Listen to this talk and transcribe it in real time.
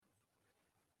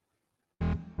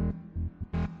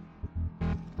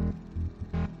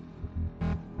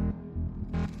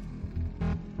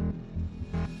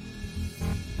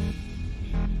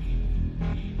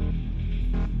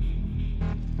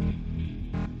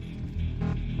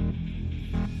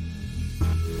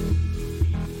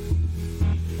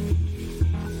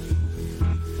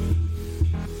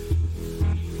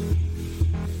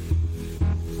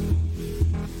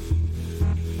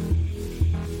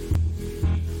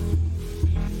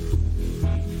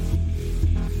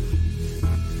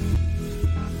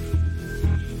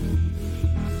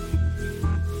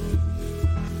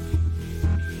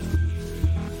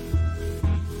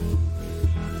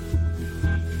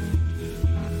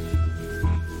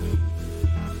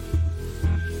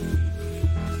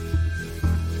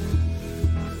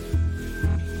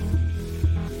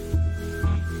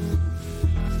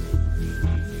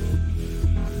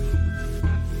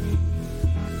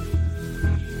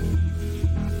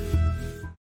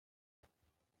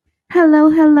Hello,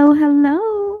 hello,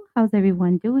 hello. How's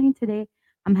everyone doing today?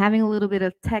 I'm having a little bit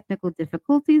of technical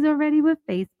difficulties already with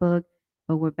Facebook,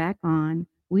 but we're back on.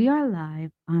 We are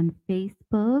live on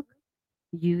Facebook,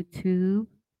 YouTube,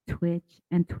 Twitch,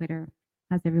 and Twitter.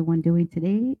 How's everyone doing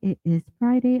today? It is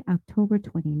Friday, October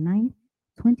 29th,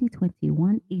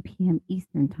 2021, 8 p.m.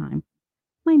 Eastern Time.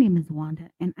 My name is Wanda,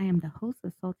 and I am the host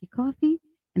of Salty Coffee,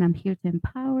 and I'm here to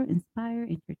empower, inspire,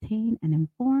 entertain, and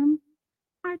inform.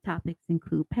 Our topics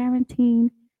include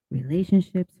parenting,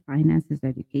 relationships, finances,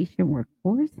 education,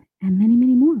 workforce, and many,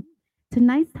 many more.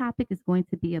 Tonight's topic is going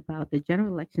to be about the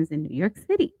general elections in New York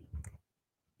City.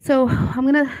 So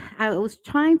I was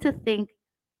trying to think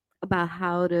about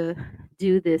how to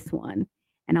do this one,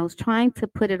 and I was trying to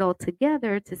put it all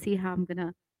together to see how I'm going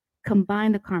to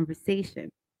combine the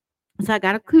conversation. So I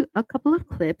got a couple of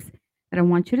clips that I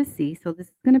want you to see. So this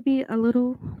is going to be a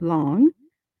little long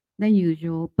than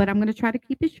usual, but I'm going to try to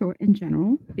keep it short in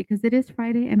general because it is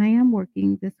Friday and I am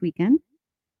working this weekend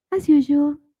as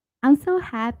usual. I'm so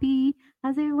happy.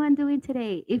 How's everyone doing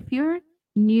today? If you're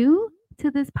new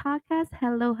to this podcast,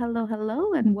 hello, hello,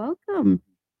 hello, and welcome.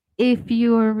 If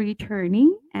you're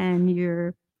returning and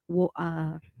you're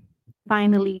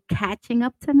finally catching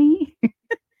up to me,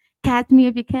 catch me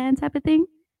if you can type of thing.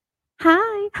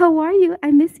 Hi, how are you?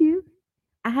 I miss you.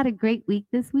 I had a great week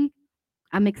this week.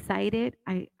 I'm excited.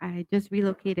 I just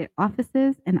relocated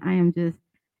offices and I am just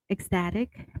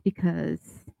ecstatic because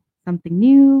something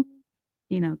new,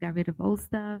 got rid of old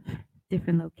stuff,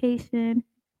 different location.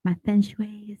 My feng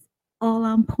shui is all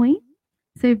on point.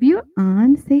 So if you're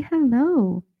on, say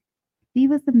hello.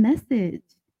 Leave us a message.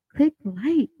 Click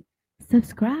like,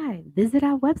 subscribe, visit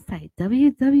our website,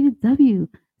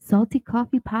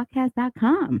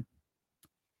 www.saltycoffeepodcast.com.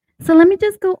 So let me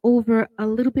just go over a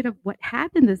little bit of what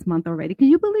happened this month already. Can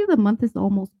you believe the month is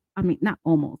almost, I mean, not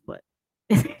almost, but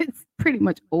it's pretty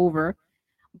much over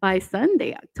by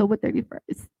Sunday, October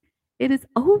 31st. It is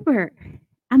over.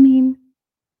 I mean,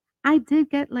 I did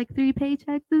get like 3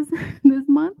 paychecks this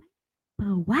month,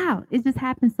 but wow, it just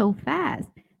happened so fast.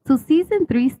 So season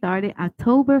 3 started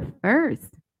October 1st.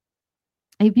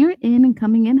 If you're in and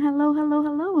coming in, hello, hello,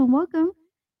 hello, and welcome.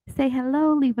 Say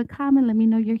hello, leave a comment, let me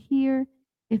know you're here.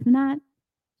 If not,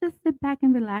 just sit back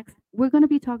and relax. We're going to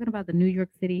be talking about the New York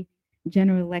City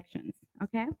general elections,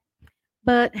 okay?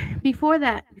 But before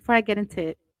that, before I get into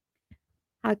it,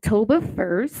 October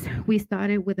 1st, we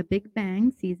started with a big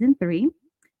bang, season 3.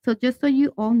 So just so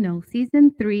you all know,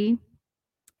 season 3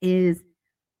 is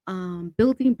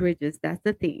building bridges. That's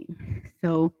the theme.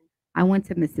 So I went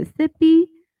to Mississippi.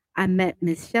 I met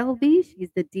Miss Shelby. She's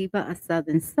the diva of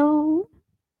Southern Soul.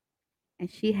 And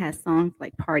she has songs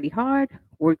like Party Hard,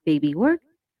 Work Baby Work,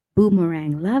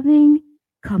 Boomerang Loving,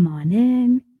 Come On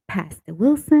In, Pastor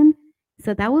Wilson.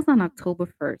 So that was on October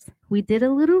 1st. We did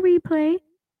a little replay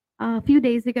a few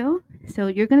days ago. So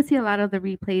you're going to see a lot of the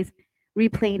replays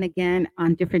replaying again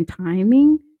on different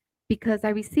timing because I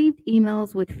received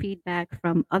emails with feedback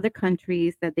from other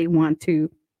countries that they want to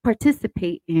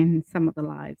participate in some of the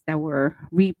lives that were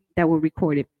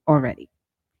recorded already.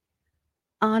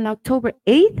 On October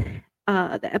 8th,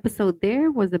 the episode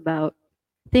there was about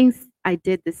things I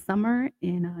did this summer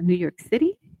in New York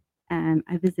City. And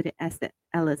I visited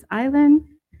Ellis Island,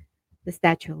 the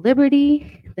Statue of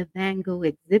Liberty, the Van Gogh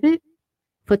exhibit,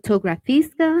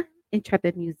 Fotografisca,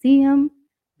 Intrepid Museum,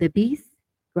 the Beast,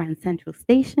 Grand Central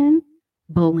Station,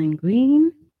 Bowling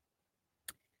Green,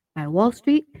 by Wall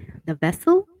Street, the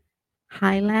Vessel,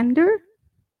 Highlander,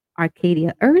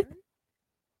 Arcadia Earth,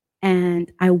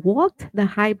 and I walked the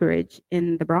High Bridge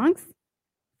in the Bronx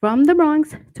from the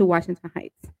Bronx to Washington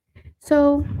Heights.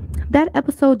 So that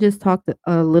episode just talked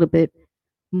a little bit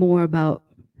more about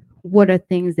what are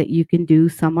things that you can do.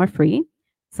 Some are free,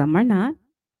 some are not.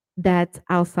 That's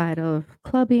outside of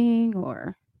clubbing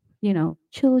or,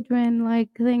 children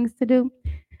like things to do.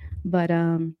 But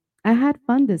I had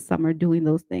fun this summer doing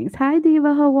those things. Hi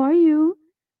Diva, how are you?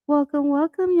 Welcome,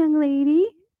 welcome, young lady.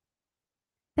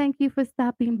 Thank you for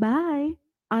stopping by.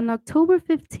 On October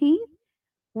 15th,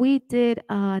 we did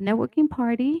a networking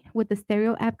party with the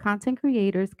Stereo app content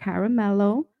creators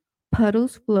Caramello,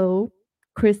 Puddles Flow,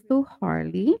 Crystal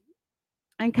Harley.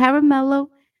 And Caramello,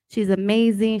 she's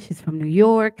amazing. She's from New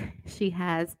York. She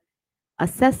has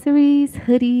accessories,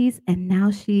 hoodies, and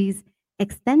now she's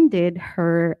extended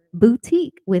her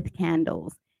boutique with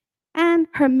candles. And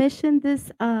her mission this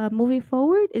moving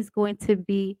forward is going to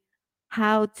be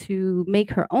how to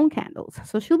make her own candles.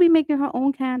 So she'll be making her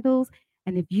own candles.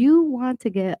 And if you want to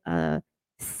get a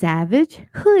Savage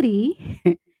hoodie,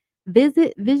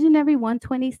 visit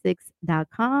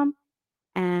visionary126.com.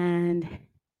 And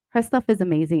her stuff is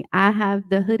amazing. I have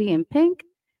the hoodie in pink.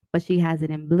 but she has it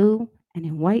in blue and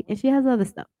in white, and she has other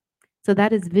stuff. So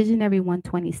that is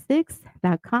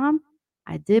visionary126.com.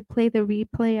 I did play the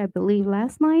replay, I believe,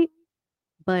 last night,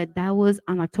 but that was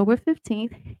on October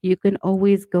 15th. You can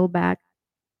always go back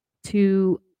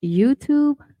to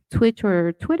YouTube, Twitch,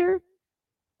 or Twitter,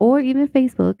 or even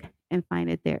Facebook and find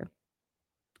it there.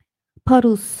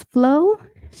 Puddles Flow,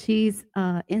 she's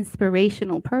an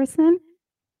inspirational person.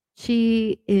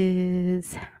 She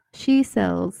is she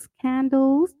sells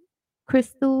candles,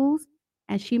 crystals,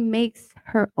 and she makes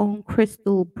her own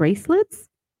crystal bracelets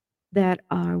that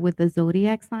are with the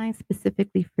zodiac sign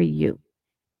specifically for you.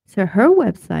 So her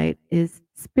website is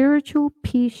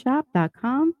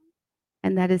spiritualpshop.com,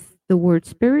 and that is the word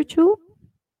spiritual,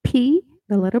 P,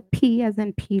 the letter P as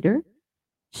in Peter,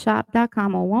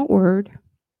 shop.com, all one word.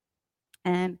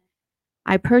 And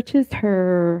I purchased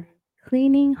her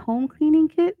home cleaning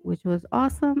kit, which was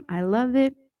awesome. I love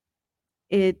it.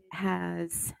 It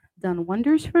has done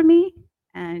wonders for me,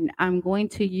 and I'm going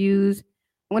to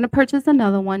purchase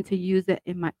another one to use it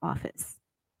in my office,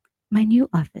 my new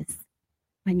office,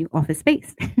 my new office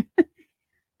space.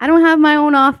 I don't have my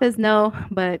own office, no,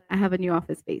 but I have a new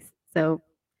office space. So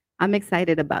I'm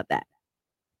excited about that.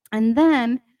 And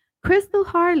then Crystal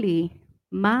Harley,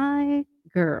 my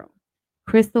girl.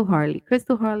 Crystal Harley.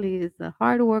 Crystal Harley is a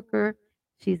hard worker.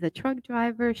 She's a truck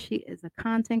driver. She is a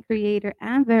content creator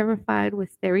and verified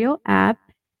with Stereo app.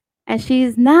 And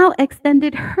she's now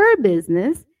extended her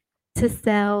business to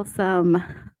sell some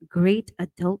great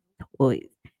adult toys.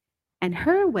 And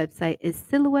her website is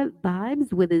silhouette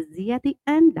vibes with a Z at the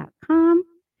end.com.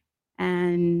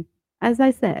 And as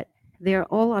I said, they're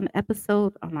all on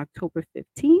episode on October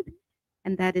 15th,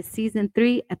 and that is season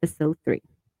 3, episode 3.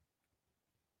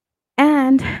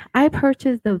 And I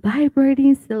purchased the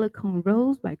Vibrating Silicone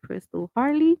Rose by Crystal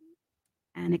Harley,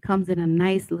 and it comes in a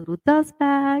nice little dust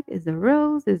bag. It's a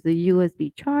rose, it's a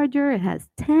USB charger, it has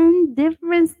 10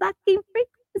 different sucking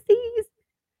frequencies.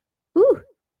 Ooh,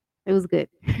 it was good.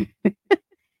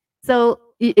 So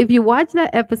if you watch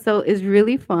that episode, it's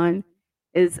really fun.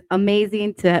 It's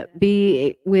amazing to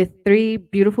be with 3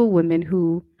 beautiful women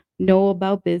who know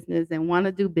about business and want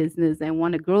to do business and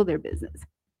want to grow their business.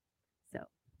 So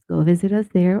go visit us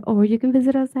there, or you can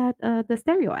visit us at the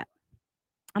Stereo app.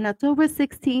 On October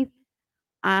 16th,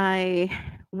 I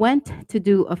went to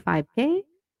do a 5K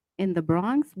in the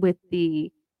Bronx with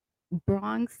the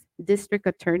Bronx District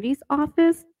Attorney's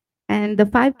Office. And the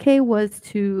 5K was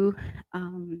to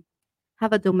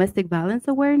have a domestic violence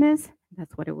awareness.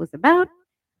 That's what it was about.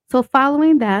 So,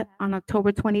 following that, on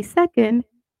October 22nd,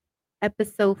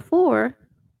 episode 4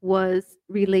 was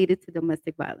related to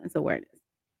domestic violence awareness.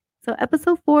 So,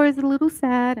 episode 4 is a little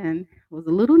sad, and I was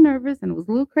a little nervous and it was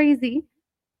a little crazy,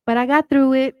 but I got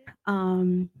through it.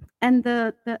 And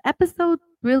the episode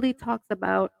really talks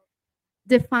about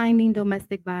defining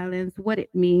domestic violence, what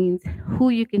it means, who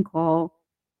you can call.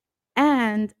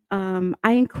 And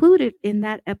I included in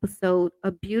that episode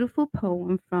a beautiful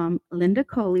poem from Linda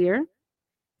Collier.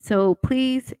 So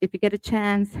please, if you get a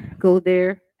chance, go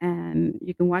there and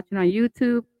you can watch it on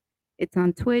YouTube. It's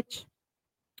on Twitch.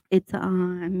 It's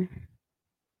on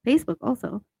Facebook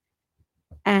also.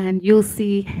 And you'll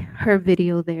see her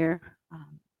video there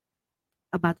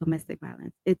about domestic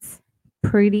violence. It's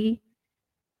pretty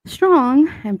strong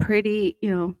and pretty,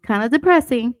 kind of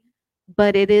depressing,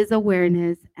 but it is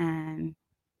awareness and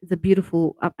it's a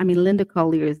beautiful, I mean, Linda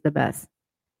Collier is the best.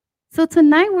 So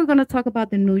tonight we're going to talk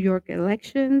about the New York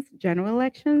elections, general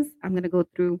elections. I'm going to go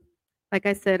through, like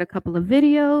I said, a couple of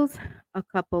videos, a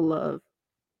couple of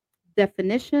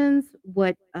definitions,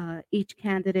 what each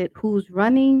candidate, who's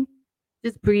running,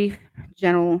 just brief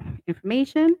general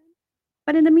information.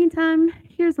 But in the meantime,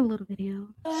 here's a little video.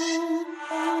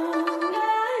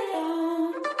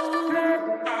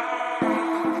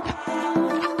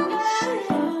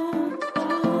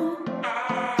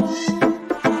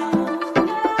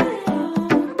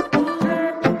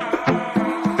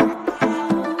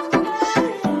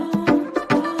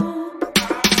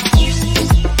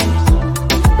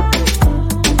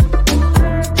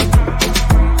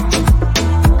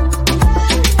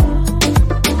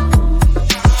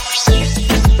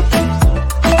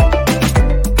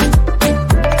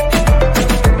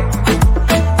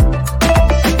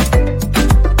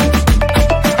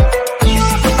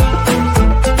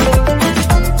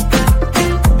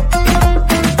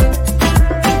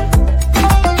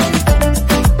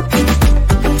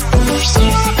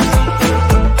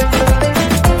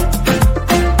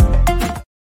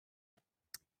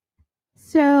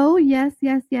 So, yes,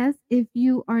 yes, yes. If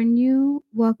you are new,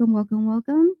 welcome.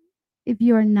 If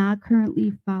you are not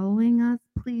currently following us,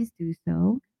 please do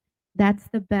so. That's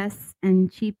the best and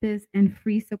cheapest and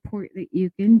free support that you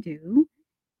can do.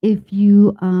 If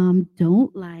you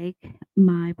don't like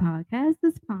my podcast,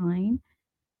 it's fine.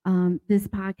 This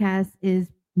podcast is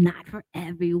not for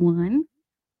everyone,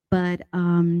 but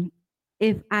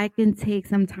if I can take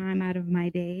some time out of my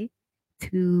day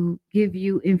to give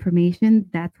you information,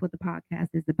 that's what the podcast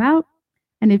is about.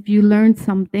 And if you learn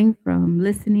something from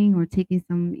listening or taking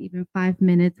some even 5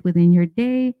 minutes within your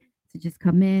day to just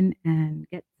come in and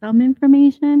get some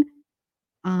information,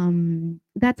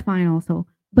 that's fine also.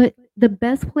 But the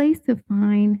best place to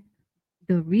find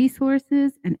the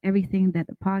resources and everything that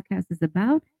the podcast is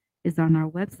about is on our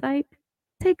website.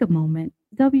 Take a moment,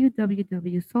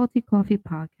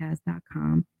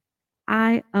 www.saltycoffeepodcast.com.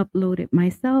 I upload it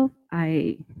myself.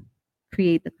 I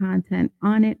create the content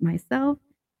on it myself.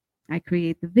 I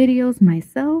create the videos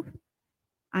myself.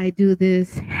 I do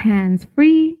this hands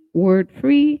free, word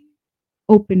free,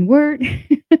 open word.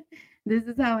 This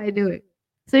is how I do it.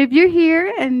 So if you're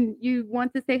here and you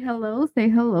want to say hello so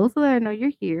that I know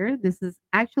you're here. This is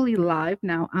actually live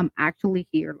now. I'm actually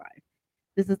here live.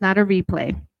 This is not a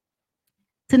replay.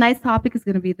 Tonight's topic is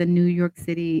going to be the New York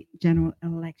City general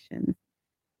election.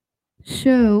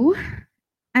 So,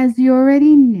 as you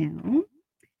already know,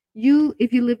 you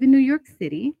if you live in New York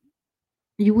City,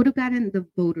 you would have gotten the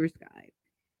voter's guide.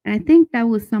 And I think that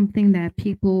was something that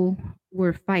people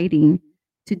were fighting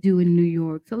to do in New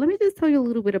York. So let me just tell you a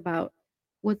little bit about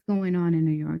what's going on in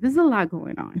New York. There's a lot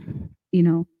going on.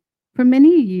 For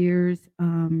many years,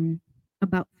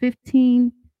 about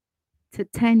 15 to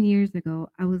 10 years ago,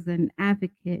 I was an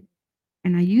advocate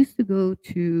and I used to go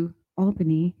to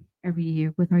Albany every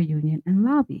year with our union and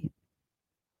lobby.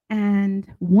 And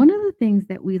one of the things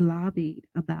that we lobbied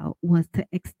about was to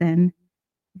extend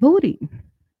voting,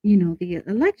 the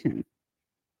election.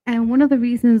 And one of the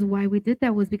reasons why we did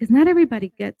that was because not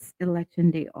everybody gets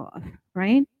election day off,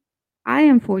 right? I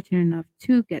am fortunate enough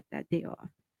to get that day off.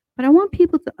 But I want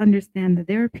people to understand that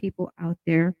there are people out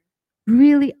there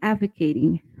really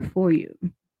advocating for you.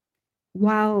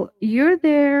 While you're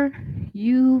there,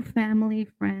 you, family,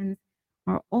 friends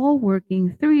are all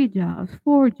working 3 jobs,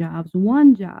 4 jobs,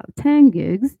 1 job, 10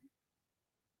 gigs.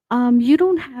 You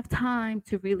don't have time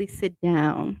to really sit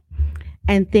down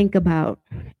and think about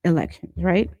elections,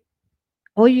 right?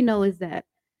 All you know is that,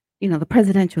 the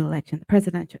presidential election, the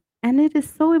presidential. And it is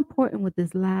so important with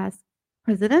this last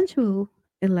presidential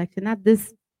election, not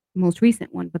this most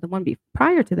recent one, but the one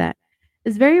prior to that.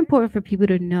 It's very important for people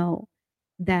to know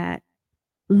that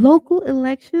local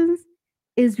elections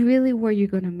is really where you're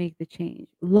going to make the change.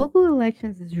 Local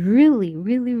elections is really,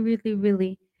 really, really,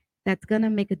 really that's going to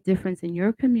make a difference in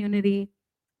your community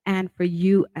and for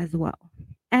you as well.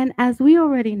 And as we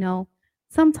already know,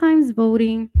 sometimes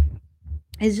voting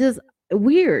is just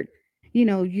weird.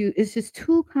 It's just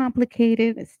too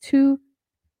complicated. It's too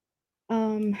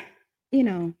um, you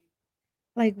know,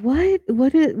 like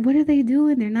what are they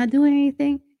doing? They're not doing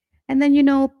anything. And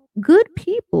then good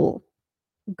people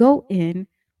go in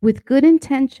with good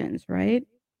intentions, right?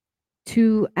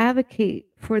 To advocate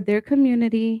for their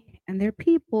community and their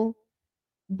people,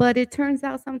 but it turns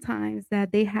out sometimes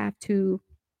that they have to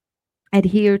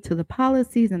adhere to the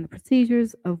policies and the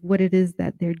procedures of what it is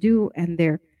that they're due and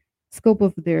their scope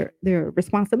of their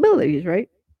responsibilities, right?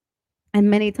 And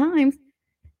many times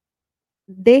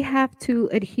they have to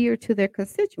adhere to their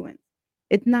constituents.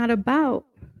 It's not about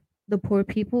the poor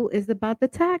people, it's about the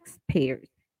taxpayers.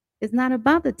 It's not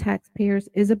about the taxpayers,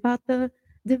 it's about the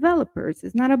developers.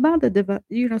 It's not about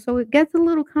so it gets a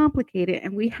little complicated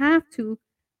and we have to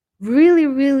really,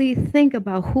 really think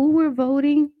about who we're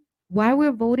voting, why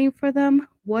we're voting for them,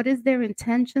 what is their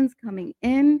intentions coming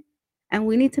in. And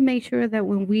we need to make sure that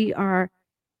when we are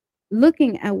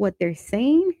looking at what they're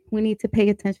saying, we need to pay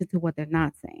attention to what they're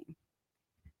not saying.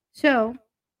 So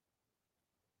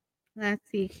let's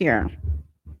see here.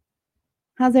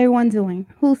 How's everyone doing?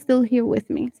 Who's still here with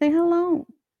me? Say hello.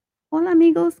 Hola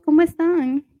amigos, ¿cómo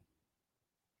están?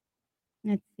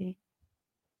 Let's see.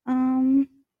 Um,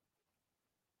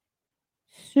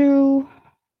 so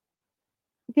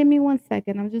give me 1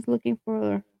 second. I'm just looking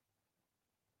for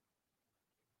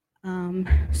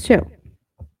so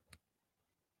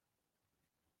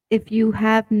if you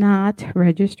have not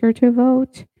registered to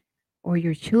vote, or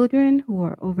your children who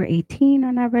are over 18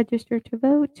 are not registered to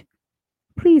vote,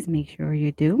 please make sure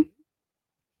you do.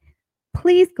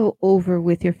 Please go over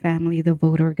with your family the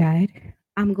voter guide.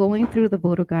 I'm going through the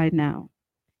voter guide now.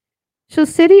 So,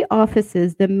 city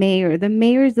offices, the mayor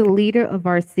is the leader of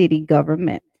our city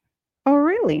government. Oh,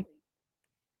 really?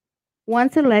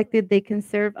 Once elected, they can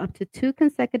serve up to 2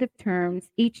 consecutive terms.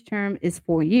 Each term is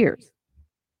 4 years.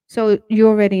 So, you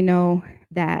already know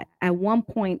that at one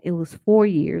point it was 4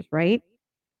 years, right?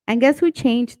 And guess who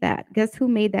changed that? Guess who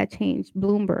made that change?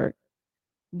 Bloomberg.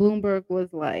 Bloomberg was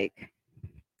like,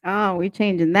 oh, we're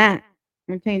changing that.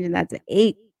 We're changing that to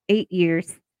 8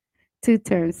 years, 2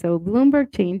 terms. So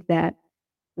Bloomberg changed that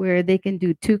where they can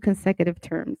do 2 consecutive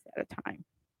terms at a time.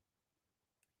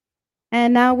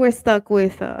 And now we're stuck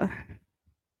with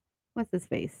what's his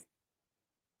face?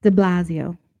 De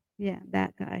Blasio. Yeah,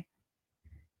 that guy.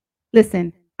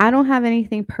 Listen, I don't have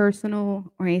anything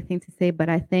personal or anything to say, but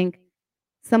I think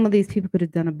some of these people could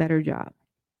have done a better job.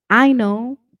 I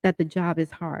know that the job is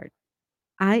hard.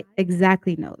 I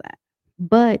exactly know that.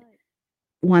 But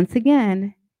once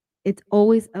again, it's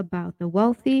always about the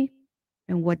wealthy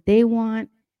and what they want,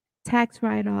 tax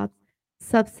write offs,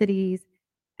 subsidies,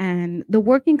 and the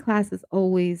working class is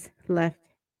always left,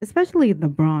 especially in the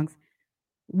Bronx.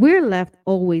 We're left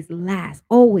always last,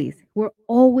 always. We're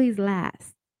always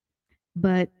last.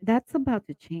 But that's about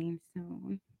to change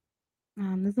soon.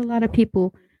 There's a lot of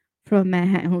people from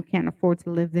Manhattan who can't afford to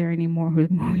live there anymore who's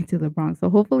moving to the Bronx. So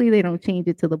hopefully they don't change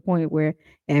it to the point where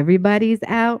everybody's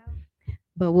out,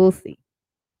 but we'll see.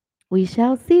 We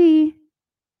shall see.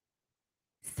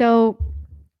 So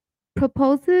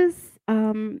proposes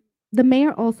the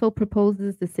mayor also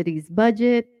proposes the city's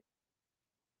budget,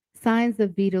 signs or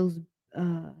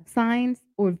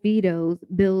vetoes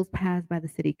bills passed by the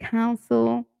city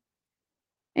council.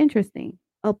 Interesting.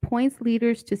 Appoints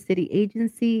leaders to city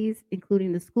agencies,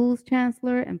 including the school's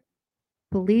chancellor and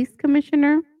police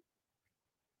commissioner.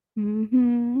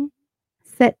 hmm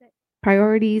Set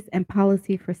priorities and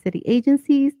policy for city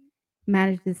agencies.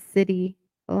 Manages city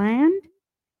land.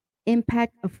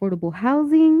 Impact affordable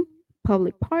housing,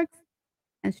 public parks,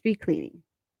 and street cleaning.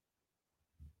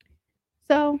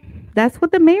 So that's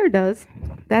what the mayor does.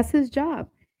 That's his job.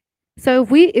 So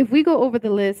if we go over the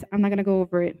list, I'm not gonna go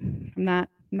over it. I'm not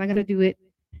gonna do it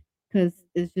because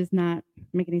it's just not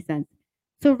make any sense.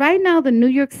 So right now, the New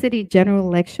York City general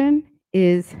election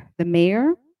is the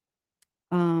mayor.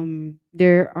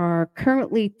 There are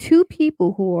currently two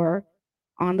people who are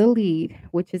on the lead,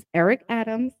 which is Eric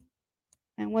Adams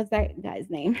and what's that guy's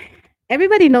name?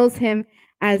 Everybody knows him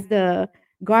as the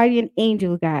guardian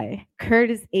angel guy,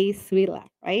 Curtis A. Sweetlack,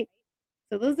 right?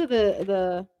 So those are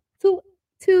the two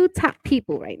two top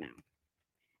people right now.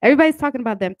 Everybody's talking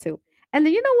about them too. And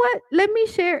then you know what? Let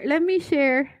me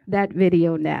share that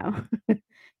video now.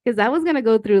 Because I was gonna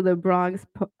go through the Bronx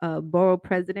borough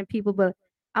president people, but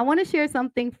I want to share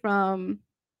something from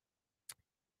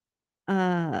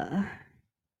uh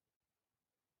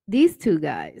these two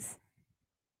guys.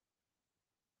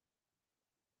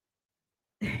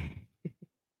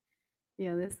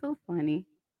 Yeah, they're so funny.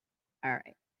 All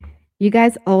right. You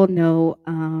guys all know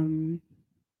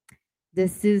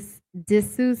this is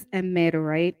Emero,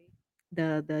 right?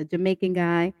 The Jamaican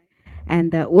guy.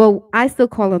 And well, I still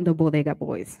call them the Bodega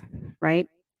Boys, right?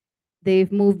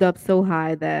 They've moved up so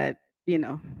high that, you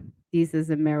know, Jesus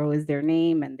and Mero is their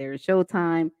name and their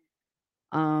showtime.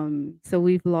 So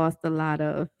we've lost a lot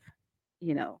of,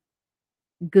 you know,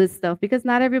 good stuff because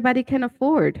not everybody can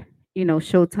afford,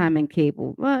 Showtime and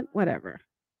cable. But whatever.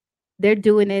 They're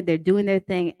doing it, they're doing their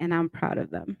thing, and I'm proud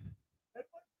of them.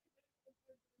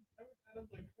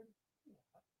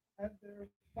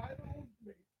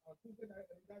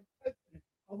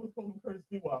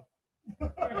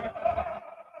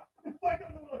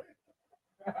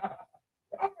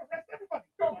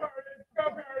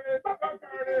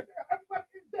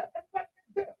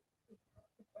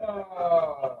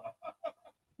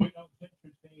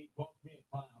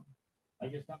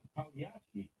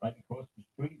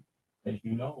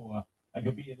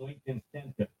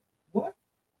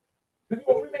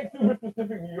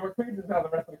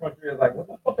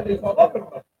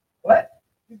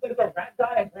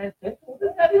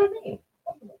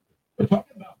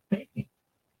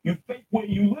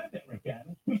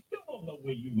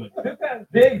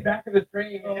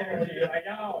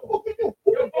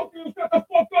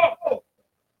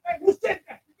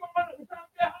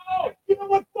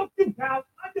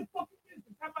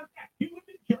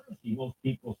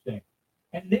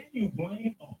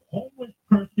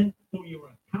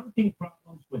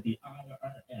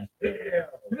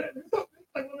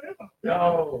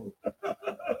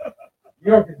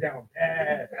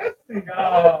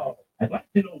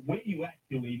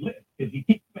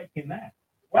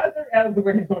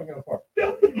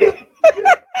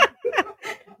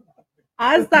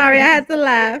 I'm sorry, I had to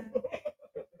laugh.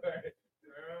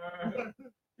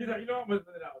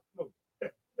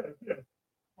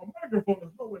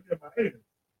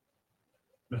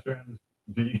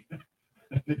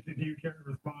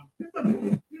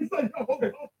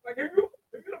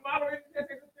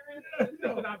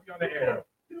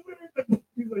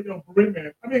 He's like, yo, for real,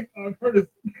 man. I mean, Curtis,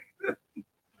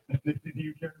 do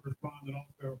you care to respond? And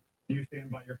also, do you stand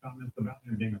by your comments about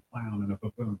him being a clown and a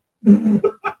buffoon? He's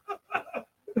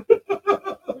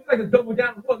like a double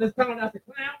down for this clown as a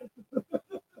clown.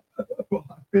 Well,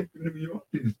 I think in New York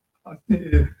is, I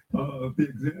see the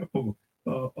example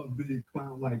of the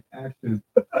clown-like action.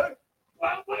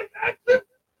 Clown-like action?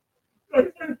 No,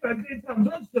 he's in that daytime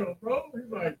drug show, bro.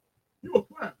 He's like, you a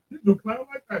clown. You do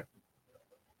clown-like action.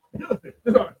 This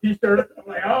is on a t-shirt. I'm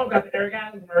like, oh, got the Eric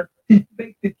Adams merch. He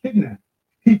faked the kidnap.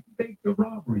 He faked the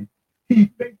robbery. He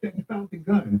faked that he found the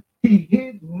gun. He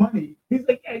hid money. He's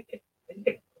like, yeah.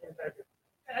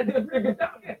 I did a pretty good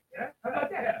job. Yeah. How about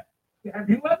that? Yeah, have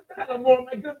you ever done a more of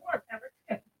my good work ever?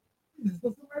 Yeah. Just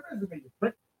look at my resume, you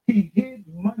prick. He hid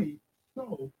money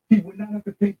so he would not have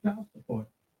to pay child support.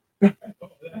 Oh,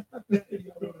 that's not the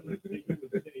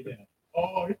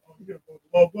Oh, he got a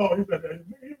low blow. He said,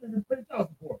 you didn't pay child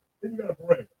support. Then you got a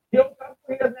parade. He don't have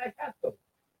he doesn't have cats though.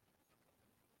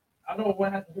 I don't know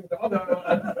what has to do with the other.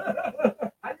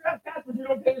 How do you have cats when you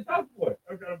don't pay your child support?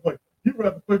 Okay, I'm like, you'd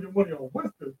rather spend your money on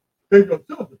whiskers than your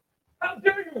children. How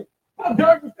dare you? How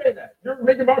dare you say that? You're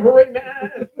making my parade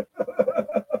mad.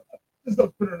 Just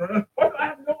don't spin it around. I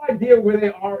have no idea where they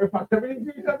are in proximity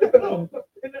to each other.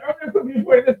 In the urban community,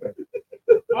 where this way.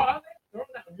 Are they? They're on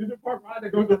that amusement park ride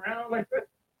that goes around like this.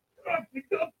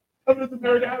 I'm just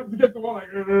married out to get the wall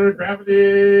like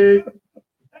gravity.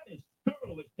 That is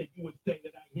churlish that you would say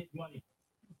that I hid money.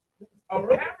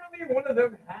 Apparently, one of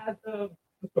them has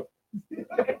he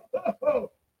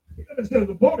understands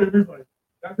the podium. He's like,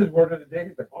 that's his word of the day.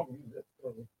 He's like, I'll use this.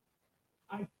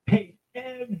 I paid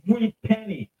every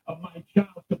penny of my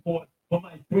child support for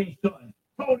my three sons.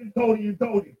 Tony, and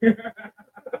Tony.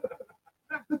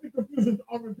 Not to be confused with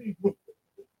R&B group.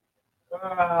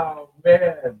 Oh,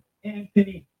 man.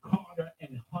 Anthony, Carter,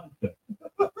 and Hunter.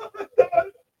 There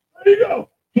you go.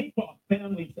 Keep our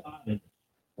families honest.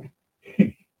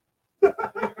 No,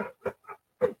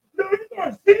 you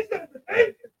are seasoned.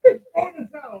 It's on the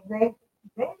town, bro.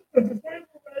 Just wait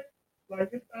for me. Like,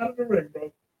 it's out of the ring,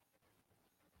 bro.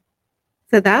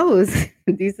 So that was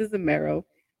Jesus Amaro.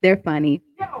 They're funny.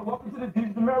 Yeah, welcome to the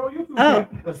Digital Marrow YouTube Oh,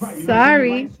 channel. That's right. You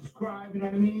sorry. like, subscribe, you know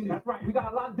what I mean? That's right. We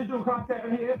got a lot of digital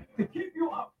content here to keep you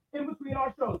up in between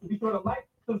our shows. So be sure to like,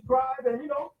 subscribe,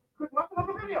 and, click like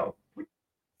another video.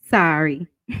 Sorry.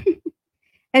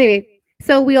 Anyway,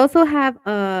 so we also have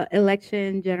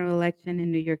general election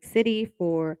in New York City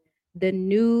for the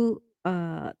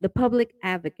public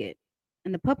advocate.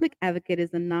 And the public advocate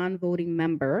is a non-voting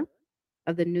member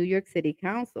of the New York City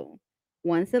Council.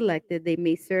 Once elected, they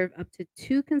may serve up to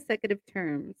 2 consecutive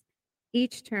terms.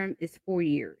 Each term is 4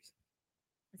 years.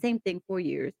 Same thing, 4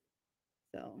 years.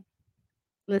 So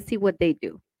let's see what they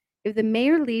do. If the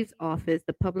mayor leaves office,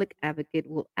 the public advocate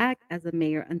will act as a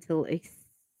mayor until a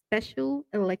special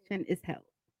election is held.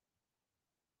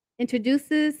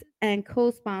 Introduces and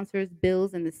co-sponsors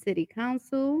bills in the city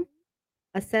council,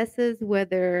 assesses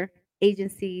whether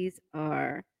agencies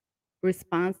are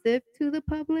responsive to the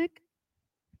public,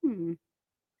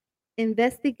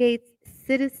 investigates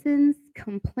citizens'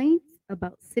 complaints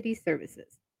about city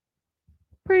services.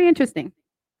 Pretty interesting.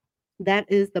 That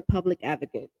is the public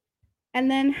advocate. And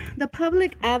then the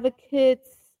public advocates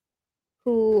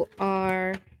who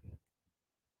are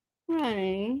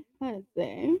running, let's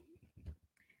see,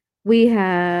 we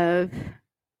have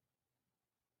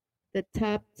the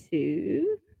top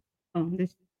two. Oh,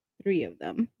 there's 3 of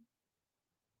them.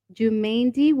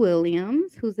 Jumaine D.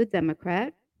 Williams, who's a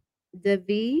Democrat,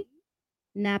 Devi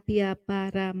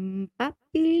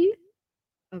Napiaparampati,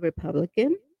 a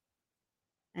Republican,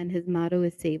 and his motto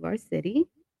is Save Our City.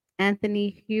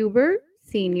 Anthony Hubert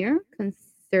Sr.,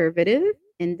 conservative,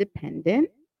 independent,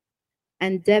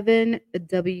 and Devin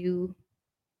W.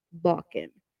 Balkin.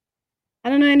 I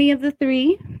don't know any of the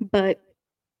 3, but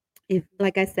if,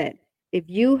 like I said, if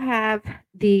you have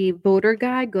the voter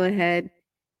guide, go ahead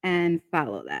and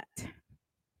follow that.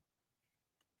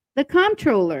 The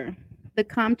comptroller. The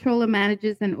comptroller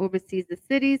manages and oversees the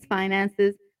city's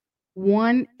finances.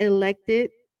 One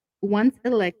elected, Once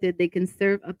elected, they can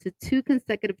serve up to 2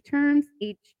 consecutive terms.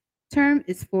 Each term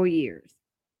is 4 years.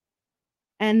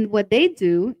 And what they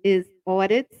do is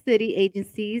audit city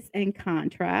agencies and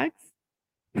contracts,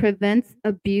 prevents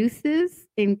abuses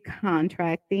in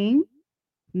contracting,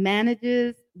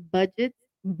 manages budgets,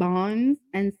 bonds,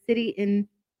 and city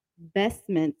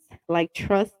investments like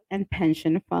trust and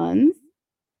pension funds.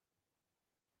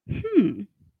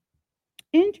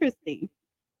 Interesting.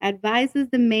 Advises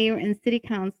the mayor and city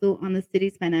council on the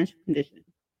city's financial condition.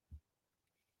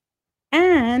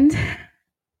 And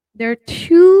there are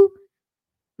 2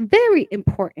 very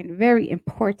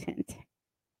important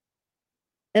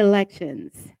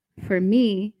elections for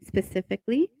me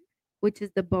specifically, which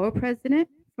is the borough president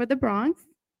for the Bronx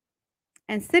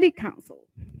and city council.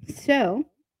 So,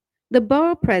 the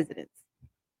borough presidents,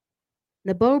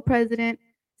 the borough president,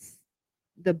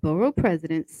 the borough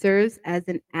president serves as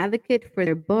an advocate for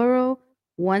their borough.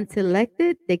 Once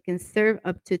elected, they can serve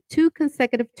up to 2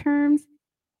 consecutive terms.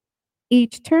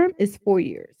 Each term is 4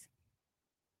 years.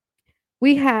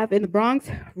 We have in the Bronx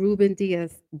Ruben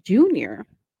Diaz Jr.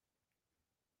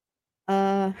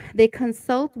 They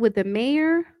consult with the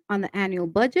mayor on the annual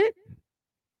budget.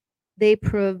 They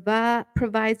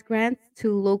provides grants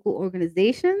to local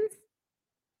organizations,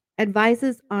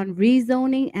 advises on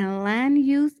rezoning and land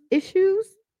use issues,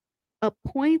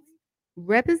 appoints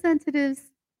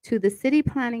representatives to the city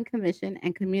planning commission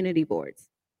and community boards.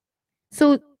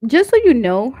 So just so you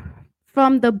know,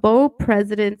 from the borough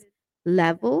president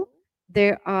level,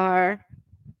 there are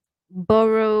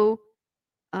borough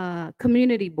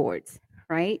community boards,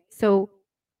 right? So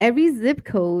every zip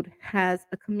code has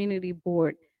a community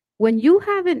board. When you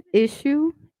have an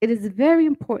issue, it is very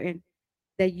important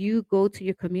that you go to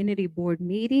your community board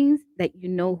meetings, that you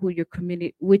know who your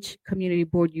community, which community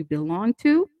board you belong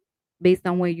to, based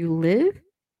on where you live,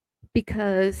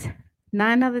 because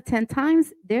 9 out of 10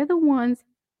 times they're the ones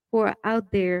who are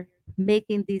out there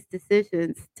making these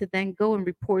decisions to then go and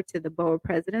report to the borough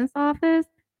president's office.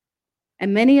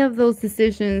 And many of those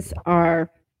decisions are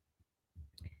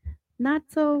not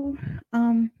so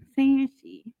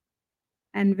fancy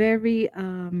and very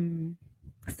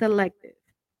selective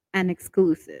and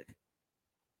exclusive.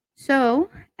 So,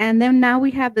 and then now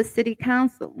we have the city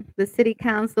council. The city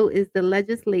council is the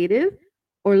legislative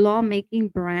or lawmaking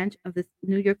branch of the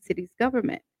New York City's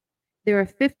government. There are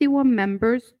 51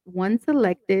 members. Once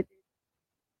elected,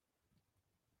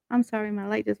 I'm sorry, my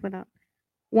light just went out.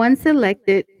 Once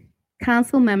elected,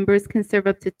 council members can serve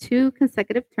up to 2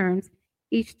 consecutive terms.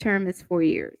 Each term is 4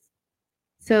 years.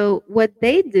 So what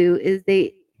they do is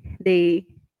they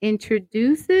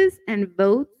introduces and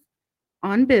votes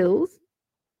on bills,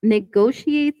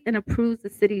 negotiates and approves the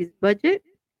city's budget,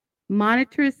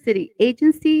 monitors city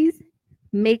agencies,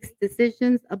 makes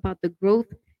decisions about the growth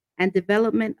and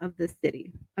development of the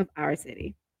city, of our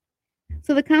city.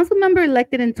 So the council member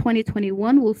elected in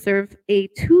 2021 will serve a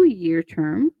 2-year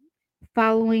term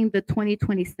following the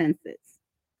 2020 census.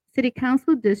 City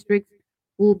council districts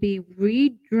will be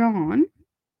redrawn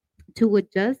to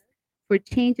adjust for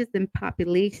changes in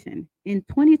population in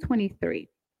 2023.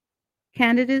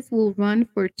 Candidates will run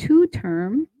for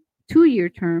 2-year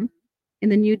term in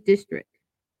the new district.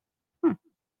 Huh.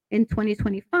 In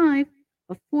 2025,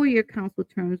 a 4-year council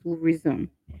terms will resume.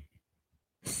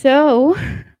 So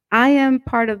I am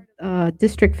part of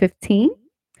District 15,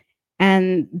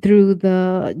 and through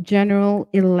the general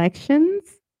elections,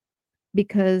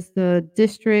 because the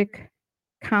district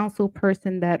council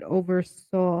person that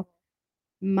oversaw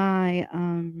my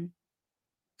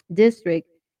district,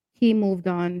 he moved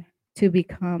on to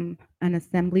become an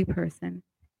assembly person.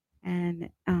 And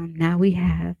now we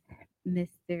have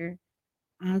Mr.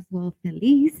 Oswald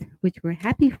Feliz, which we're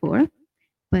happy for,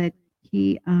 but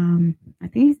he, I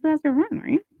think he still has to run,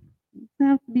 right? He still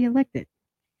has to be elected.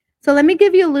 So let me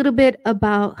give you a little bit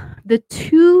about the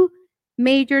two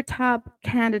major top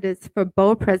candidates for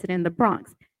borough president in the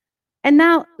Bronx. And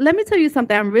now let me tell you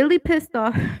something. I'm really pissed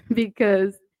off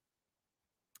because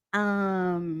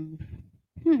um,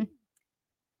 hmm,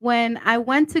 when I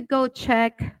went to go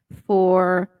check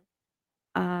for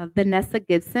Vanessa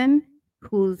Gibson,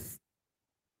 who's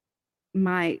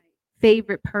my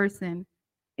favorite person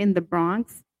in the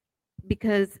Bronx,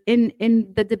 because in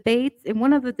the debates, in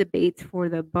one of the debates for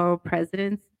the borough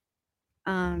presidents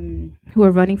who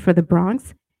are running for the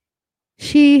Bronx,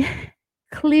 she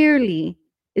clearly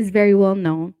is very well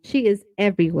known. She is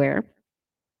everywhere.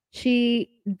 She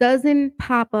doesn't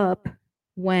pop up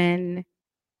when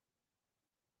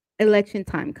election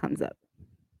time comes up.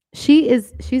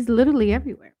 She's literally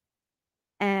everywhere.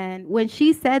 And when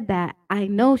she said that, I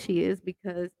know she is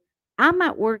because I'm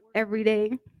at work every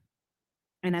day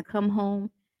and I come home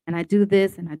and I do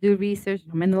this and I do research.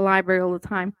 I'm in the library all the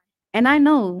time. And I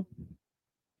know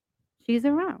she's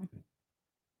around.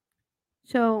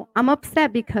 So I'm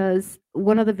upset because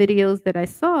one of the videos that I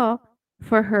saw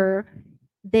for her,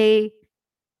 they,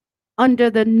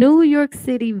 under the New York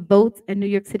City Votes and New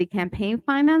York City Campaign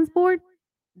Finance Board,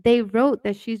 they wrote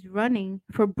that she's running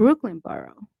for Brooklyn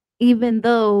Borough, even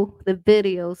though the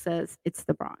video says it's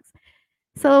the Bronx.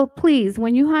 So please,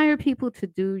 when you hire people to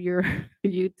do your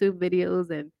YouTube videos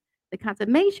and the content,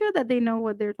 make sure that they know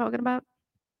what they're talking about.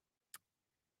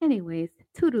 Anyways,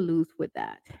 toodaloos with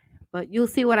that. But you'll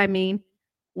see what I mean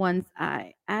once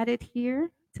I add it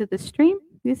here to the stream.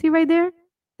 You see right there? What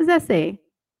does that say?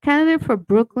 Candidate for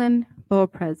Brooklyn Borough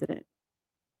President.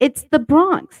 It's the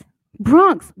Bronx.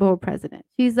 Bronx Borough President.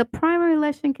 She's a primary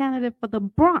election candidate for the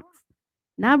Bronx,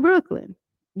 not Brooklyn.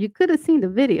 You could have seen the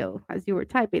video as you were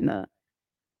typing the.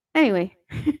 Anyway,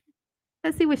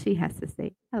 let's see what she has to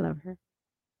say. I love her.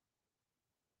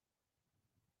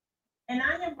 And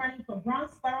I am running for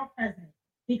Bronx Borough President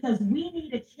because we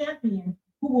need a champion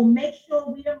who will make sure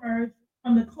we emerge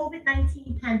from the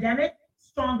COVID-19 pandemic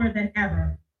stronger than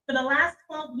ever. For the last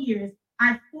 12 years,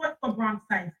 I fought for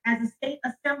Bronxites as a state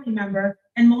assembly member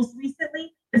and most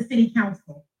recently, the city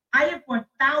council. I have brought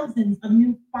thousands of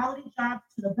new quality jobs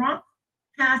to the Bronx,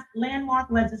 passed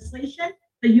landmark legislation,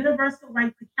 the universal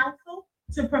right to counsel,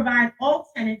 to provide all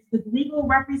tenants with legal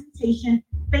representation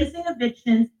facing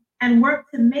evictions and work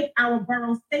to make our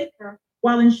borough safer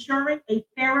while ensuring a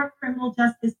fairer criminal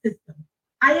justice system.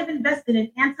 I have invested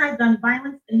in anti-gun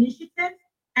violence initiatives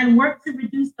and worked to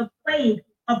reduce the plague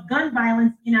of gun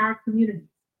violence in our communities.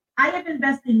 I have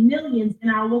invested millions in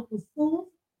our local schools,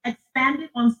 expanded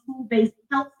on school-based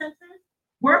health centers,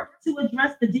 worked to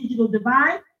address the digital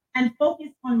divide, and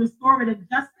focused on restorative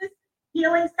justice,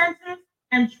 healing centers,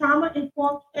 and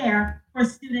trauma-informed care for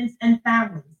students and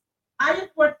families. I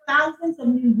have brought thousands of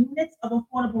new units of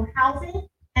affordable housing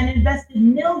and invested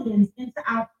millions into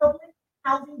our public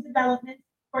housing developments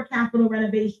for capital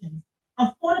renovations.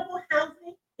 Affordable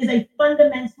housing is a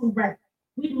fundamental right.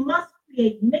 We must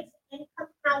create mixed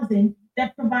income housing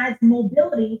that provides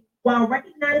mobility while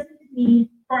recognizing the need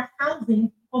for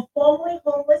housing for formerly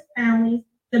homeless families,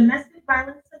 domestic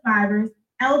violence survivors,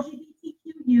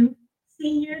 LGBTQ youth,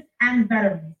 seniors, and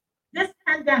veterans. This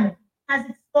pandemic has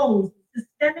exposed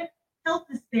systemic health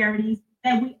disparities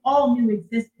that we all knew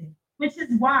existed, which is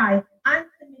why I'm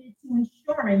committed to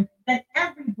ensuring that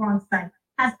every Bronxite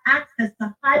has access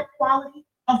to high quality,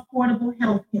 affordable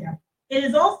health care. It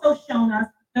has also shown us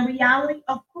the reality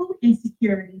of food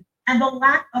insecurity and the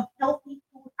lack of healthy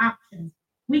food options.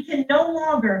 We can no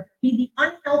longer be the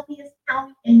unhealthiest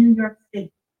county in New York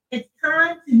State. It's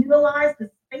time to utilize the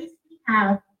space we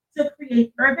have to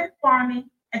create urban farming,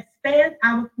 expand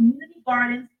our community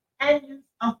gardens, and use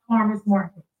of farmers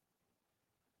markets.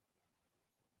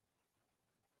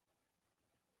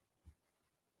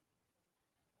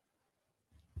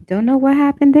 Don't know what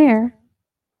happened there.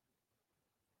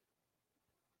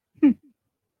 Hmm.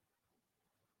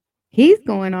 He's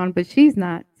going on, but she's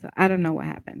not. So I don't know what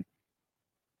happened.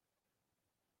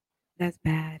 That's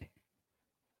bad.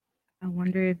 I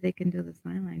wonder if they can do the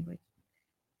sign language.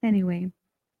 Anyway,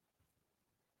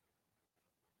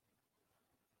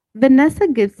 Vanessa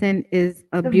Gibson is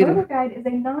a The beautiful. Voter Guide is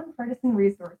a nonpartisan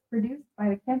resource produced by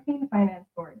the Campaign Finance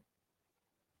Board.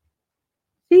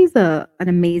 She's an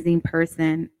amazing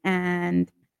person,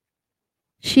 and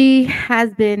she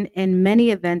has been in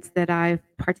many events that I've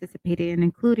participated in,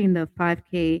 including the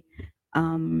 5K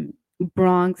um,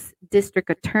 Bronx District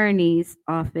Attorney's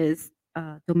Office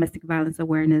Domestic Violence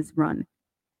Awareness Run.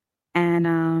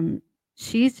 And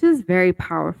she's just very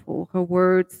powerful. Her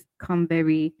words come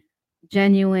very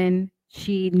genuine.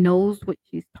 She knows what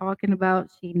she's talking about.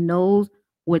 She knows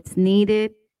what's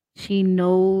needed. She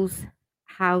knows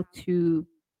how to,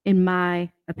 in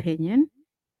my opinion,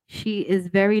 she is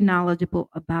very knowledgeable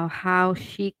about how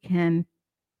she can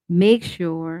make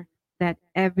sure that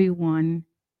everyone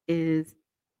is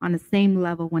on the same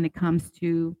level when it comes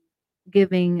to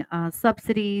giving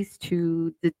subsidies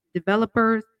to the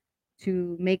developers,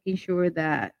 to making sure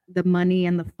that the money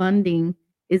and the funding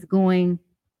is going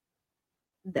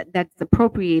that's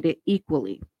appropriated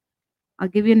equally. I'll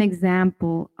give you an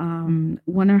example.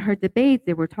 One of her debates,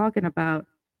 they were talking about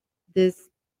this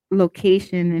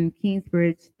location in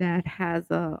Kingsbridge that has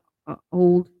a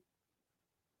old,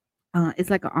 it's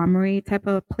like an armory type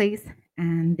of place,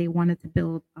 and they wanted to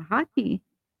build a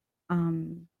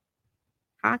um,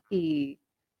 hockey,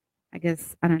 I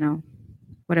guess, I don't know,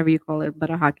 whatever you call it, but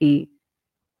a hockey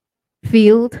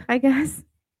field, I guess.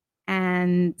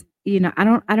 And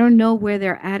I don't know where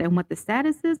they're at and what the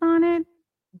status is on it,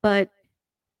 but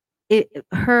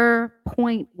her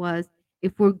point was,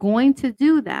 if we're going to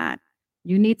do that,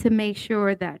 you need to make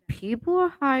sure that people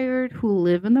are hired who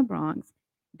live in the Bronx,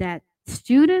 that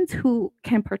students who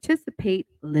can participate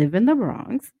live in the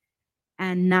Bronx,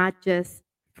 and not just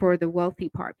for the wealthy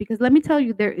part. Because let me tell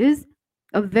you, there is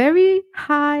a very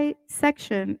high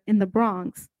section in the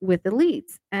Bronx with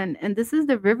elites, and this is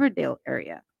the Riverdale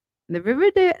area. The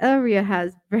Riverdale area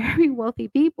has very wealthy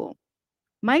people.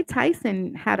 Mike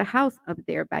Tyson had a house up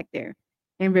there back there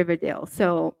in Riverdale.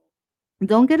 So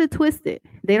Don't get it twisted.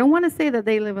 They don't want to say that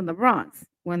they live in the Bronx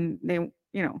when they,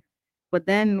 but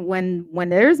then when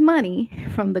there's money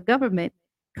from the government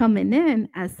coming in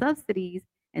as subsidies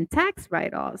and tax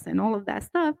write-offs and all of that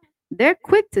stuff, they're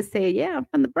quick to say, "Yeah, I'm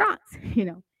from the Bronx," you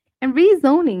know. And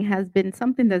rezoning has been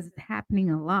something that's happening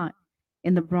a lot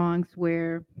in the Bronx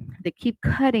where they keep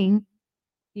cutting,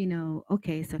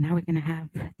 okay, so now we're going to have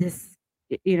this,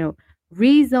 you know,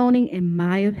 rezoning in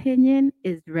my opinion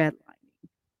is redlining.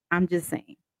 I'm just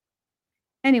saying.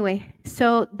 Anyway,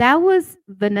 so that was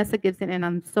Vanessa Gibson, and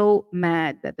I'm so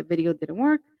mad that the video didn't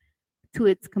work to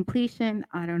its completion.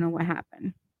 I don't know what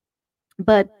happened,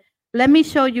 but let me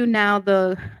show you now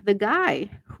the guy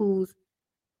who's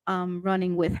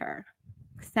running with her,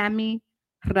 Sammy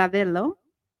Ravello.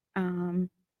 Um,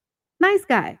 Nice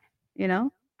guy, you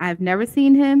know. I've never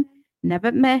seen him,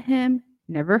 never met him,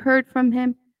 never heard from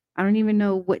him. I don't even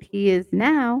know what he is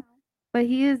now, but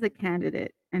he is a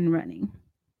candidate and running.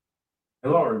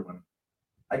 Hello, everyone.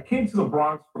 I came to the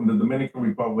Bronx from the Dominican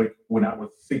Republic when I was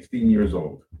 16 years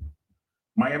old.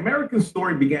 My American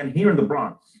story began here in the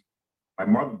Bronx. My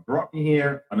mother brought me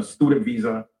here on a student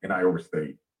visa, and I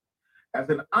overstayed. As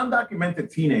an undocumented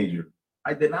teenager,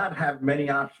 I did not have many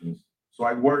options, so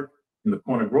I worked in the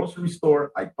corner grocery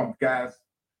store, I pumped gas,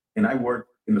 and I worked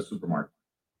in the supermarket.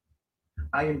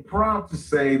 I am proud to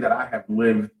say that I have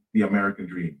lived the American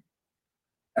dream.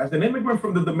 As an immigrant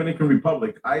from the Dominican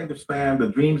Republic, I understand the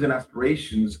dreams and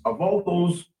aspirations of all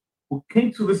those who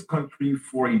came to this country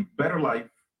for a better life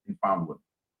and found one.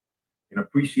 In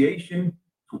appreciation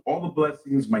to all the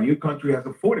blessings my new country has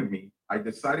afforded me, I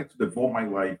decided to devote my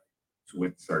life to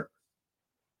its service.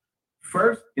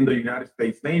 First in the United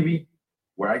States Navy,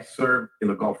 where I served in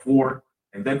the Gulf War,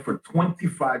 and then for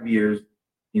 25 years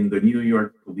in the New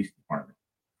York Police Department,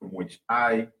 from which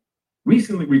I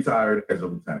recently retired as a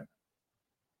lieutenant.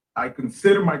 I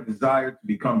consider my desire to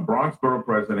become Bronx Borough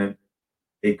President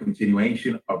a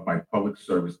continuation of my public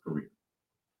service career.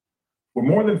 For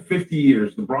more than 50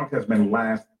 years, the Bronx has been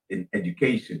last in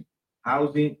education,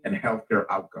 housing, and healthcare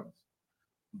outcomes.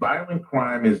 Violent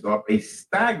crime is up a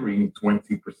staggering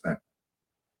 20%.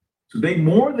 Today,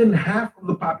 more than half of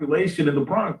the population in the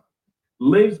Bronx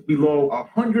lives below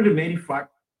 185%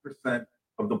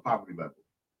 of the poverty level.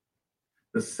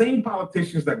 The same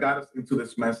politicians that got us into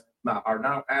this mess now are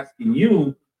now asking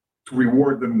you to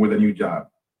reward them with a new job.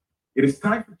 It is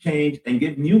time for change and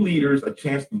give new leaders a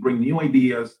chance to bring new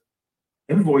ideas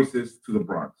and voices to the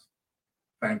Bronx.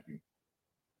 Thank you.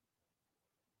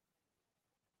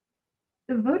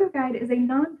 The Voter Guide is a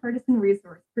nonpartisan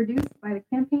resource produced by the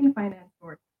Campaign Finance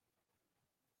Board.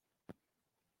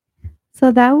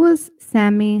 So that was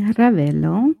Sammy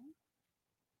Ravello,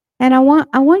 and I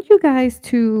want you guys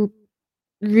to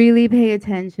really pay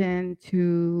attention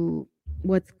to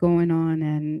what's going on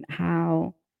and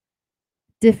how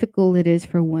difficult it is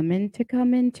for women to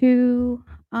come into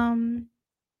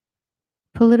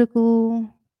political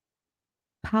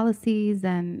policies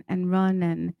and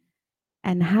run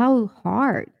and how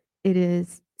hard it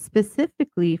is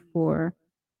specifically for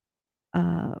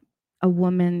uh, a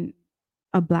woman,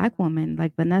 a black woman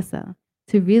like Vanessa,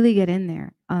 to really get in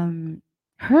there.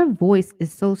 Her voice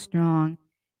is so strong,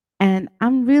 and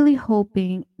I'm really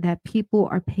hoping that people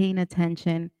are paying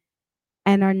attention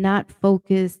and are not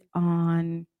focused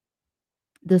on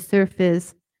the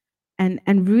surface and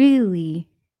really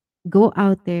go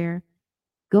out there,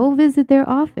 go visit their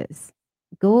office,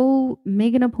 go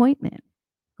make an appointment,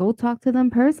 go talk to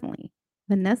them personally.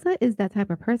 Vanessa is that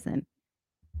type of person.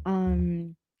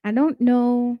 I don't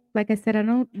know, like I said, I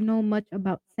don't know much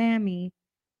about Sammy,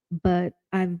 but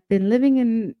I've been living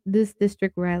in this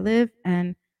district where I live,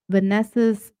 and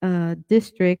Vanessa's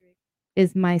district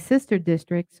is my sister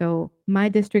district. So my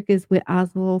district is with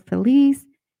Oswald Felice,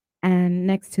 and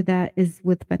next to that is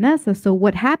with Vanessa. So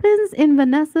what happens in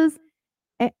Vanessa's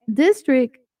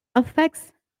district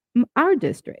affects our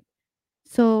district.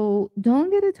 So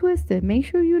don't get it twisted. Make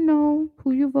sure you know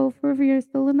who you vote for if you're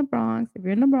still in the Bronx. If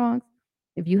you're in the Bronx,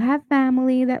 if you have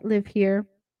family that live here,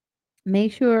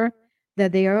 make sure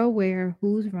that they are aware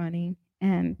who's running.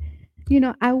 And,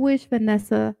 I wish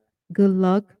Vanessa good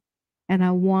luck. And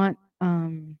I want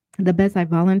the best. I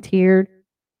volunteered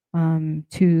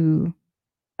to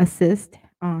assist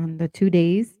on the 2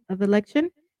 days of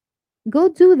election. Go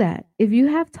do that. If you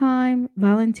have time,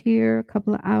 volunteer a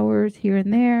couple of hours here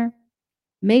and there.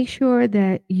 Make sure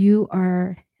that you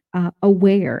are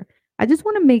aware. I just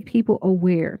want to make people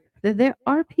aware that there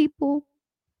are people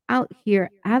out here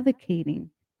advocating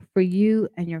for you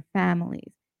and your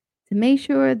families to make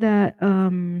sure that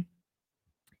I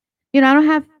don't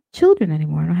have children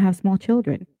anymore. I don't have small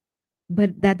children.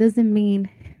 But that doesn't mean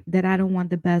that I don't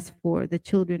want the best for the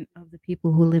children of the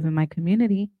people who live in my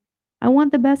community. I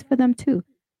want the best for them too.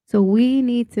 So we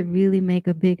need to really make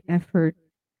a big effort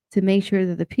to make sure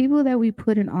that the people that we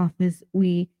put in office,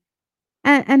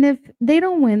 and if they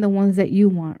don't win the ones that you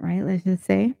want, right? Let's just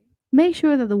say, make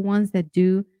sure that the ones that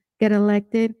do get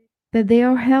elected, that they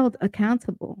are held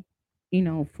accountable,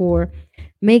 for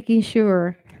making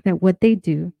sure that what they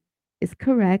do is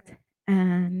correct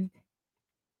and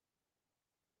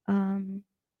um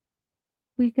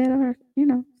we get our,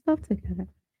 stuff together.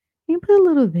 You can put a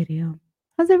little video.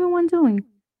 How's everyone doing?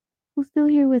 Who's still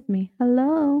here with me?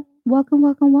 Hello. Welcome,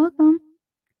 welcome, welcome.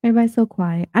 Everybody's so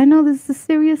quiet. I know this is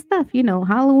serious stuff.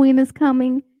 Halloween is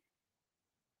coming.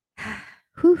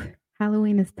 Whew,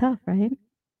 Halloween is tough, right?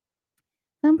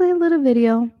 I'm gonna play a little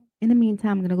video. In the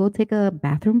meantime, I'm gonna go take a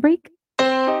bathroom break. Y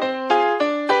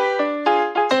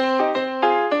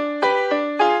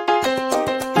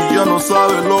ya no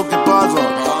sabes lo que pasa.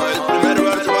 El primer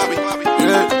verso, papi.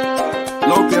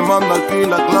 Lo que manda aquí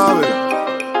la clave.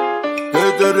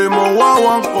 Este ritmo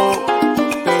guaguanco,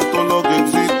 esto es lo que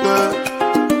existe.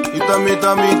 Y también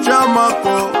está mi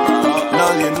chamaco,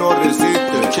 nadie nos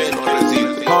resiste.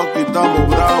 Aquí estamos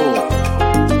bravos,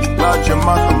 la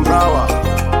chema tan brava.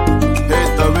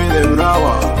 Esta vida es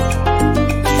brava,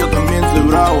 y yo también soy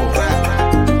bravo.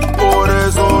 Por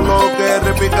eso lo que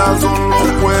repica son los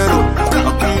cueros.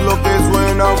 Aquí lo que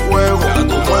suena a fuego.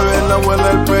 Mueve la abuela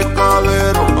el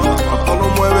pescadero. Acá lo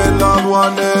mueve el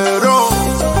aduanero.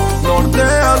 Norte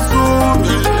a sur,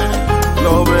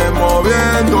 lo vemos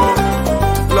viendo.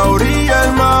 La orilla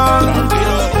del mar,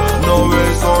 nos ve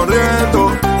sonriendo.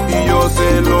 Y yo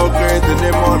sé lo que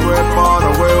tenemos no es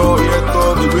para juego y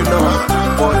esto divino.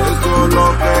 Por eso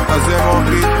lo que hacemos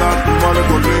grita, tu madre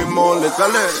con ritmo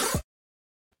letales.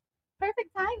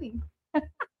 Perfect timing. I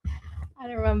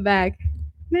didn't run back.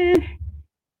 Man,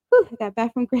 whew, I got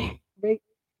back from break.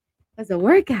 That's a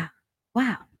workout.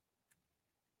 Wow.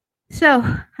 So,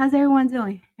 how's everyone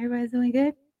doing? Everybody's doing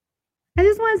good? I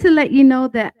just wanted to let you know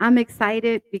that I'm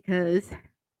excited because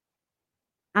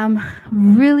I'm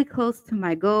really close to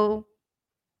my goal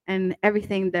and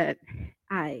everything that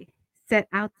I set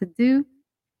out to do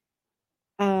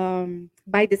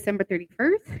by December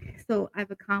 31st. So,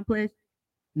 I've accomplished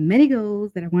many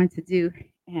goals that I wanted to do,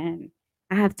 and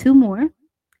I have two more,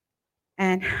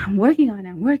 and I'm working on it.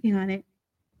 I'm working on it.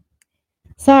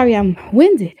 Sorry, I'm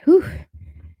winded. Whew.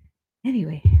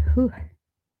 Anyway, whew.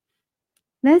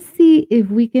 Let's see if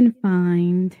we can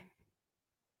find.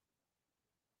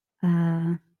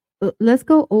 Let's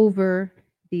go over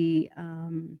the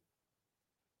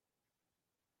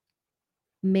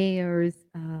mayor's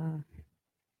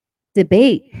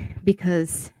debate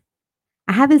because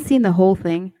I haven't seen the whole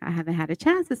thing. I haven't had a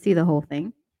chance to see the whole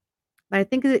thing, but I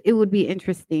think it would be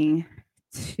interesting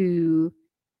to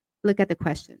look at the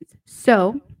questions.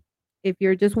 So, if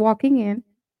you're just walking in,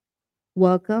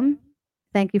 welcome.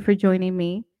 Thank you for joining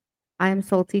me. I am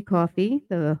Salty Coffee,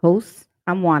 the host.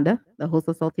 I'm Wanda, the host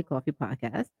of Salty Coffee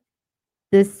Podcast.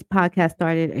 This podcast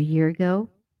started a year ago.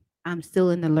 I'm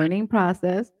still in the learning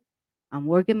process. I'm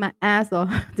working my ass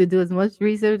off to do as much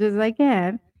research as I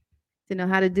can to know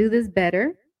how to do this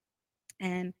better.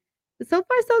 And so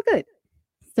far, so good.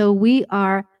 So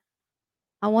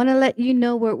I want to let you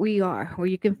know where we are, where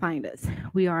you can find us.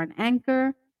 We are on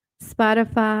Anchor,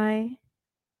 Spotify,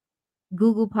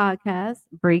 Google Podcasts,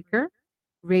 Breaker,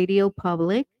 Radio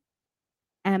Public,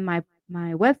 and my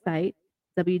website,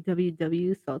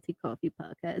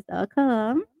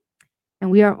 www.saltycoffeepodcast.com.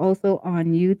 And we are also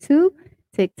on YouTube,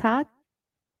 TikTok,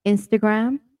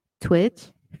 Instagram,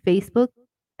 Twitch, Facebook,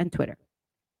 and Twitter.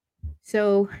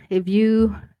 So if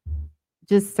you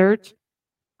just search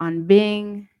on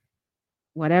Bing,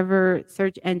 whatever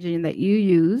search engine that you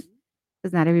use,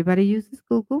 because not everybody uses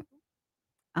Google,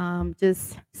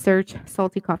 just search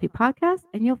Salty Coffee Podcast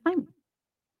and you'll find me.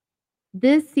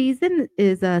 This season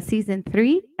is season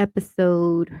 3,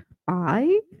 episode 5.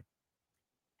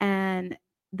 And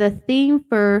the theme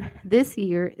for this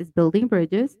year is building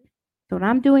bridges. So what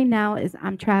I'm doing now is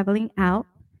I'm traveling out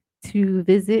to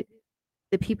visit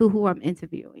the people who I'm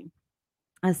interviewing.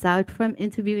 Aside from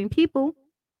interviewing people,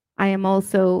 I am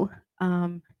also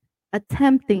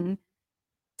attempting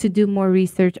to do more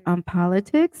research on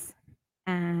politics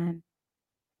and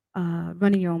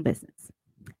running your own business.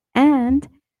 And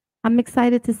I'm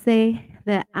excited to say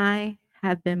that I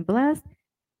have been blessed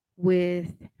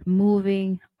with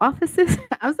moving offices.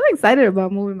 I'm so excited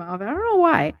about moving my office. I don't know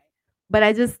why, but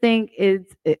I just think it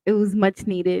was much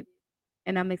needed,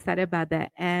 and I'm excited about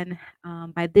that. And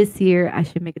by this year, I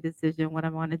should make a decision what I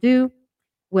want to do,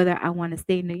 whether I want to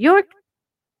stay in New York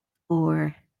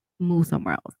or move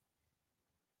somewhere else.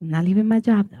 I'm not leaving my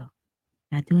job though.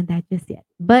 Not doing that just yet.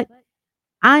 But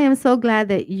I am so glad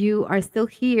that you are still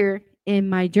here in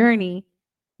my journey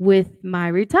with my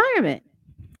retirement.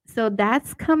 So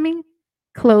that's coming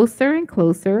closer and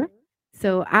closer.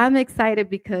 So I'm excited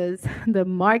because the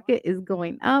market is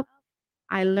going up.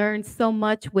 I learned so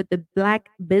much with the Black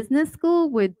Business School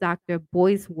with Dr.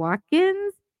 Boyce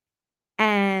Watkins.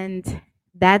 And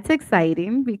that's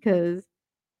exciting because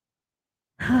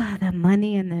the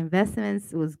money and the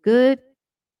investments was good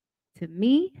to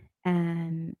me.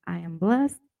 And I am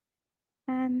blessed.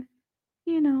 And,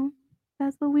 you know,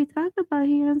 that's what we talk about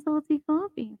here in Salty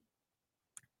Coffee.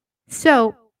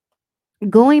 So,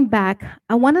 going back,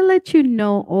 I want to let you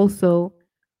know also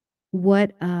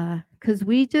what because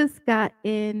we just got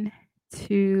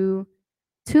into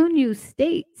two new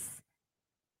states,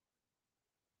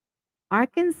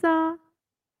 Arkansas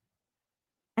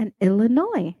and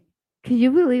Illinois. Can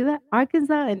you believe that?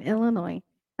 Arkansas and Illinois.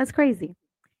 That's crazy.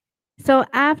 So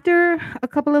after a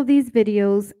couple of these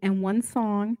videos and one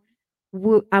song,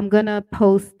 I'm gonna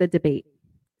post the debate.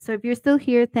 So if you're still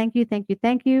here, thank you, thank you,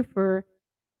 thank you for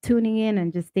tuning in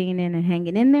and just staying in and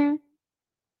hanging in there.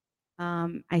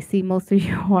 I see most of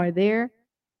you are there.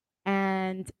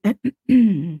 And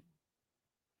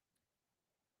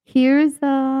here's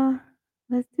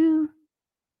let's do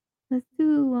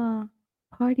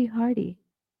Party Hardy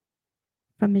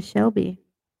from Miss Shelby.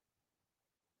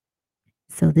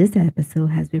 So this episode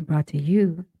has been brought to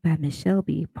you by Miss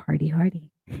Shelby, Party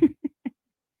Hardy.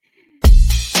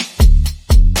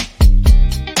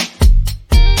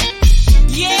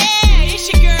 Yeah, it's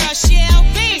your girl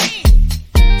Shelby.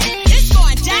 It's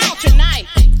going down tonight.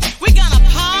 We're gonna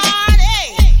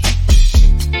party.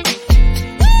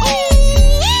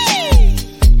 Ooh-wee.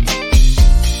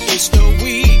 It's the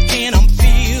weekend, I'm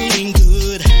feeling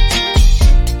good.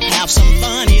 Have some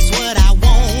fun is what I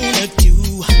wanna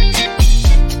do.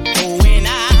 Going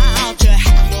out to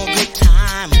have a good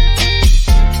time.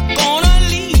 Gonna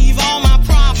leave all my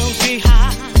problems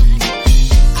behind.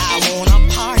 I wanna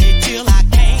party till I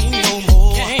can't no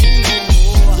more.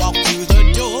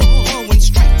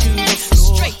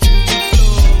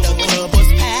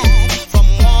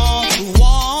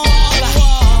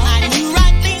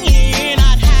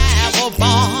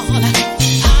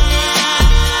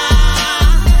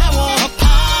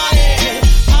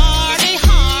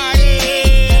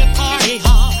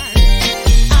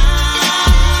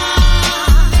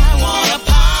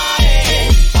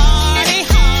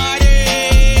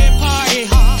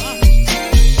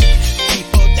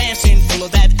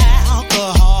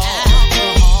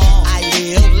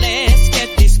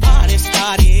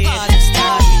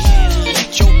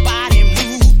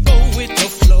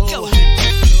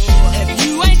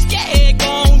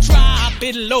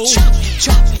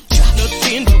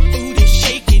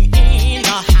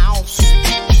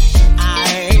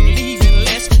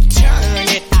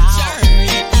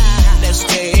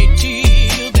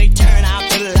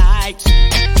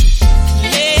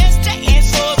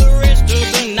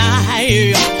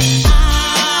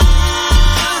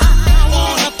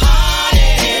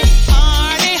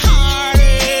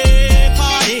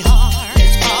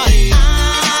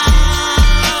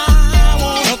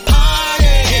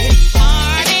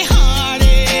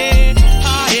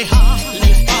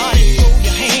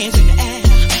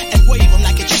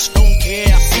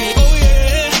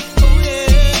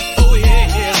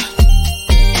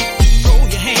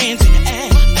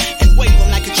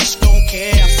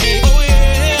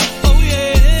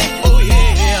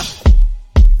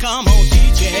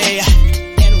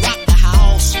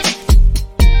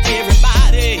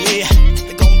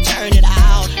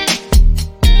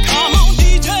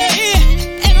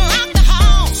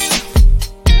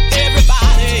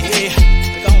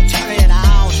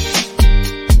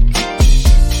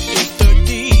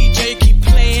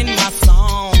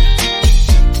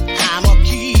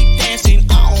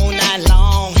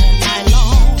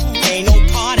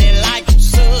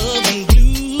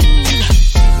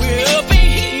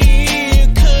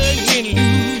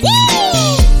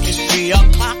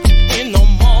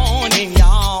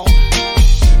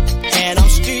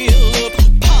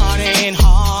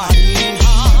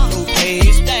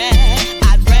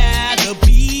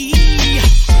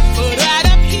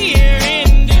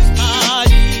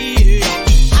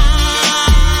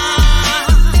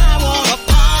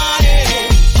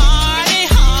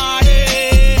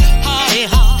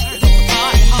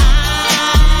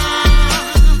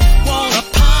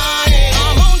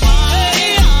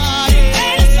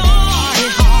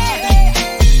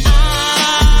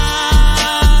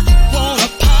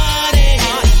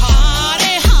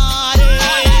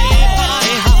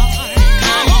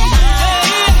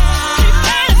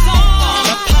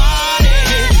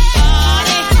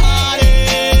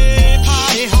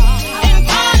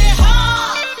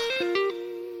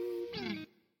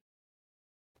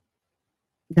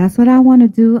 That's what I want to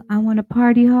do. I want to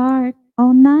party hard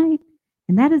all night.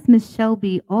 And that is Miss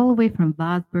Shelby, all the way from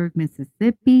Vosburg,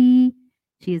 Mississippi.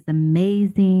 She is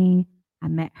amazing. I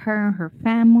met her and her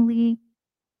family.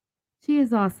 She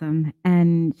is awesome.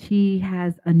 And she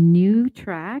has a new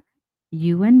track,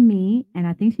 You and Me. And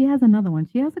I think she has another one.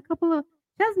 She has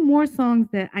more songs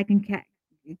that I can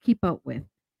keep up with.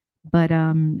 But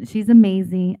she's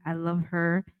amazing. I love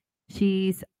her.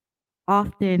 She's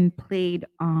often played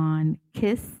on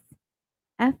Kiss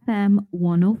FM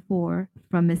 104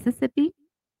 from Mississippi.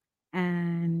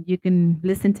 And you can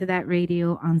listen to that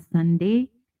radio on Sundays.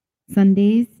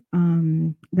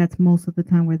 That's most of the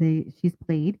time where she's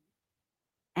played.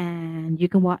 And you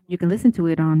can listen to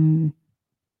it online.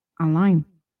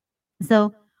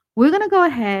 So we're gonna go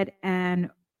ahead and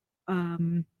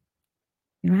um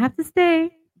you don't have to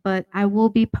stay, but I will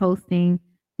be posting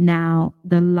now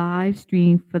the live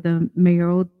stream for the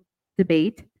mayoral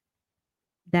debate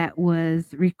that was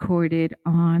recorded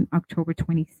on October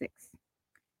 26th.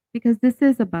 Because this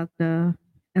is about the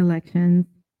elections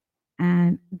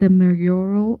and the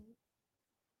mayoral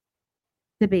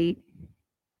debate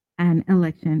and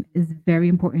election is very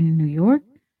important in New York.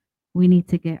 We need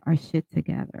to get our shit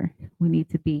together. We need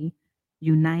to be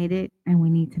united and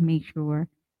we need to make sure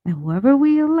that whoever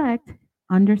we elect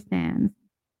understands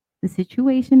the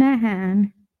situation at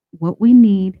hand, what we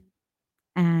need,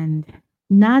 and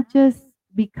not just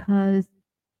because,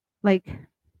 like,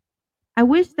 I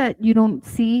wish that you don't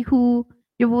see who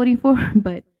you're voting for,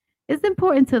 but it's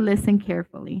important to listen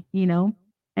carefully, and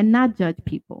not judge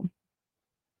people.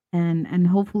 And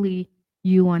hopefully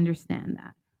you understand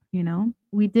that,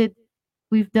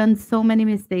 we've done so many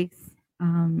mistakes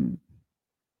um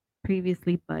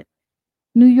previously, but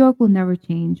New York will never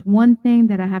change. One thing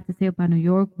that I have to say about New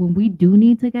York, when we do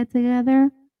need to get together,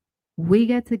 we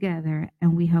get together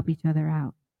and we help each other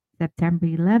out. September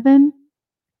 11,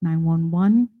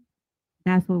 911.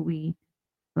 That's what we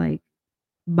like.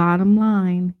 Bottom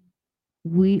line,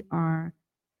 we are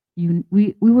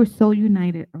we were so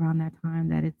united around that time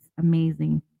that it's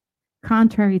amazing.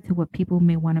 Contrary to what people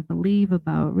may want to believe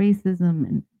about racism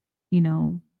and, you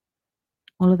know,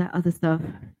 all of that other stuff,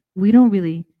 we don't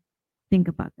really think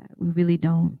about that. We really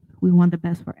don't. We want the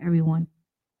best for everyone.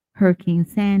 Hurricane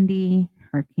Sandy,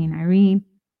 Hurricane Irene.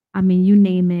 I mean, you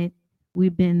name it,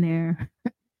 we've been there.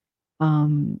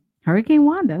 Hurricane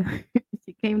Wanda,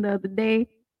 she came the other day.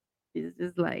 She's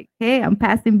just like, hey, I'm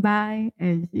passing by,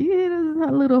 and she hit us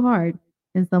a little hard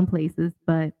in some places,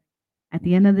 but at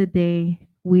the end of the day,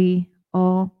 we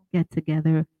all get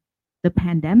together. The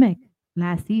pandemic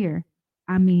last year,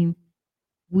 I mean,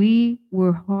 we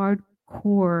were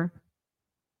hardcore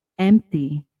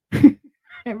empty.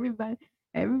 everybody,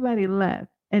 everybody left,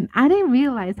 and I didn't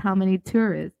realize how many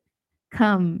tourists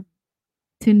come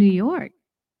to New York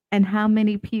and how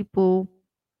many people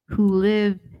who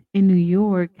live in New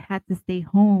York had to stay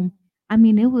home. I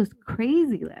mean, it was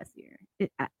crazy last year.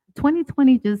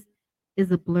 2020 just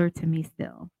is a blur to me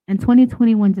still. And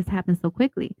 2021 just happened so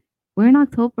quickly. We're in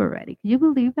October already. Can you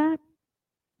believe that?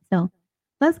 So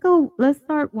let's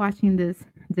start watching this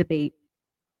debate.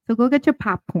 So go get your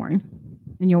popcorn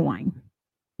and your wine.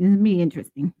 This is me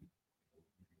interesting.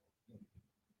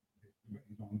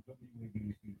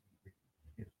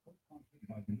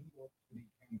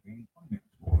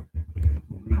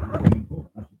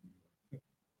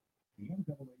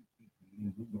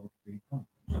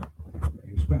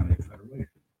 Hispanic Federation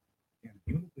and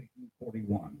Univision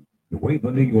 41, the Wave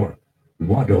of New York,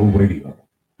 Lotto Radio.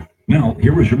 Now,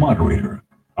 here is your moderator,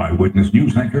 Eyewitness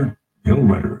News anchor, Bill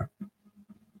Redder.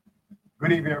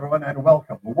 Good evening, everyone, and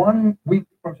welcome. 1 week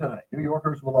from today, New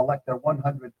Yorkers will elect their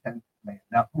 110th mayor.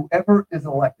 Now, whoever is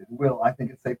elected will, I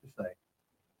think it's safe to say,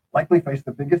 likely face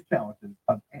the biggest challenges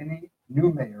of any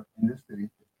new mayor in this city.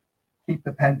 Keep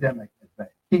the pandemic at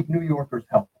bay, keep New Yorkers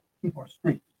healthy, keep our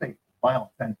streets safe,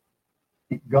 violence, and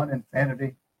keep gun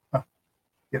insanity.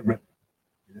 Get rid of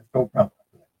it. It is so prevalent.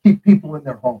 Keep people in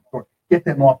their homes, or get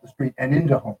them off the street and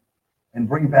into homes, and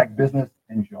bring back business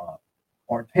and jobs.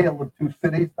 Our tale of two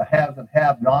cities, the haves and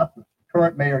have-nots, which the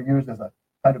current mayor used as a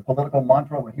kind of political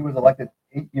mantra when he was elected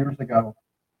 8 years ago,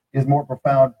 is more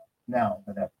profound now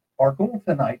than ever. Our goal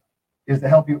tonight is to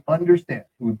help you understand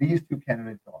who these two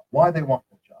candidates are, why they want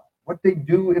the job, what they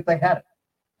do if they had it,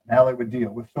 and how they would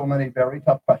deal with so many very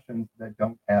tough questions that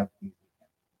don't have easy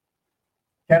answers.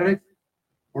 Candidates,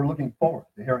 we're looking forward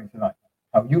to hearing tonight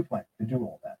how you plan to do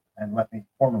all that. And let me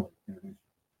formally introduce you.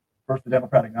 First, the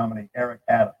Democratic nominee, Eric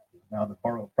Adams, who is now the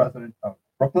borough president of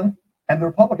Brooklyn, and the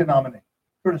Republican nominee,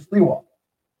 Curtis Lewa,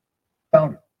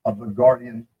 founder of the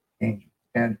Guardian Angels.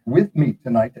 And with me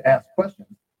tonight to ask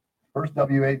questions First,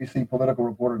 WABC political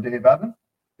reporter Dave Evans,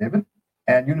 David,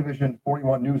 and Univision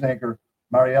 41 news anchor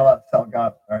Mariela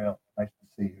Salgado. Mariela, nice to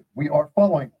see you. We are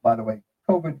following, by the way,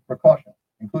 COVID precautions,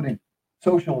 including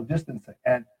social distancing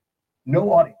and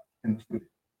no audience in the studio.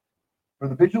 For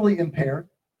the visually impaired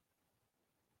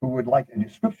who would like a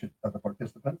description of the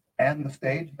participants and the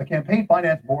stage, the Campaign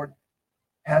Finance Board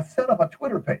has set up a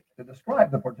Twitter page to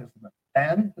describe the participants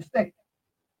and the stage.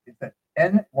 It's at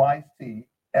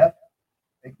NYCF.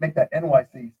 Make that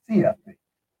NYCCFB.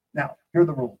 Now, here are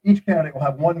the rules. Each candidate will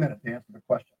have 1 minute to answer the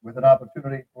question with an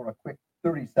opportunity for a quick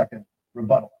 30-second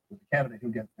rebuttal with the candidate who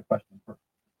gets the question first.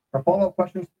 For follow-up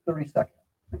questions, 30 seconds.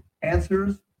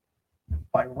 Answers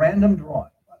by random drawing.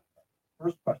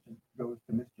 First question goes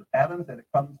to Mr. Adams, and it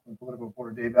comes from political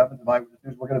reporter Dave Evans of Eyewitness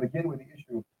News. We're going to begin with the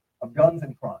issue of guns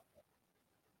and crime.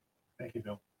 Thank you,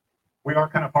 Bill. We are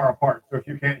kind of far apart, so if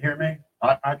you can't hear me,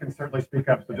 I can certainly speak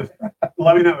up. So just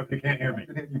let me know if you can't hear me.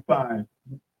 You're fine.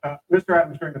 Mr.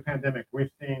 Adams, during the pandemic,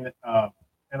 we've seen an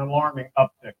alarming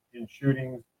uptick in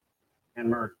shootings and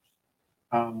murders.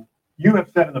 You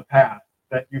have said in the past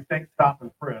that you think stop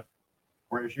and frisk,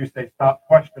 or as you say, stop,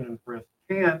 question, and frisk,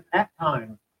 can at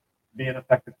times be an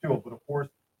effective tool. But of course,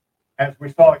 as we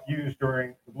saw it used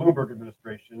during the Bloomberg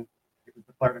administration, it was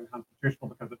declared unconstitutional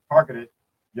because it targeted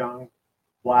young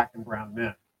Black and brown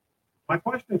men. My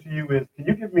question to you is, can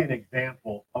you give me an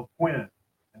example of when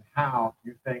and how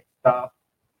you think stop,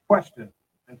 question,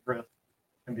 and frisk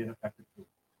can be an effective tool?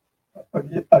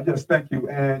 Yes, thank you.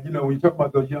 And, when you talk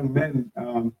about those young men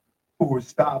who were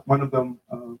stopped, one of them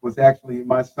was actually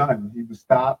my son. He was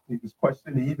stopped, he was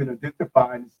questioned, he even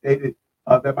identified and stated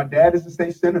that my dad is a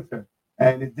state senator,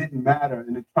 and it didn't matter,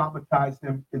 and it traumatized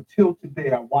him until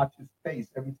today. I watch his face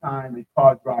every time a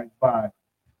car drives by.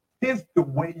 Here's the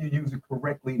way you use it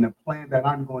correctly in a plan that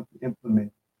I'm going to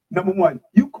implement. Number one,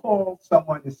 you call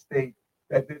someone to state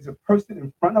that there's a person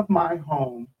in front of my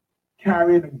home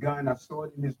carrying a gun. I saw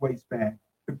it in his waistband.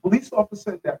 The police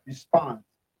officer that responds,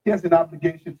 he has an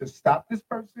obligation to stop this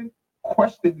person,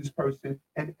 question this person,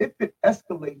 and if it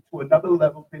escalates to another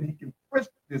level, then he can frisk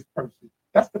this person.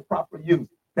 That's the proper use.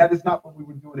 That is not what we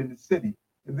were doing in the city.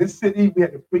 In this city, we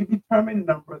had a predetermined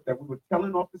number that we were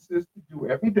telling officers to do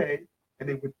every day, and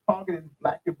they were targeting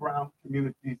Black and brown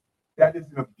communities. That is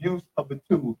an abuse of a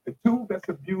tool. A tool that's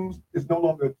abused is no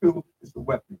longer a tool, it's a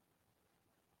weapon.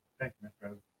 Thank you, Mr.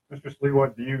 Evans. Mr.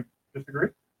 Sleewa, do you disagree?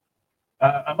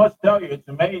 I must tell you, it's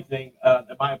amazing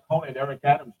that my opponent, Eric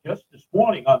Adams, just this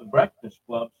morning on the Breakfast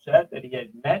Club said that he had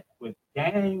met with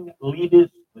gang leaders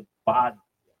with bodies.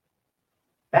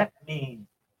 That means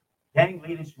gang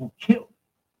leaders who killed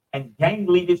and gang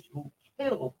leaders who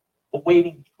killed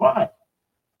awaiting trial.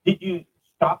 Did you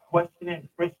stop, question, and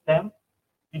frisk them?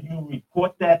 Did you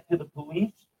report that to the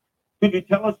police? Could you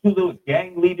tell us who those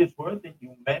gang leaders were that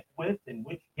you met with and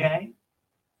which gang?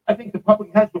 I think the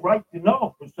public has the right to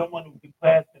know for someone who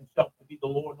declares himself to be the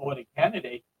law and order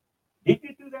candidate. Did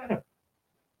you do that?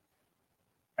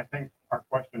 I think our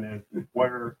question is,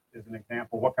 where is an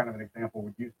example? What kind of an example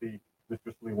would you see,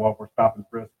 Mr. Sleewa, for stop and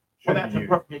frisk? Well, that's a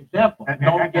perfect example. And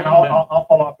I'll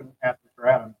follow up and ask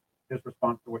Mr. Adams his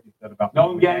response to what you said about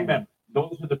known gang members.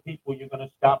 Those are the people you're going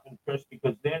to stop and frisk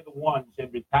because they're the ones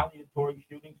in retaliatory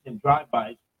shootings and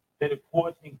drive-bys that are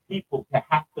causing people to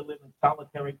have to live in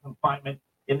solitary confinement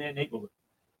in their neighborhood.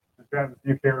 Mr. Adams,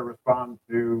 do you care to respond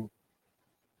to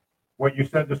what you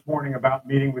said this morning about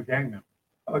meeting with gang members?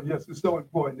 Oh, yes, it's so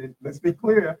important. And let's be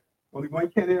clear, only one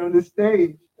candidate on this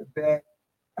stage that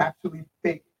actually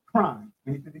faked crime.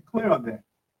 We need to be clear on that.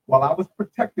 While I was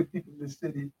protecting people in this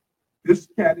city, this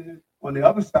candidate on the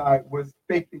other side was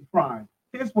faking crime.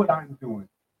 Here's what I'm doing.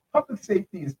 Public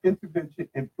safety is intervention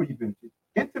and prevention.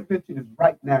 Intervention is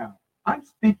right now. I'm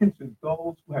speaking to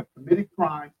those who have committed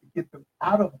crimes to get them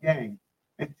out of gangs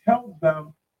and tell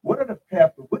them what are the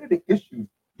pathways, what are the issues.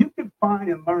 You can find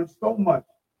and learn so much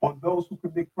on those who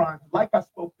commit crimes. Like I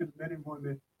spoke to the men and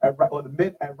women or the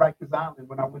men at Rikers Island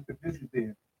when I went to visit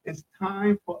there. It's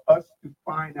time for us to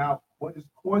find out what is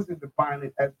causing the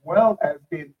violence as well as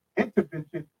being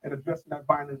intervention and addressing that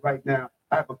violence right now.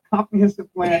 I have a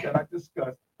comprehensive plan that I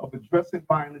discussed of addressing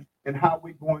violence and how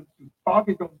we're going to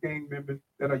target those gang members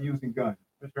that are using guns.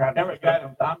 Mr. Adams, Eric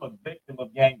Adams, I'm a victim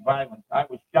of gang violence. I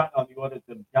was shot on the orders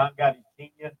of John Gotti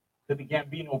Sr. to the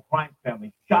Gambino crime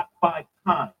family, shot 5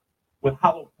 times with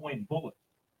hollow point bullets.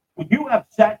 Would you have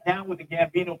sat down with the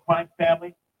Gambino crime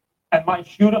family and my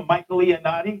shooter, Michael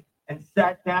Leonardi, and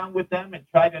sat down with them and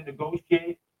tried to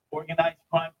negotiate organized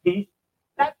crime peace?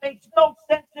 That makes no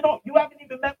sense at all. You haven't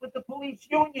even met with the police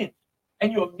unions.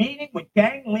 And you're meeting with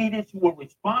gang leaders who are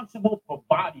responsible for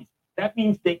bodies. That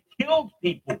means they killed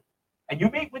people. And you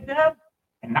meet with them?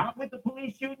 and not with the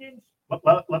police unions.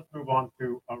 Let's move on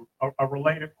to a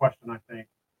related question, I think.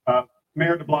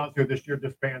 Mayor de Blasio this year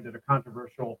disbanded a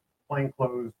controversial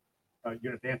plainclothes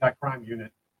unit, the anti-crime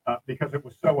unit, because it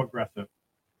was so aggressive.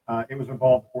 It was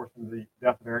involved, of course, in the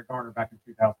death of Eric Garner back in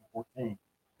 2014.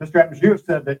 Mr. Adams, you have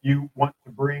said that you want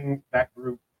to bring that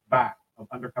group back of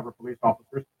undercover police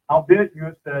officers, albeit you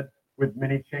have said with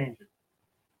many changes.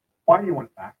 Why do you want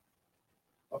it back?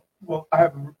 Well, I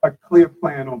have a clear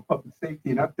plan on public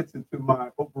safety, and that fits into my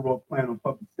overall plan on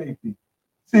public safety.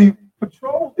 See,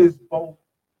 patrol is both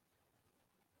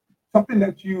something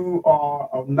that you are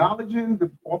acknowledging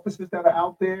the officers that are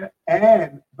out there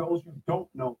and those you don't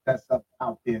know that's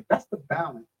out there. That's the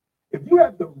balance. If you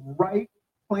have the right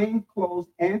plainclothes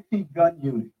anti-gun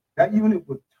unit, that unit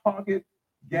will target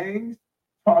gangs,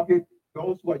 target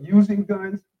those who are using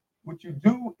guns. What you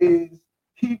do is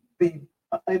keep the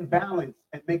imbalance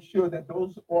and make sure that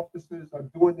those officers are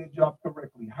doing their job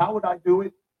correctly. How would I do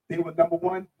it? They were number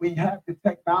one, we have the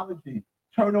technology.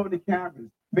 Turn on the cameras.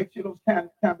 Make sure those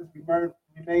cameras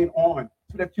remain on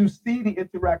so that you see the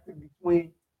interaction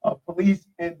between police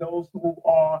and those who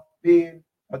are being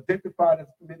identified as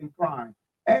committing crime,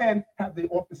 and have the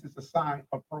officers assigned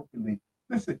appropriately.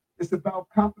 Listen, it's about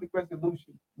conflict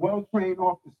resolution, well-trained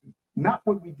officers, not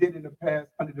what we did in the past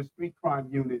under the street crime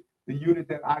unit, the unit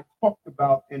that I talked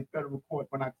about in federal court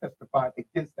when I testified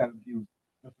against that abuse.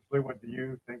 Mr. Sleewood, do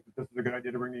you think that this is a good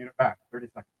idea to bring the unit back? 30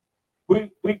 seconds.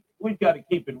 We've got to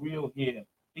keep it real here,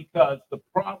 because the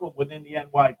problem within the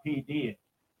NYPD is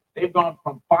they've gone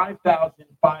from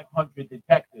 5,500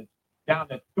 detectives down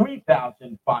to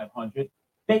 3,500.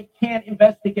 They can't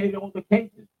investigate all the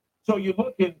cases. So you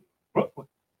look in Brooklyn,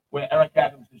 where Eric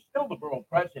Adams is still the borough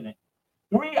president,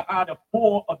 3 out of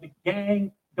 4 of the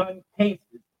gang gun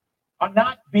cases are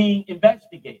not being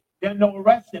investigated. There are no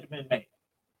arrests that have been made.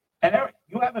 And Eric,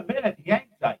 you haven't been at the gang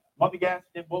site. Mother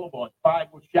Gaston Boulevard, 5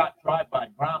 were shot, drive-by,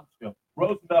 Brownsville.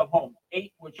 Roosevelt Homes,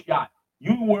 8 were shot.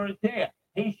 You weren't there.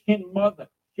 Haitian mother,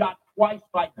 shot twice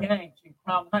by gangs in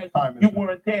Crown Heights. You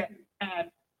weren't there.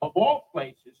 And of all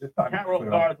places, Carroll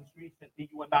Gardens recently,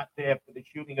 you were not there for the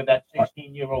shooting of that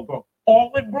 16-year-old girl.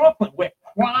 All in Brooklyn, where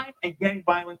crime and gang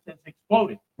violence has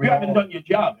exploded. You haven't done your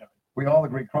job, Eric. We all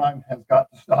agree crime has got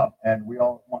to stop, and we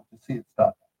all want to see it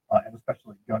stop, and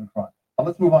especially gun crime.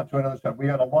 Let's move on to another step. We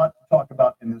had a lot to talk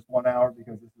about in this 1 hour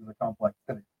because this is a complex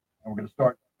city. And we're going to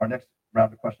start our next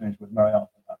round of questioning with Mary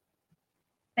Allison.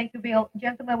 Thank you, Bill.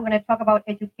 Gentlemen, we're going to talk about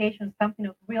education, something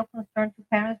of real concern to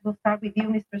parents. We'll start with you,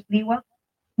 Mr. Sliwa.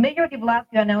 Mayor de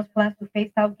Blasio announced plans to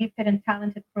phase out gifted and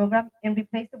talented program and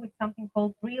replace it with something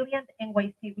called Brilliant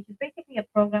NYC, which is basically a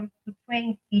program to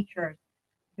train teachers,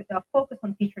 with a focus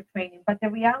on teacher training. But the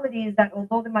reality is that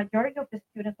although the majority of the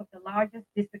students of the largest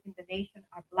district in the nation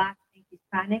are Black and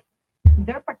Hispanic,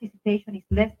 their participation is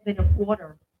less than a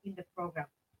quarter in the program.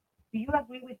 Do you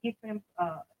agree with gifted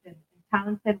and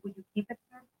talented? Would you keep it,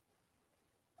 sir?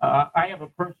 I have a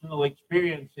personal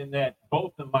experience in that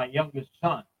both of my youngest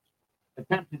sons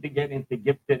attempted to get into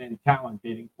gifted and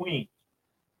talented in Queens.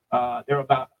 There are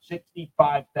about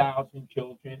 65,000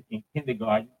 children in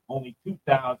kindergarten, only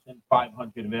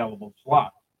 2,500 available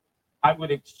slots. I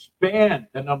would expand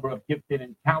the number of gifted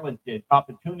and talented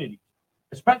opportunities,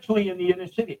 especially in the inner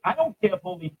city. I don't care if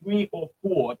only 3 or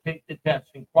 4 take the test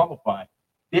and qualify.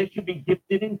 There should be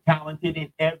gifted and talented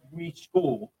in every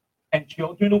school, and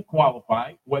children who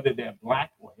qualify, whether they're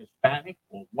Black or Hispanic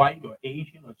or white or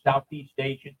Asian or Southeast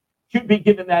Asian, should be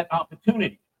given that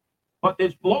opportunity. But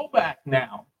there's blowback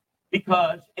now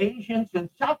because Asians and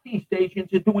Southeast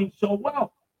Asians are doing so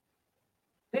well.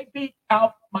 They beat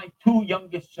out my 2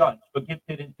 youngest sons for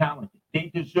gifted and talented.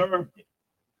 They deserved it.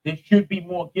 There should be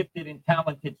more gifted and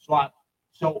talented slots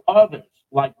so others,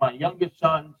 like my youngest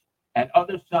sons and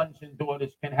other sons and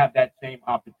daughters, can have that same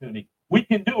opportunity. We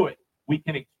can do it. We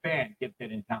can expand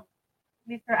gifted and talented.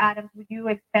 Mr. Adams, would you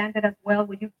expand it as well?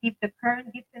 Would you keep the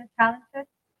current gifted and talented?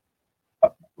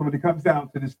 When it comes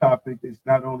down to this topic, it's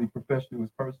not only professional,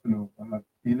 it's personal.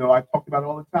 I talk about it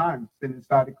all the time, sitting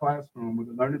inside the classroom with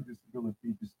a learning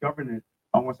disability, discovering it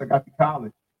once I got to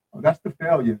college. That's the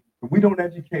failure. If we don't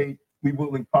educate, we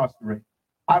will incarcerate.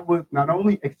 I would not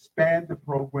only expand the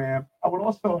program, I would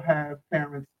also have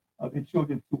parents of the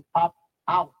children to opt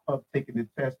out of taking the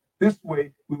test. This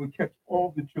way, we would catch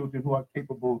all the children who are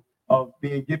capable of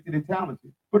being gifted and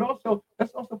talented. But also,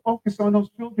 let's also focus on those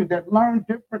children that learn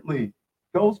differently.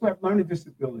 Those who have learning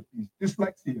disabilities,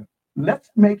 dyslexia, let's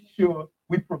make sure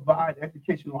we provide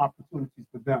educational opportunities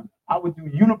for them. I would do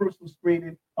universal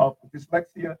screening of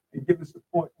dyslexia and give the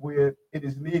support where it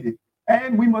is needed.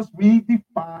 And we must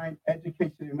redefine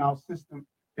education in our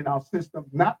system,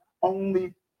 not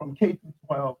only from K through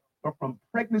 12,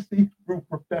 pregnancy through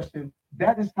profession.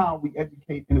 That is how we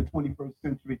educate in the 21st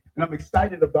century. And I'm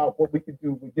excited about what we can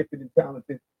do with gifted and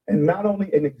talented. And not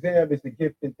only an exam is a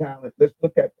gift and talent. Let's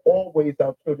look at all ways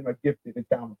our children are gifted and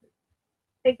talented.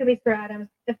 Thank you, Mr. Adams.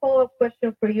 A follow-up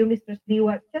question for you, Mr.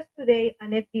 Sliwa. Just today,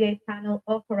 an FDA panel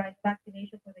authorized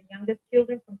vaccination for the youngest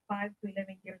children from 5 to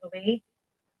 11 years of age.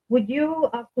 Would you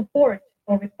support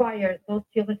or require those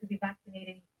children to be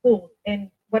vaccinated in schools?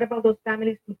 And what about those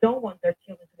families who don't want their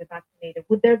children to be vaccinated?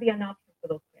 Would there be an option for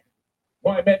those parents?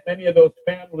 Well, I met many of those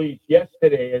families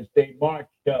yesterday as they marched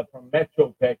from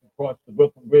Metropec across the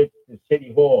Brooklyn Bridge to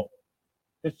City Hall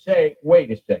to say, wait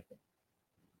a second.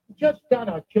 We just got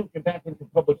our children back into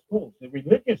public schools. The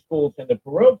religious schools and the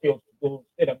parochial schools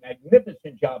did a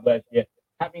magnificent job last year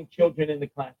having children in the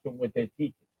classroom with their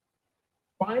teachers.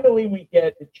 Finally, we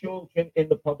get the children in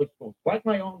the public schools, like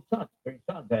my own sons, 3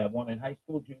 sons. I have one in high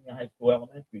school, junior high school,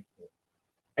 elementary school.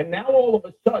 And now all of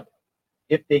a sudden,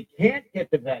 if they can't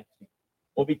get the vaccine,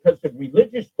 or because of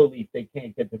religious belief they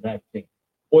can't get the vaccine,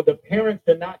 or the parents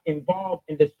are not involved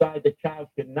and decide the child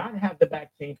should not have the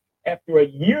vaccine after a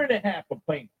year and a half of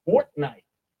playing Fortnite,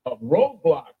 of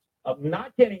roadblocks, of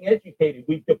not getting educated,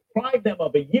 we've deprived them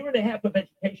of a year and a half of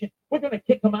education. We're going to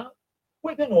kick them out.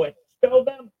 We're going to expel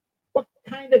them. What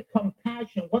kind of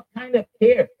compassion, what kind of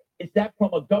care is that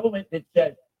from a government that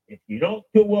says, if you don't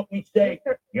do what we say,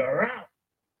 you're out?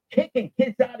 Kicking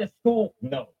kids out of school?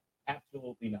 No,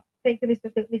 absolutely not. Thank you,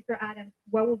 Mr. Adams.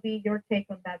 What would be your take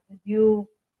on that? Would you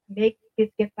make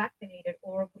kids get vaccinated,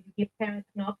 or would you give parents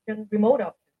an option, remote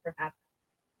option, perhaps?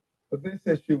 But this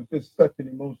issue is just such an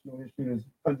emotional issue. It's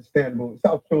understandable. It's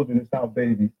our children, it's our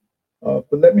babies. But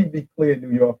let me be clear,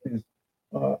 New Yorkers.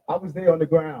 I was there on the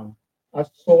ground. I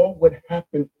saw what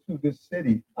happened to this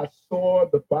city. I saw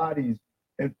the bodies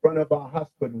in front of our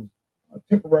hospitals,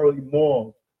 temporarily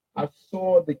malls. I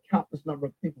saw the countless number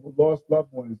of people who lost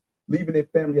loved ones, leaving their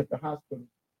family at the hospital.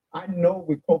 I know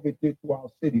what COVID did to our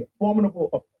city, a formidable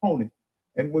opponent.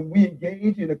 And when we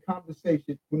engage in a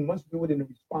conversation, we must do it in a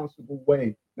responsible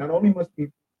way. Not only must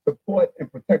we support and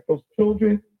protect those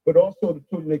children, but also the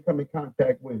children they come in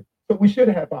contact with. So we should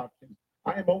have options.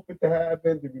 I am open to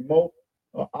having the remote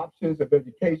options of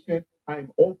education. I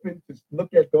am open to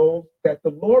look at those that the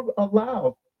Lord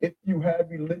allows if you have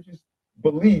religious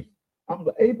beliefs. I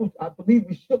believe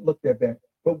we should look at that,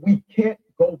 but we can't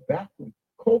go backwards.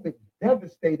 COVID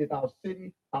devastated our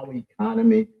city, our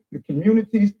economy, the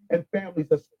communities, and families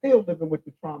are still living with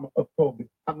the trauma of COVID.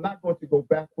 I'm not going to go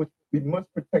backwards. We must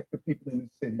protect the people in the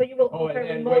city. So you will offer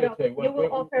remote option.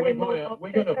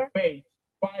 We're going to face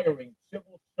firing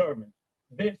civil servants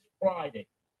this Friday.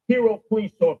 Hero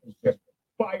police officers,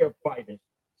 firefighters,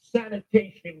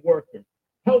 sanitation workers,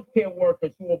 healthcare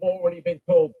workers who have already been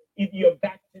told either you're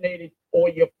vaccinated or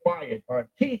you're fired. All right.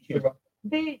 Teachers.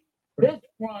 This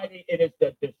Friday, it is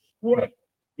the disgrace.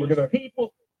 These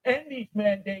people and these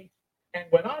mandates. And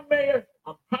when I'm mayor,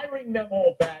 I'm hiring them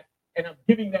all back and I'm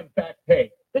giving them back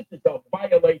pay. This is a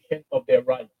violation of their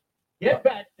rights. Get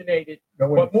vaccinated,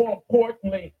 but more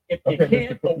importantly, if you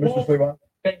can't or won't,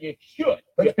 then you should.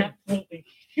 You absolutely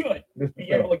should be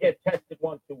able to get tested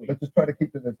once a week. Let's just try to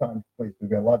keep to the time, please.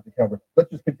 We've got a lot to cover. Let's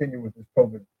just continue with this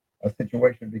COVID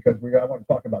situation because I want to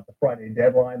talk about the Friday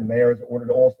deadline. The mayor has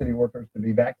ordered all city workers to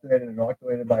be vaccinated and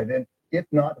inoculated by then. If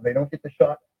not, if they don't get the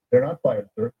shot, they're not fired,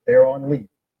 sir. They're on leave.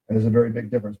 And there's a very big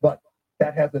difference. But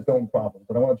that has its own problems.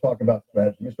 But I want to talk about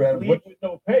strategy. Mr. Adams,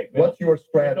 what's your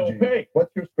strategy?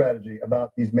 What's your strategy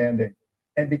about these mandates?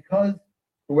 And because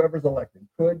whoever's elected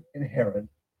could inherit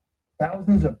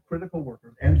thousands of critical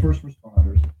workers and first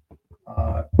responders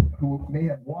who may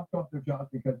have walked off their jobs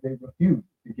because they refused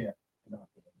to get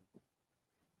inoculated.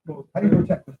 How do you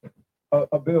protect this?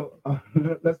 Bill,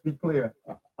 let's be clear.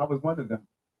 I was one of them.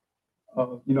 I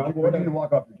was one of you to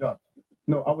walk off your job.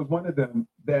 No, I was one of them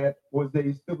that was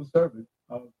a civil servant.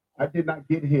 I did not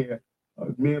get here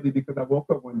merely because I woke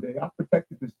up one day. I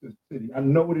protected this city. I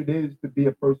know what it is to be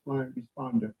a first line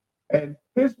responder. And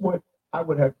here's what I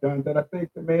would have done that I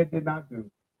think the mayor did not do.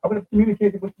 I would have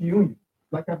communicated with the union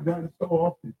like I've done so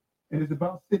often. And it's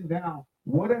about sitting down.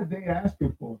 What are they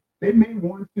asking for? They may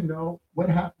want to know what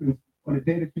happens on the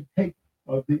day that you take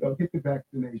get the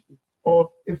vaccination, or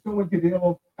if someone gets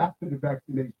ill after the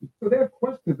vaccination. So there are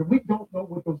questions, and we don't know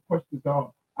what those questions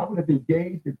are. I would have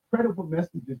engaged in credible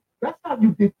messages. That's how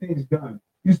you get things done.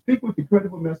 You speak with the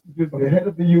credible messages on the head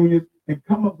of the union and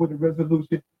come up with a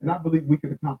resolution, and I believe we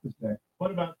can accomplish that.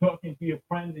 What about talking to your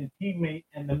friend and teammate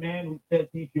and the man who says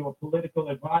he's your political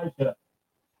advisor,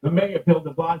 the mayor, Bill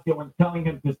de Blasio, and telling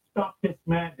him to stop this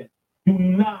mandate? Do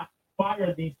not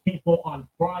fire these people on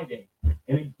Friday.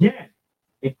 And again,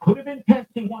 it could have been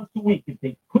tested once a week. If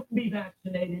they couldn't be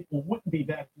vaccinated,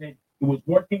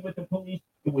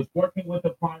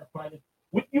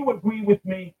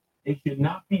 They should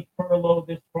not be furloughed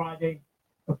this Friday.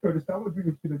 Curtis, I would agree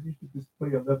with you that you should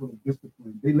display a level of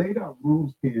discipline. They laid out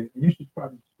rules here, and you should try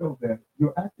to show that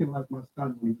you're acting like my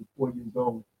son when he was 4 years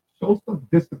old. Show some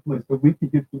discipline so we can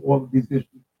get through all of these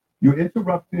issues. You're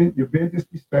interrupting, you're being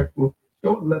disrespectful.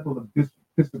 Show a level of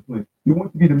discipline. You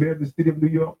want to be the mayor of the city of New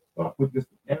York? Start with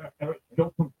discipline. Eric,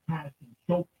 show compassion,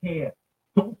 show care.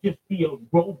 Don't just be a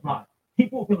robot.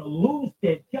 People are going to lose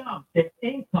their jobs, their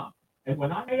income. And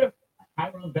when I'm here, I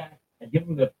hire them back and give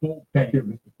them the full pay. Thank you,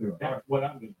 Mr. Stewart. That's what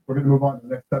I'm doing. We're going to move on to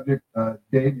the next subject.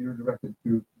 Dave, you're directed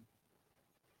to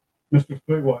Mr.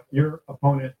 Stewart, your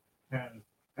opponent has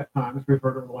at times, we've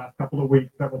heard over the last couple of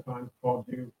weeks, several times called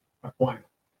you a clown.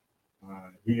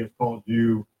 He has called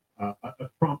you a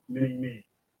Trump mini-me.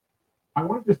 I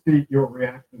wanted to see your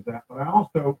reaction to that, but I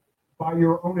also, by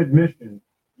your own admission,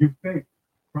 you faked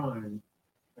crimes,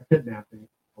 a kidnapping,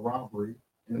 a robbery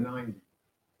in the 90s.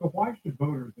 So why should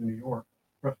voters in New York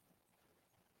trust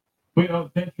But you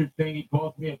know, it's interesting. He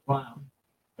calls me a clown.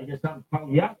 I guess I'm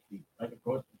Pagliacci, right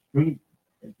across the street.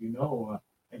 As you know,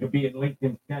 I could be in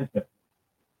Lincoln Center.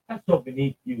 That's so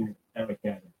beneath you, Eric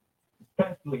Adams,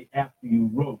 especially after you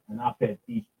wrote an op-ed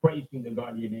piece praising the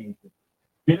guardian angel.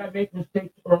 Did I make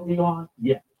mistakes early on?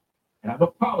 Yes. And I've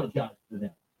apologized to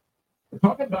them. We're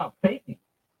talking about faking.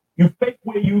 You fake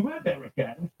where you live, Eric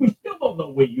Adams. We still don't know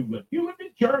where you live. You live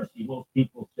in Jersey, most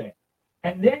people say.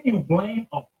 And then you blame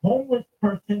a homeless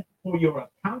person for your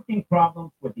accounting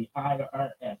problems with the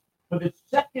IRS. For the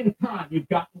second time, you've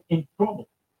gotten in trouble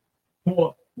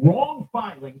for wrong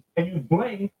filings, and you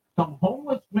blame some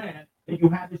homeless man that you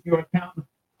have as your accountant.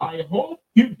 I hope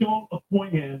you don't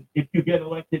appoint him if you get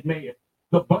elected mayor,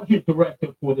 the budget director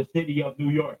for the city of New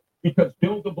York, because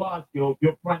Bill de Blasio,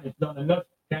 your friend, has done enough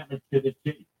damage to the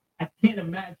city. I can't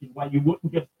imagine why you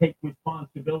wouldn't just take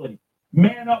responsibility.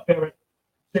 Man up, Eric.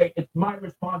 Say it's my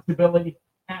responsibility,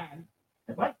 and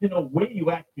I'd like to know where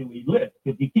you actually live,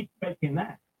 because you keep faking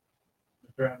that.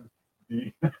 Mr. Adams?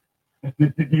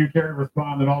 Do you care to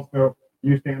respond? And also,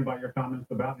 you stand by your comments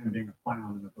about him being a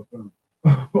clown and a buffoon?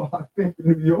 Well, I think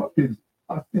New York is,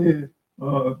 I see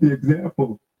the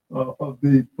example of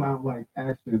the clown-like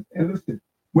actions. And listen,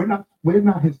 we're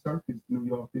not his circus, New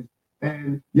Yorkers.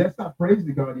 And yes, I praise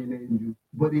the guardian angel,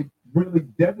 but it really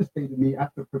devastated me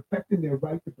after protecting their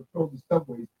right to patrol the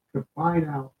subways to find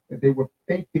out that they were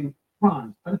faking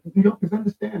crimes. New Yorkers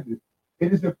understand this.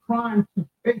 It is a crime to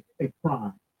fake a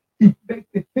crime. He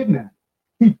faked the kidnapping.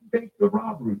 He faked the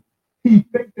robbery. He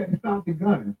faked that he found the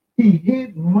gun. He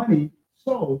hid money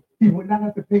so he would not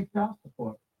have to pay child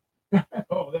support.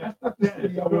 Oh, That's not the that is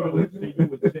city I want to live scurrilous that in. you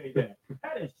would say that.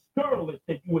 That is scurrilous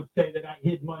that you would say that I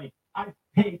hid money. I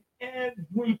paid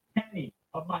every penny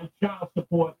of my child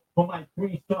support for my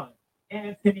three sons,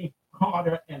 Anthony,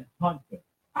 Carter, and Hunter.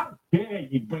 How dare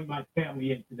you bring my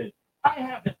family into this? I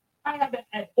haven't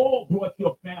at all brought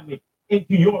your family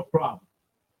into your problem.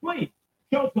 Please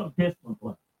show some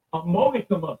discipline, a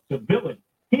modicum of civility.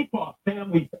 Keep our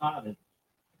families out of it.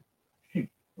 Shoot.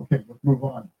 Okay, let's move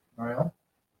on. Mariella?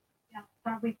 Yeah,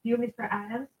 start with you, Mr.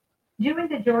 Adams. During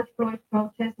the George Floyd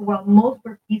protests, while most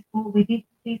were peaceful, we did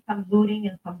see some looting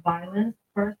and some violence.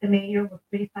 First, the mayor was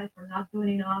criticized for not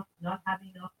doing enough, not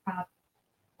having enough cops.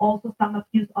 Also, some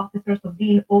accused officers of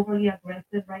being overly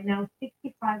aggressive. Right now,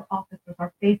 65 officers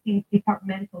are facing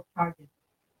departmental charges.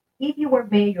 If you were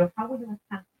mayor, how would you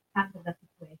have handled that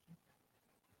situation?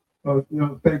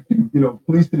 Thank you.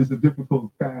 Policing is a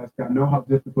difficult task. I know how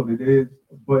difficult it is,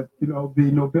 but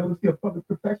the nobility of public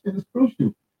protection is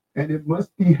crucial, and it must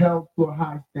be held to a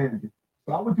high standard.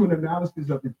 So I would do an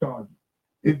analysis of the charges.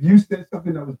 If you said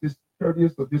something that was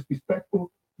discourteous or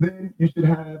disrespectful, then you should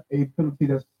have a penalty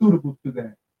that's suitable to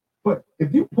that. But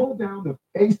if you pull down the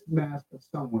face mask of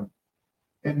someone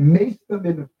and mace them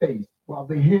in the face while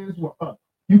their hands were up,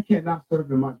 you cannot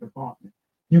serve in my department.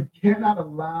 You cannot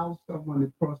allow someone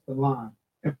to cross the line.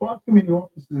 And far too many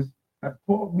officers have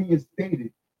called me and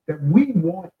stated that we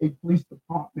want a police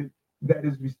department that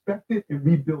is respected and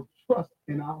rebuild trust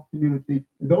in our community.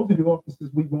 And those are the officers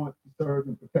we want to serve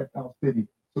and protect our city.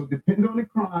 So it depends on the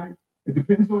crime, it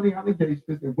depends on the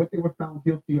allegations and what they were found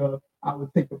guilty of. I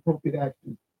would take appropriate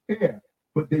action. Fair,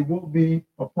 but they will be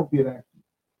appropriate action.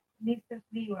 Mr.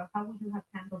 Sliwa, how would you have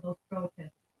handled those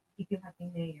protests if you had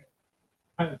been mayor?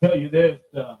 I can tell you this,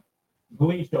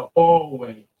 police are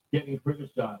always getting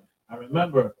criticized. I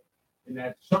remember in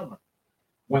that summer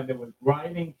when there was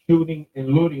rioting, shooting, and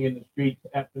looting in the streets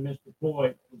after Mr.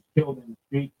 Floyd was killed in the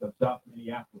streets of South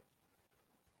Minneapolis.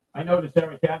 I noticed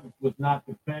Eric Adams was not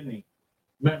defending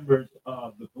members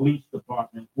of the police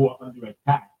department who are under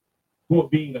attack, who are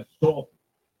being assaulted.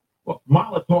 Well,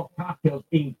 Molotov cocktails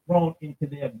being thrown into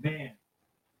their van.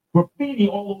 Graffiti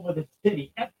all over the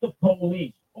city. F the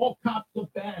police. All cops are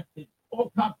bastards.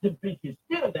 All cops are bitches.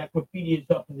 Still, that graffiti is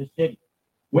up in the city.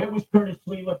 Where was Curtis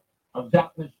Leela? I was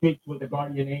out in the streets with the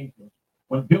Guardian Angels.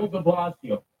 When Bill de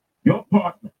Blasio, your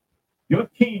partner, your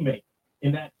teammate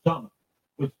in that summer,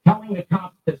 was telling the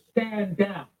cops to stand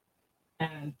down,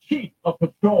 and Chief of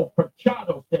Patrol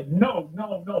Pachado said, no,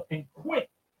 no, no, and quit.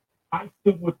 I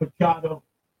stood with Pachado.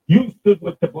 You stood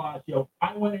with de Blasio.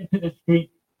 I went into the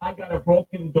street. I got a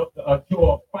broken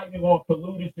jaw fighting off the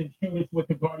looters and shooters with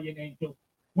the Guardian Angels.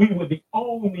 We were the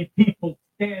only people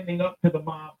standing up to the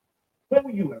mob. Where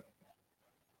were you, Eric?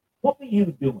 What were you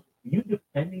doing? Were you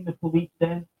defending the police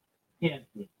then? The answer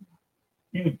is no.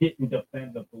 You didn't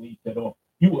defend the police at all.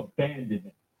 You abandoned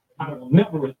it. I will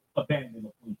never abandon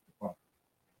the police department.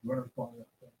 You want to respond to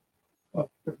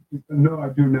that? No, I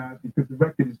do not, because the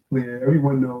record is clear.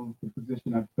 Everyone knows the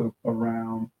position I took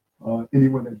around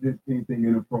anyone that did anything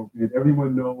inappropriate.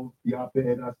 Everyone knows the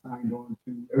op-ed I signed on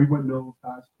to. Everyone knows how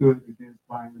I stood against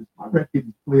violence. My record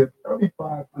is clear.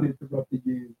 35 uninterrupted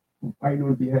years of fighting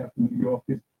on behalf of New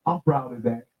Yorkers. I'm proud of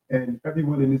that, and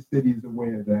everyone in this city is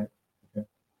aware of that. Okay.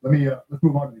 Let's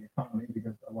move on to the economy,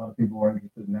 because a lot of people are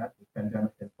interested in that. The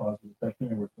pandemic has caused a recession,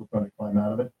 and we're still trying to climb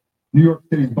out of it. New York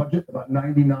City's budget, about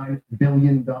 $99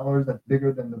 billion. That's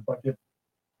bigger than the budget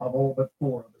of all but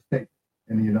 4 of the states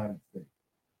in the United States.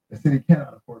 The city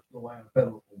cannot, of course, rely on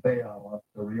federal bailouts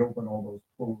to reopen all those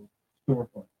closed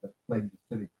storefronts that plague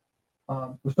the city.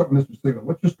 We'll start with Mr. Sligo.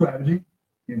 What's your strategy? Do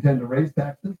you intend to raise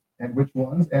taxes, and which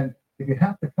ones? And if you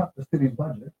have to cut the city's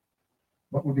budget,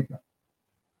 what would be cut?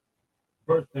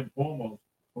 First and foremost,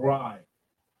 Thrive,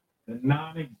 the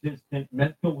non-existent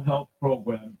mental health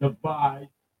program devised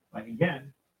by,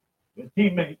 again, your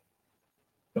teammate,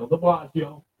 Bill de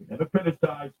Blasio. We never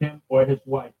criticized him or his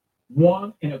wife.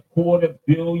 $1.25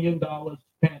 billion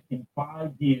spent in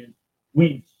 5 years.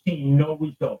 We've seen no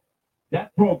results.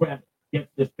 That program gets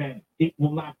disbanded. It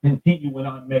will not continue when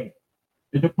I'm mayor.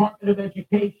 The Department of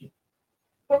Education,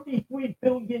 $33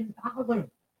 billion.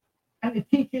 And the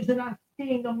teachers are not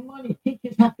seeing the money.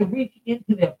 Teachers have to reach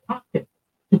into their pockets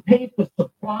to pay for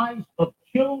supplies of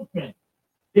children.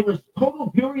 There is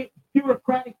total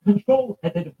bureaucratic control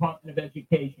at the Department of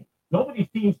Education. Nobody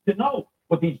seems to know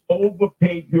what these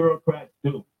overpaid bureaucrats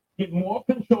do. Give more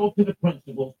control to the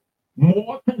principals,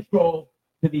 more control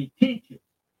to the teachers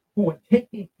who are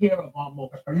taking care of our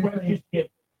most precious gift,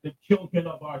 the children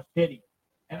of our city.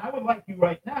 And I would like you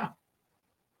right now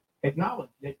acknowledge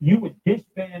that you would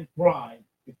disband Thrive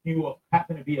if you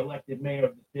happen to be elected mayor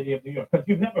of the city of New York, because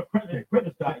you've never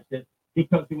criticized it,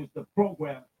 because it was the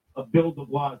program of Bill de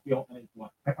Blasio and his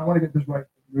wife. I want to get this right.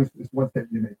 This one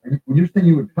statement you made. When you're saying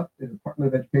you would cut the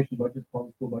Department of Education budget,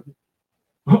 public school budget?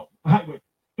 Oh, I would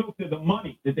filter the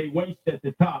money that they waste at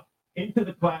the top into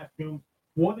the classrooms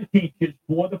for the teachers,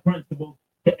 for the principals,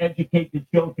 to educate the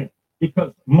children,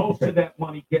 because most of that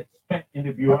money gets spent in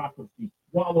the bureaucracy,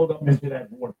 swallowed up into that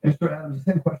board. Mr. Adams,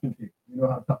 the same question to you. You know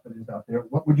how tough it is out there.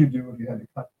 What would you do if you had to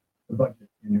cut the budget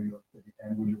in New York City,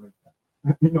 and would you raise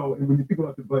that? You know, and when you think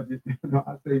about the budget,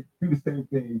 I say do the same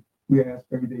thing we ask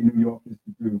everyday New Yorkers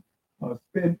to do.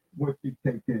 Spend what you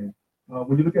take in.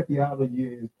 When you look at the outer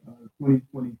years,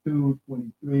 2022,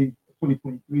 23,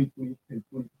 2023,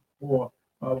 2024,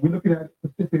 we're looking at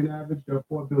potentially an average of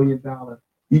 $4 billion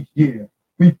each year.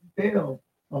 We failed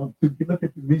to look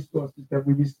at the resources that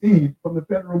we received from the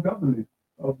federal government.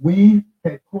 We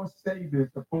had cost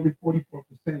savings of only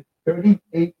 44%.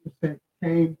 38%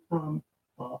 came from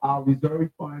our reserve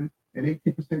fund, and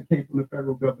 18% came from the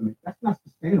federal government. That's not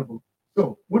sustainable.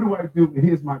 So what do I do? And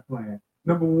here's my plan.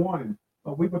 Number one,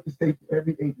 we want to say to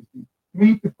every agency,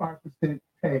 3 to 5%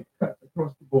 pay cut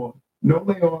across the board. No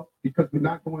layoff, because we're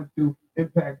not going to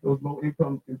impact those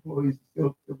low-income employees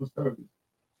of civil service.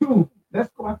 2, let's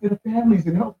go after the families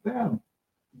and help them.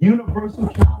 Universal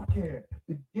child care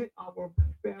to get our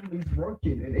families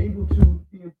working and able to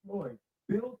be employed.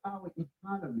 Build our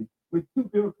economy. We're too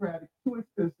bureaucratic, too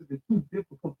expensive, and too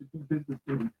difficult to do business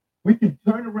in. We can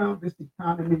turn around this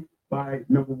economy by,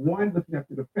 number one, looking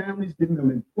after the families, getting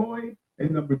them employed,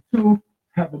 and number 2,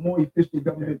 have a more efficient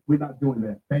government. We're not doing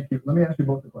that. Thank you. Let me ask you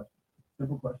both a question.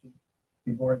 Simple question.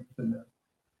 People are interested in this.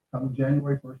 Come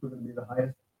January 1st, we're going to be the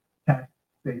highest tax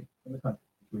state in the country,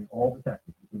 between all the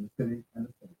taxes, between the city and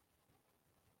the state.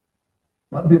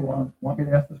 A lot of people want me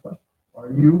to ask this question.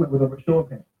 Are you, with a show of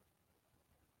hands,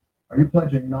 are you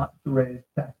pledging not to raise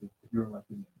taxes if you're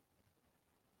elected?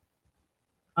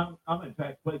 I'm in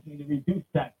fact pledging to reduce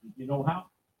taxes. You know how?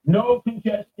 No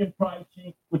congestion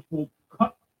pricing, which will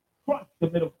crush the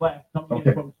middle class coming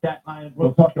in from Staten Island.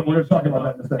 We're going to talk about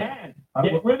that in a second. And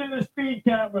Get rid of the speed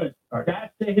cameras. All right.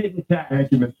 That's the hidden tax.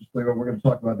 Thank you, Mr. Sligo. We're going to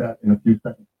talk about that in a few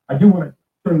seconds. I do want to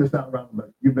turn this out around a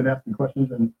bit. You've been asking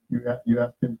questions, and you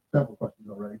asked him several questions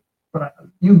already. But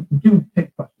you do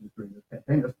take questions during this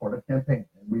campaign. That's part of the campaign,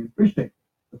 and we appreciate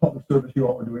the public service you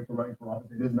all are doing for running for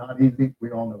office. It is not easy.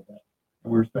 We all know that,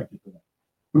 and we respect you for that.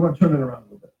 We want to turn it around a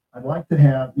little bit. I'd like to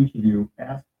have each of you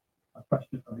ask a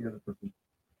question of the other person.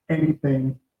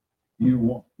 Anything you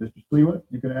want. Mr. Sliwa,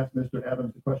 you can ask Mr.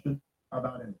 Adams a question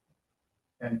about anything.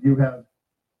 And you have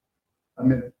a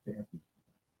minute to answer,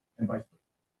 and vice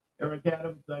versa. Eric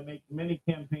Adams, I make many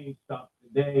campaign stops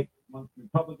today amongst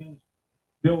Republicans.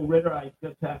 Bill Ritter, I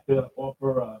just have to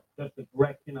offer just a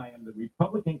correction. I am the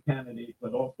Republican candidate,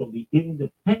 but also the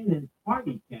independent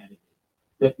party candidate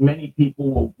that many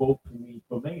people will vote for me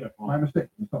for mayor on. My mistake.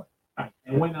 I'm sorry. Right.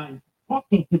 And when I'm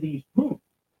talking to these groups,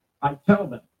 I tell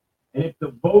them, and if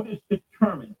the voters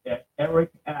determine that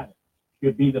Eric Adams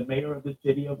should be the mayor of the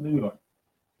city of New York,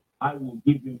 I will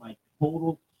give you my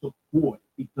total support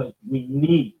because we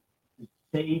need to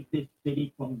save this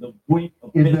city from the brink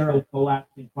of fiscal collapse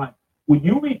and crime. Would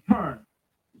you return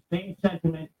the same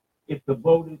sentiment if the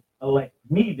voters elect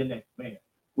me the next mayor?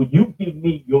 Would you give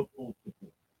me your full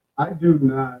support? I do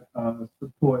not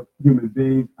support human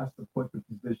beings. I support the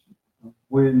position.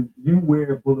 When you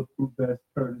wear bulletproof vests,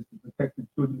 Curtis, to protect the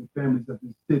children and families of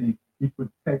this city, you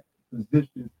protect the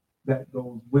position that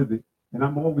goes with it. And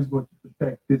I'm always going to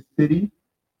protect this city.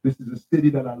 This is a city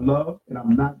that I love, and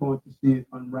I'm not going to see it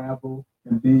unravel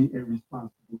and be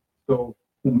irresponsible. So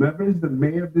whomever is the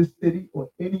mayor of this city or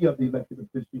any of the elected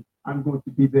officials, I'm going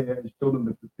to be there and show them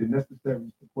the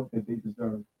necessary support that they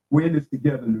deserve. We're in this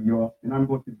together, New York, and I'm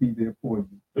going to be there for you.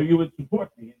 So you would support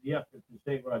me in the effort to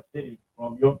save our city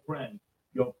from your friend,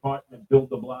 your partner, Bill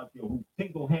de Blasio, who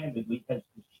single-handedly has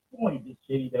destroyed this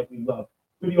city that we love.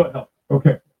 With your help.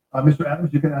 Okay. Mr.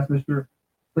 Adams, you can ask Mr.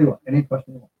 Sliwa any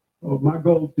question you want. Well, my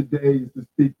goal today is to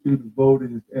speak to the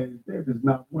voters, and there is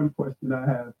not one question I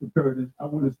have for Curtis. I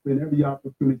want to spend every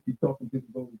opportunity talking to the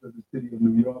voters of the city of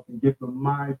New York and give them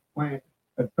my plan,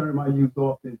 a term I use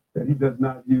often that he does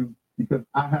not use because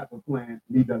I have a plan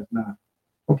and he does not.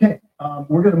 Okay,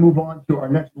 we're going to move on to our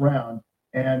next round,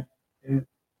 and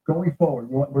going forward,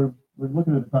 we're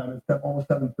looking at the time. It's almost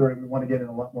 7:30. We want to get in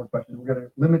a lot more questions. We're going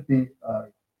to limit the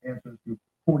answers to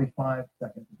 45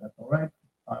 seconds, if that's all right.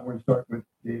 We're going to start with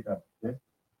Dave Evans. Dave?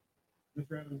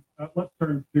 Mr. Adams, let's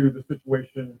turn to the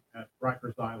situation at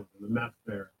Rikers Island and the mess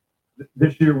there.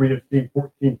 This year, we have seen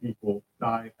 14 people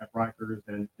die at Rikers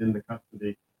and in the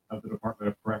custody of the Department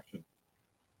of Corrections.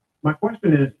 My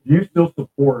question is, do you still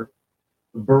support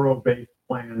the borough-based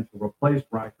plan to replace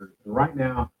Rikers? And right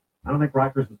now, I don't think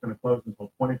Rikers is going to close until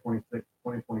 2026,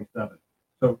 2027.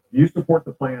 So do you support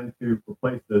the plan to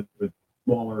replace it with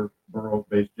smaller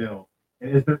borough-based jails?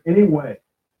 And is there any way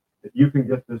that you can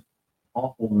get this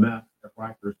awful mess at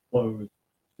Rikers closed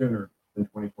sooner than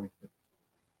 2026?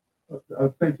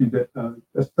 Thank you.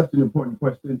 That's such an important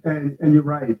question. And you're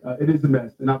right. It is a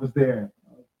mess. And I was there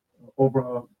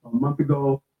over a month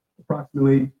ago,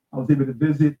 approximately. I was able to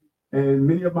visit, and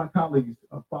many of my colleagues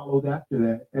followed after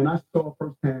that. And I saw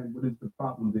firsthand what is the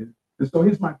problem there. And so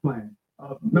here's my plan.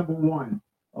 Number one,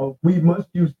 we must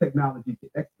use technology to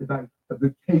expedite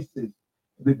the cases.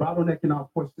 The bottleneck in our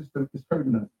court system is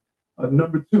hurting us.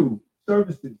 Number two,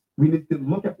 services. We need to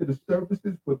look after the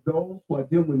services for those who are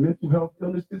dealing with mental health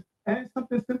illnesses and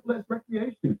something simple as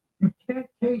recreation. You can't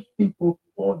cage people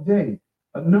all day.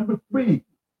 Number three,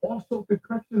 also the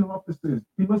correction officers.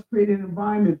 We must create an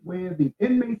environment where the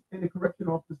inmates and the correction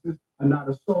officers are not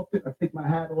assaulted. I take my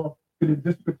hat off to the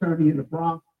district attorney in the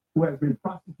Bronx who has been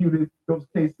prosecuted those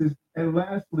cases. And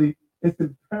lastly, it's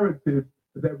imperative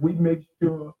that we make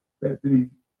sure that the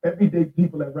everyday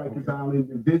people at Rikers Island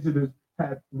and visitors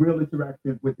have real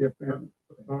interactions with their families.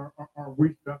 Are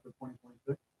we stuck for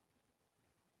 2026?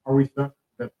 Are we stuck?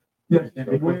 Yes,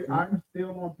 I'm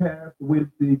still on path with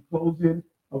the closing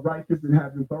of Rikers and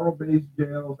having borough-based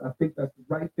jails. I think that's the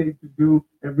right thing to do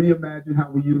and reimagine how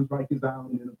we use Rikers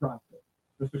Island in the process.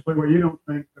 Mr. Sliwa, you don't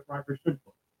think that Rikers should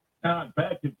close? Now, in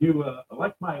fact, if you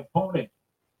elect my opponent,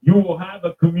 you will have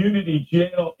a community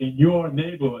jail in your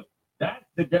neighborhood. That's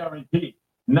the guarantee.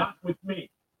 Not with me.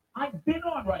 I've been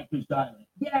on Rikers Island.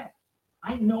 Yes,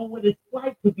 I know what it's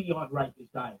like to be on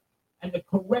Rikers Island. And the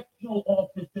correctional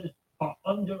officers are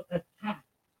under attack,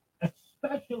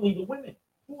 especially the women,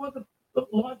 who are the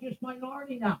largest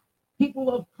minority now.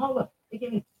 People of color, they're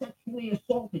getting sexually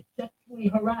assaulted, sexually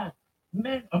harassed.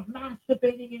 Men are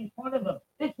masturbating in front of them.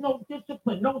 There's no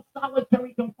discipline, no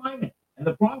solitary confinement. And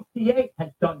the Bronx DA has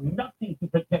done nothing to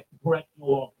protect the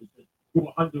correctional officers who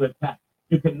are under attack.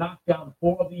 You can knock down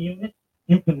 4 of the units.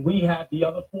 You can rehab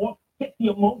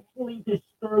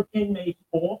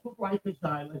Rikers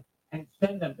Island and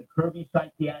send them to Kirby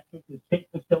Psychiatric, the state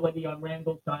facility on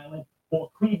Randall's Island,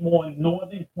 or Creedmoor in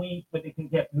northern Queens, where they can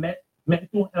get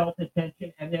mental health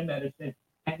attention and their medicine,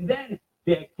 and then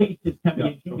their cases can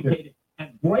be adjudicated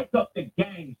and break up the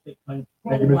gangs that control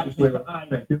Rikers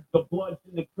Island. The Bloods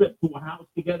and the Crips who are housed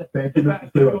together. Thank you, In Mr.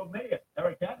 fact, Sleva. your mayor,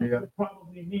 Eric Adams, will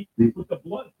probably meet with the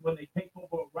Bloods when they take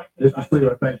over Rikers Mr. Island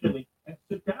Sleva, thank you. officially and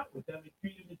sit down with them and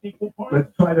treat them as equal Let's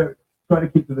partners. try to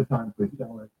keep to the time, please.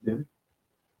 David?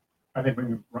 I think we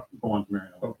can go on to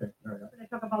Marion. Okay. All right. I'm going to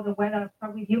talk about the weather. I'll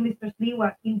start with you, Mr.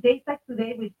 Sliwa. In days like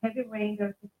today with heavy rain,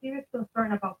 there's a serious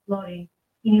concern about flooding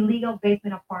in illegal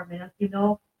basement apartments. As you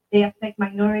know, they affect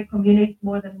minority communities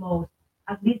more than most.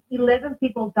 At least 11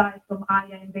 people died from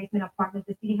Aya in basement apartments.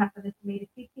 The city has an estimated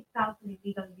 50,000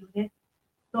 illegal units.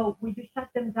 So would you shut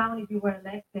them down if you were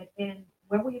elected? And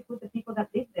where would you put the people that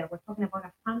live there? We're talking about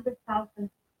 100,000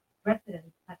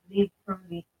 residents that live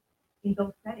currently in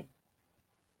those settings.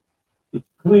 It's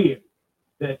clear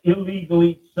that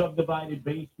illegally subdivided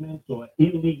basements or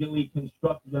illegally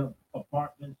constructed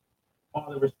apartments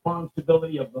are the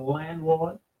responsibility of the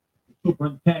landlord, the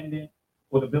superintendent,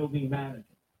 or the building manager.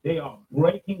 They are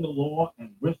breaking the law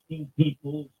and risking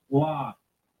people's lives.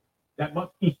 That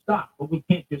must be stopped, but we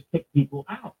can't just kick people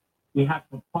out. We have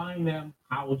to find them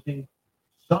housing.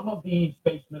 Some of these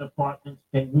basement apartments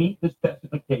can meet the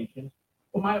specifications.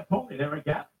 Well, my opponent, Eric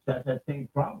Adams, has that same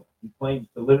problem. He claims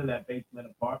to live in that basement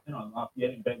apartment on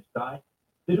Lafayette and Bed-Stuy.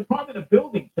 The Department of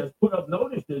Buildings has put up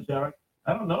notices, Eric.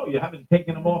 I don't know, you haven't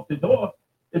taken them off the door.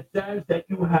 It says that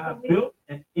you have built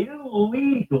an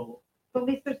illegal So,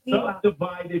 Mr. Sliwa,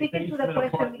 subdivided sticking to the basement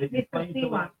question, apartment that you Mr. claim to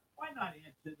Sliwa. live. Why not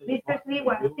answer the Mr. Department of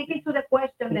Sliwa, Buildings sticking to the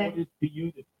question then, orders to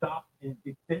you to stop and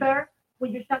dictate? sir,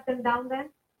 would you shut them down then?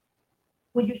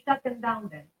 Would you shut them down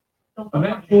then? Those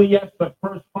Eventually, yes, but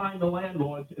first find the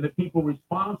landlords and the people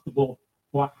responsible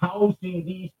for housing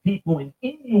these people in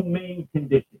inhumane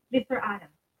conditions. Mr.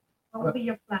 Adams, what would be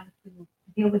your plan to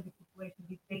deal with the situation,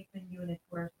 these basement units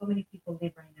where so many people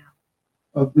live right now?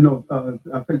 I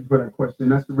thank you for that question.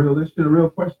 That's a real issue, a real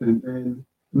question. And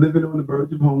living on the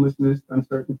verge of homelessness,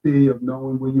 uncertainty of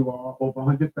knowing where you are, over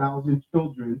 100,000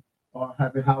 children are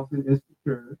having housing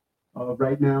insecure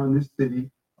right now in this city.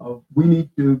 We need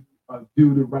to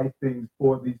do the right things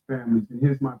for these families. And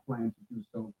here's my plan to do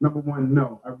so. Number one,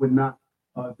 no, I would not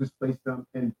displace them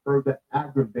and further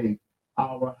aggravate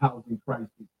our housing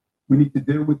crisis. We need to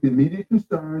deal with the immediate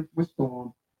concerns with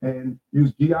storm and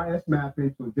use GIS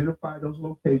mapping to identify those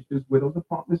locations where those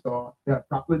apartments are, to have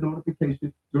proper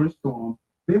notification during storm.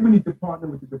 Then we need to partner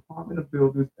with the Department of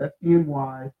Buildings,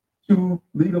 FDNY, to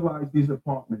legalize these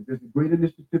apartments. There's a great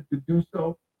initiative to do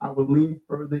so. I will lean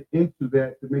further into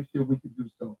that to make sure we can do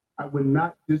so. I would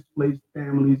not displace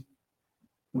families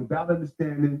without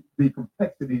understanding the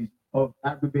complexities of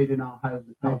aggravating our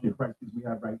housing crisis we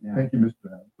have right now. Thank you, Mr.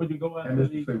 Adams. Would you go And after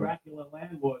Mr. these Singer. Dracula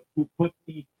landlords who put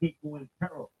these people in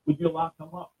peril? Would you lock them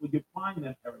up? Would you fine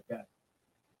them, Eric Adams?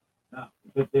 No,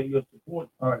 because they're your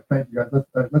supporters. All right, thank you, guys.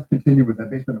 Let's continue with that.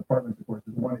 Basement apartments, of course,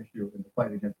 is one issue in the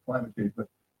fight against climate change. But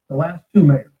the last two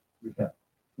mayors we've had,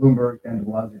 Bloomberg and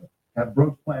de Blasio, have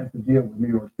broached plans to deal with New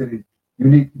York City's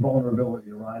unique vulnerability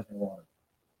to rising water.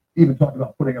 Even talked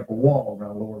about putting up a wall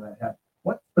around Lower Manhattan.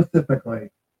 What specifically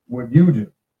would you do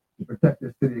to protect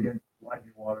this city against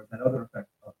rising waters and other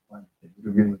effects of climate change?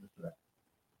 We'll begin with this today.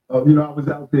 I was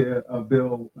out there,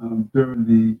 Bill, during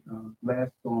the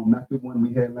last storm, not the one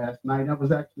we had last night. I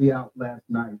was actually out last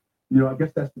night. I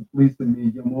guess that's the police in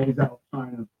me. I'm always out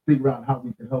trying to figure out how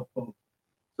we can help folks.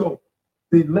 So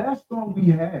the last storm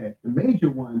we had, the major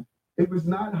one, it was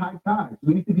not high tides.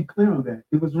 We need to be clear on that.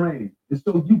 It was rain. And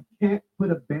so you can't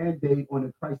put a Band-Aid on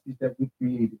the crisis that we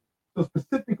created. So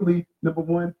specifically, number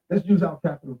one, let's use our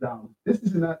capital dollars. This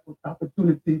is an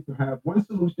opportunity to have one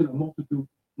solution, a multitude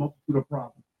of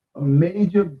problems. A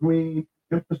major green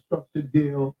infrastructure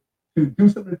deal to do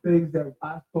some of the things that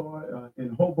I saw in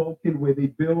Hoboken, where they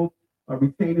build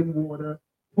retaining water,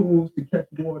 pools to catch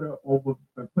water over,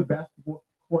 put basketball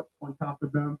courts on top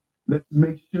of them. Let's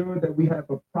make sure that we have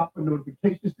a proper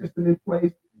notification system in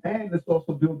place, and let's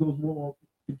also build those walls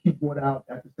to keep water out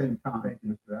at the same time. Thank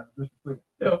you, Mr. Adams. Mr.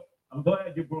 Cleveland. I'm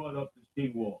glad you brought up the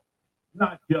seawall.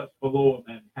 Not just for Lower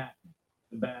Manhattan,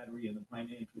 the Battery, and the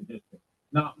financial district.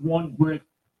 Not one brick,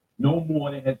 no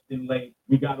mortar has been laid.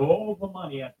 We got all the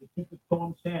money after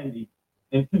Superstorm Sandy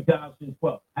in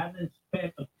 2012. Haven't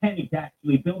spent a penny to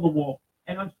actually build a wall.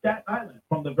 And on Staten Island,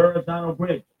 from the Verrazano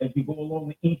Bridge, as you go along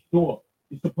the East Shore,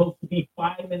 it's supposed to be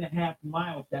 5.5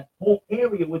 miles. That whole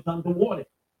area was underwater.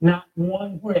 Not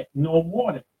one brick, no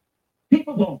mortar.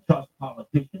 People don't trust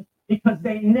politicians because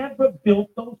they never built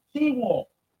those seawalls.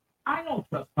 I don't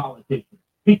trust politicians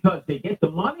because they get the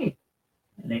money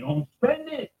and they don't spend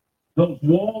it. Those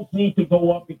walls need to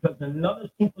go up because another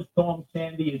superstorm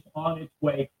Sandy is on its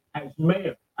way. As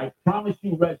mayor, I promise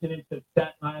you, residents of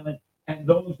Staten Island and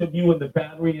those of you in the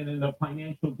Battery and in the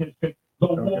financial district, the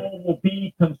wall will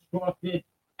be constructed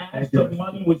as the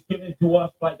money was given to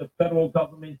us by the federal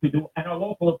government to do, and our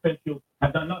local officials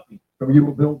have done nothing. So you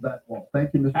will build that wall.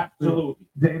 Thank you, Mr. Absolutely.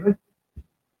 David?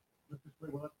 Mr.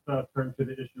 Sliwa, let's turn to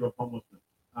the issue of homelessness.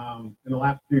 In the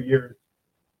last few years,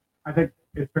 I think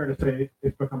it's fair to say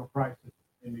it's become a crisis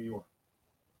in New York.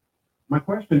 My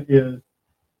question is,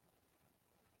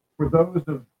 for those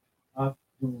of us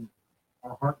who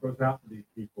our heart goes out to these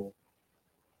people,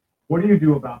 what do you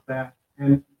do about that?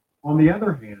 And on the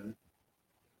other hand,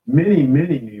 many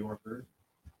New Yorkers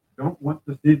don't want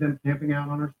to see them camping out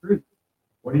on our streets.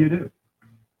 What do you do?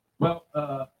 Well,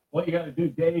 what you got to do,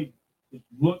 Dave, is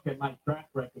look at my track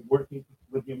record working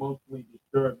with the emotionally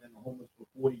disturbed and the homeless for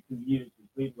 42 years as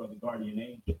leader of the Guardian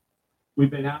Angel. We've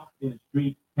been out in the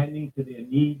streets tending to their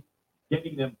needs,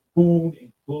 getting them food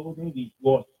and clothing, these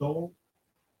lost souls.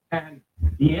 And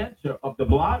the answer of de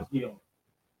Blasio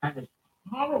and his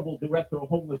horrible director of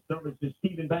homeless services,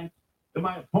 Stephen Banks, to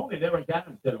my opponent, Eric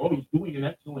Adams, said, oh, he's doing an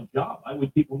excellent job. I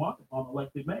would keep him on if I'm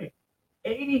elected mayor.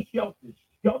 80 shelters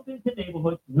shoved into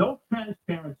neighborhoods, no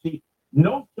transparency,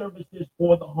 no services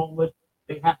for the homeless.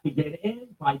 They have to get in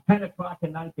by 10 o'clock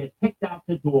at night, get kicked out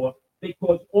the door. They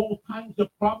cause all kinds of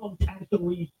problems as a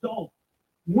result.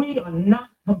 We are not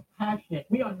compassionate.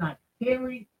 We are not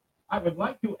caring. I would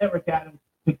like you, Eric Adams,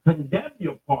 to condemn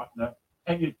your partner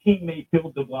and your teammate,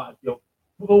 Bill de Blasio,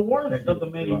 for the worst of the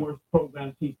many worst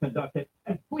programs he's conducted.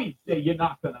 And please say you're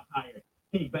not going to hire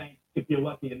Steve Banks if you're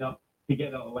lucky enough to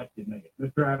get elected mayor.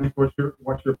 Mr. Adams,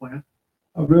 what's your plan?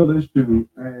 A real issue,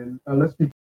 and let's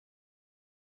be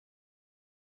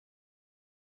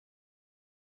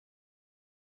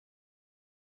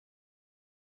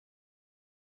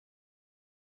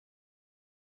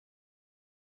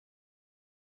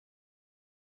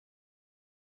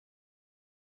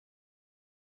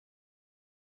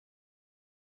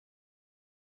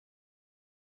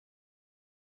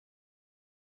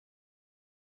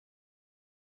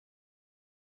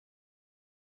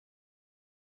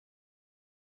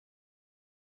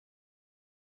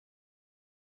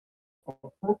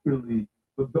appropriately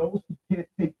for those who can't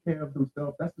take care of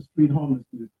themselves. That's the street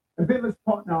homelessness. And then let's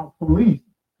partner our police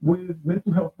with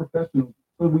mental health professionals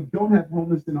so we don't have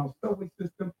homeless in our subway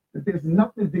system, that there's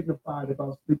nothing dignified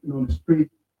about sleeping on the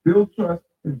street. Build trust,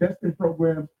 invest in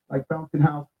programs like Fountain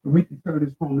House, and we can turn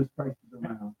this homeless crisis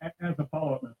around. As a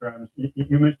follow-up, Mr. Adams,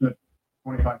 you mentioned the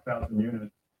 25,000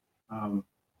 units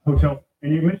hotel,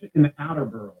 and you mentioned in the outer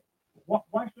borough.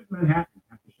 Why should Manhattan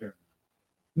have to share?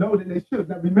 No, then they should.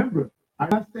 Now remember, I'm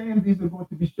not saying these are going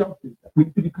to be shelters. We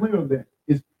need to be clear on that.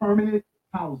 It's permanent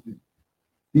housing.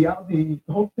 The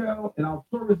hotel and our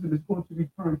tourism is going to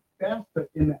return faster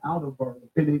in the outer boroughs,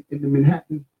 in the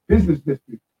Manhattan business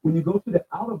district. When you go to the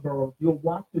outer boroughs, you're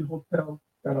watching hotels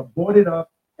that are boarded up,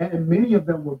 and many of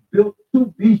them were built to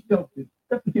be shelters.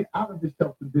 Just to get out of the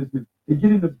shelter business and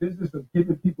get in the business of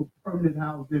giving people permanent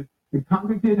housing. The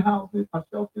congregate housing, our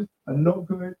shelters are no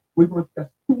good.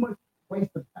 That's too much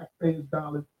waste of taxpayers'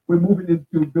 dollars. We're moving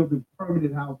into building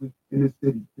permanent housing in this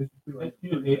city.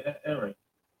 Excuse me, Eric.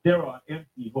 There are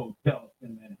empty hotels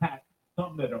in Manhattan,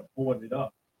 some that are boarded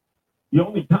up. The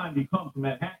only time you come to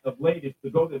Manhattan of late is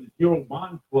to go to the Zero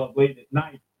Bond Club late at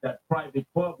night, that private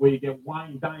club where you get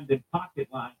wine, dined, and pocket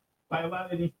line. By a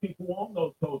lot of these people who own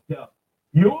those hotels.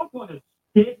 You're going to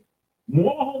stick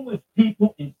more homeless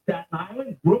people in Staten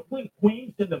Island, Brooklyn,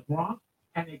 Queens, and the Bronx,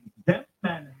 and exempt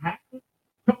Manhattan?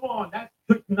 Come on, that's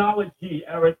technology,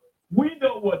 Eric. We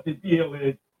know what the deal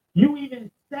is. You even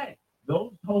said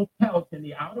those hotels in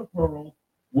the outer boroughs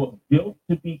were built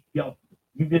to be shelters.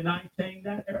 You deny saying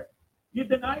that, Eric? You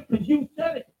deny because you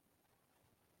said it.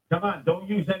 Come on, don't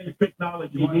use any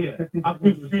technology here. I'm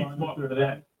too street smart for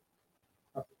that.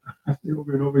 I say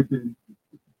over and over again,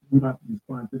 we don't have to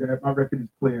respond to that. My record is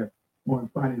clear on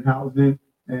finding housing,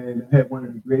 and I had one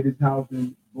of the greatest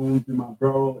housing booms in my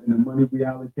borough, and the money we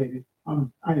allocated.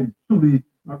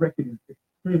 My record is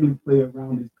extremely clear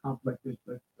around these complex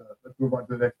issues. Let's move on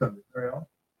to the next subject. Ariel?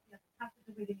 Yes, has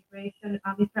to do with immigration.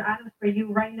 Mr. Adams, for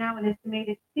you, right now, an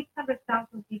estimated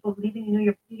 600,000 people living in New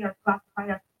York City are classified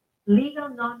as legal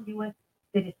non-U.S.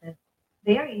 citizens.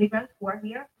 They are immigrants who are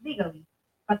here legally,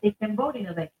 but they can vote in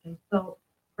elections. So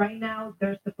right now,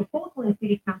 there's a proposal in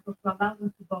City Council to allow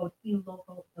them to vote in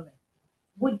local elections.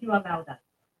 Would you allow that?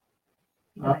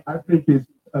 I think it's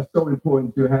so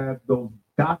important to have those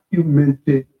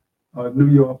documented New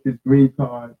Yorkers green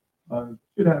card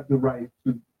should have the right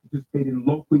to participate in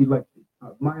local elections.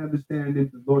 My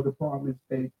understanding, the law department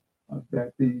states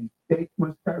that the state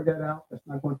must carry that out. That's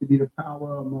not going to be the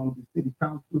power among the city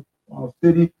council or our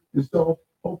city. And so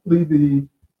hopefully the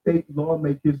state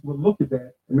lawmakers will look at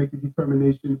that and make a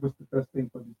determination what's the best thing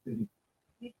for the city.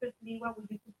 Mr. Sliwa, would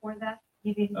you support that,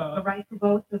 giving the right to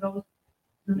vote to those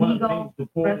One of the main legal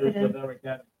supporters residents? of Eric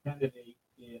Adams' candidacy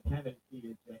is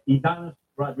Idanis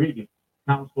Rodriguez,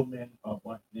 councilman of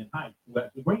Washington Heights, who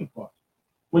has the green card,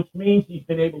 which means he's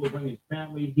been able to bring his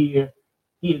family here.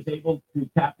 He is able to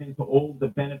tap into all the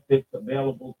benefits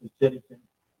available to citizens.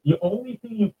 The only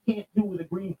thing you can't do with a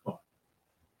green card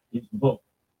is vote.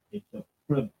 It's a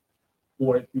privilege.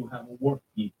 Or if you have a work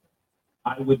visa,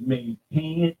 I would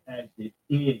maintain it as it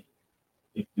is.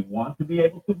 If you want to be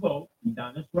able to vote,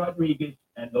 Idanis Rodriguez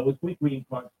and those with green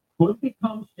cards could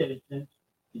become citizens.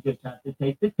 You just have to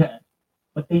take the test,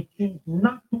 but they choose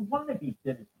not to want to be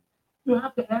citizens. You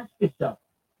have to ask yourself,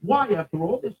 why, after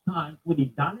all this time, would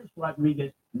Idanis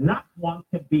Rodriguez not want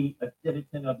to be a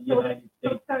citizen of the United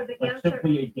States? So, sir, the but answer,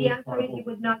 simply a the green answer card is you holder?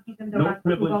 would not give them the No right to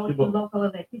privilege vote to to vote. local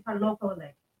elections. These are local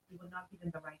elections. You would not give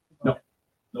them the right to No. vote.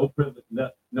 No privilege.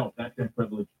 No, that's a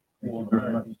privilege Thank you for very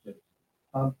American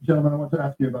citizens. Gentlemen, I want to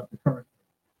ask you about the current.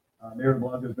 Mayor de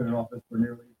Blasio has been in office for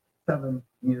nearly 7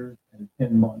 years and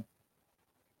 10 months.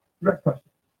 Direct question.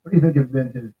 What do you think have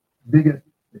been his biggest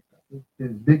successes,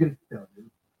 his biggest failures?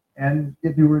 And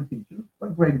if you were a teacher,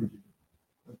 what grade would you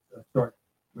give? Let's start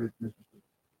with Mr.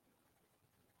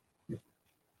 Stewart.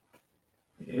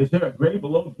 Is there a grade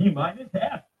below D minus?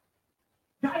 Half.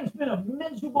 Guy's been a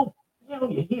miserable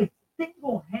failure. He has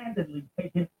single-handedly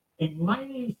taken a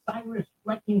Miley Cyrus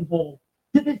wrecking ball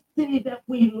to the city that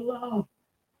we love.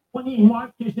 When he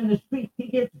marches in the street, he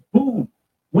gets booed.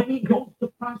 When he goes to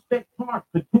Prospect Park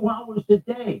for 2 hours a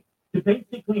day to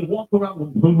basically walk around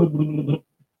with blah, blah, blah, blah, blah.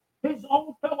 His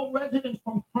own fellow residents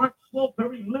from Park Slope,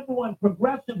 very liberal and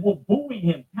progressive, were booing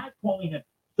him, catcalling him.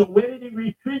 So where did he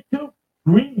retreat to?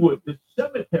 Greenwood, the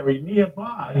cemetery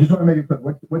nearby. I just want to make it clear.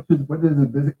 What is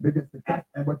his biggest success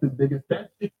and what's his biggest failure?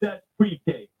 That's success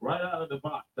pre-K, right out of the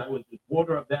box. I was the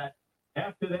quarter of that.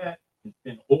 After that, it's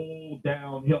been all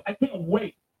downhill. I can't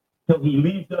wait till he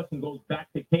leaves us and goes back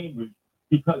to Cambridge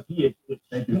because he has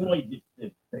destroyed this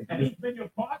city. And he's been your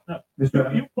partner. Mr.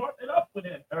 Adams. You partnered up with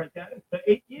him, Eric Adams, for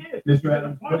 8 years. Mr. You've been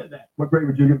Adams, a part of that. what grade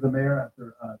would you give the mayor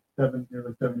after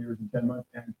nearly 7 years and 10 months?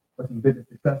 And what's his biggest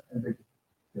success and biggest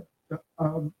failure?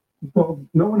 Well,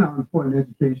 knowing how important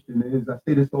education is, I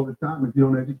say this all the time, if you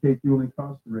don't educate, you will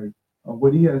incarcerate.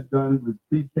 What he has done with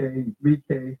pre-K and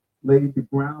 3K laid the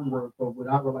groundwork of what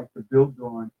I would like to build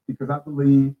on, because I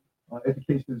believe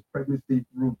education is pregnancy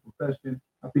through profession.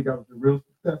 I think that was a real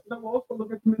success. And I will also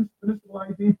look at the municipal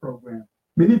ID program.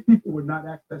 Many people would not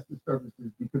access the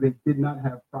services because they did not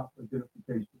have proper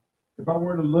identification. If I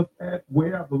were to look at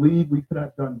where I believe we could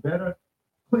have done better,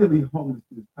 clearly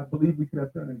homelessness. I believe we could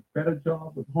have done a better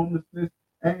job with homelessness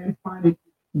and finding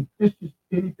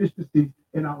inefficiencies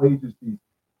in our agencies.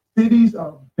 Cities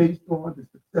are based on the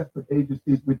success of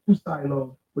agencies with two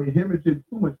silos. We're hemorrhaging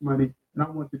too much money, and I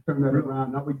want to turn that around.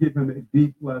 And I would give him a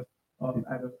B plus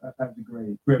at the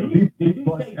grade. We have a B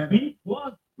plus and B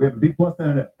plus? we have a B plus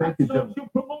and an F. Thank you, That's gentlemen. social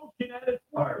promotion at its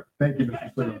All right, worst. thank you, This Mr.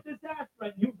 guy's Slater. been a disaster,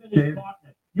 and you've been Dave- his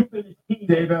partner. You've been his teammate.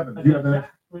 Dave Evans, A you have the next.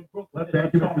 disaster in Brooklyn.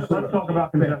 Thank you, Mr. Let's Slater. talk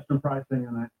about congestion pricing,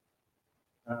 and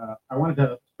I wanted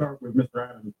to start with Mr.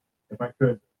 Adams, if I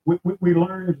could. We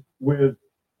learned with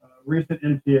recent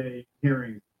MTA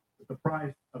hearings that the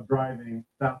price of driving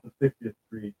south of 60th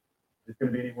Street is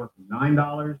going to be anywhere from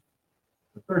 $9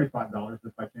 to $35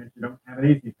 if by chance you don't have an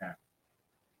AC pass.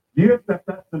 Do you accept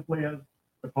that simply as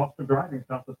the cost of driving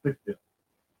south of 60th?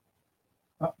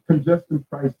 Congestion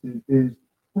pricing is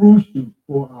crucial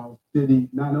for our city,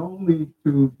 not only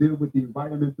to deal with the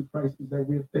environmental crisis that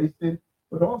we're facing,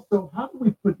 but also how do we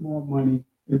put more money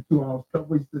into our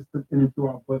subway system and into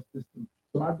our bus system.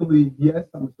 So I believe, yes,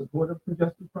 I'm a supporter of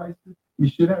congestion prices. We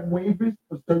should have waivers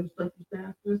for certain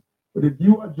circumstances. But if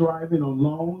you are driving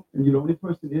alone and you're the only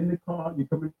person in the car, you're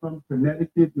coming from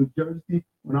Connecticut, New Jersey,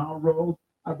 on our roads,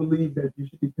 I believe that you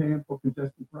should be paying for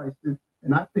congestion prices.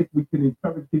 And I think we can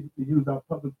encourage people to use our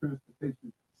public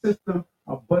transportation system,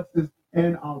 our buses,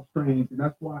 and our trains. And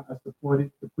that's why I support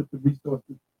it, to put the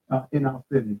resources in our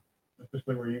city.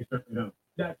 Especially where you certainly don't.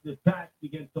 That's the tax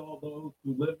against all those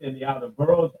who live in the outer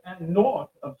boroughs and north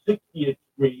of 60th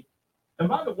Street. And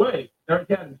by the way,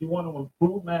 Eric Adams, you want to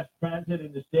improve mass transit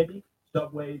in the city,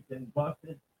 subways and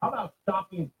buses? How about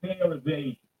stopping fare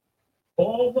evasion?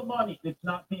 All the money that's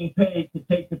not being paid to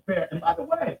take the fare. And by the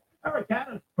way, Eric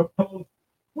Adams proposed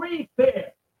free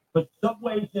fare for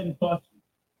subways and buses.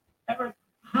 Eric,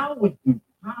 how would you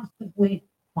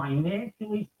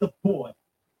financially support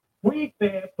free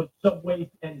fare for subways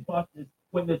and buses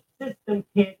when the system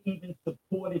can't even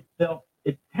support itself.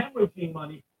 It's hemorrhaging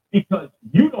money because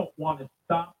you don't want to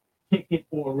stop, ticket,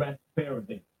 or arrest fare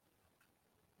evaders.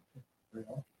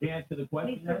 To answer the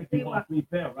question, Mr. if you Siwa. want free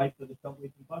fare, right, for the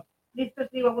subways and buses. Mr.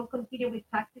 Siwa, we'll continue with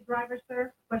taxi drivers,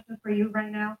 sir. Question for you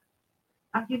right now.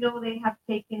 As you know, they have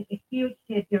taken a huge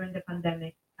hit during the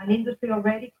pandemic. An industry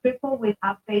already crippled with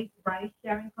app-based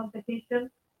ride-sharing competition.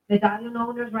 Medallion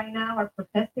owners right now are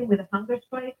protesting with a hunger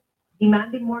strike,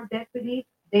 demanding more deputies.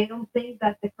 They don't think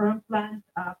that the current plans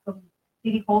from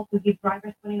City Hall to give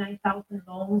drivers 29,000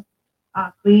 loans,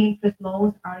 free interest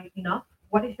loans, are enough.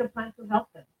 What is your plan to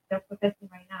help them? They're protesting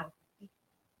right now.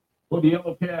 Well, the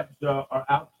yellow cabs are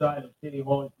outside of City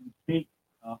Hall as we speak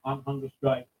on hunger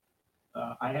strike.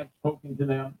 I have spoken to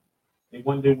them. They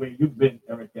wonder where you've been,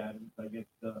 Eric Adams. I guess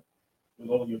with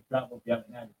all your travels, you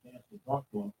haven't had a chance to talk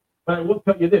to them. But I will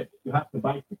tell you this, you have to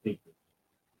bifurcate this.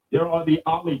 There are the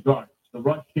oligarchs, the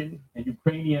Russian and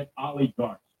Ukrainian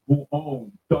oligarchs who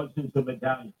own dozens of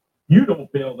medallions. You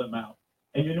don't bail them out.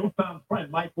 And your newfound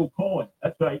friend, Michael Cohen,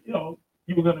 that's right,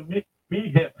 you were going to meet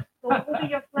him. So what will be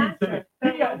your plan, sir?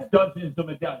 He has dozens of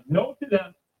medallions. No to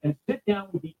them and sit down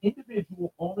with the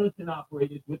individual owners and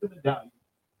operators with the medallions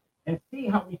and see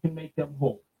how we can make them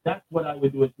whole. That's what I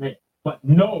would do as mayor. But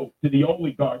no to the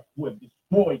oligarchs who have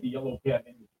destroyed the yellow cab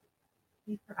industry.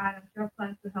 Mr. Adams, your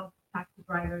plan to help taxi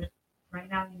drivers right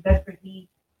now in desperate need,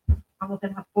 almost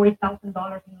gonna have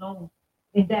 $40,000 in loans,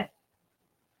 in debt.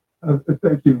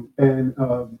 Thank you. And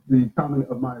the comment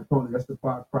of my opponent, that's the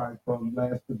far cry from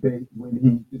last debate when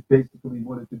he just basically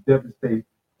wanted to devastate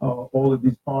all of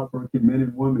these hardworking men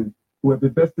and women who have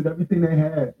invested everything they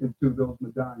had into those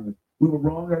medallions. We were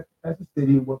wrong as a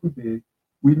city in what we did.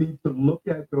 We need to look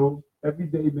at those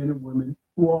everyday men and women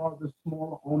who are the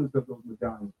smaller owners of those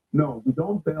medallions. No, we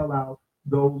don't bail out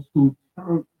those who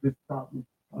turn this problem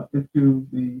into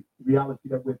the reality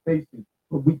that we're facing.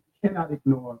 But we cannot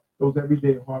ignore those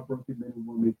everyday hardworking men and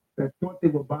women that thought they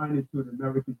were buying into an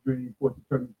American dream for it to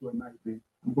turn into a nightmare.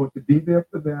 I'm going to be there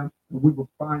for them, and we will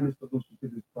find a solution to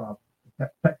this problem.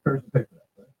 Taxpayers will pay for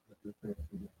that. Right?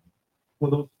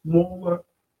 For those smaller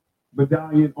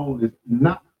medallion owners,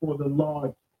 not for the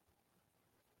large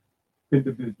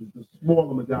individuals, the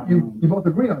smaller medallion. You both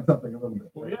agree on something a little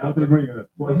bit. Well, yeah. Both agree on it.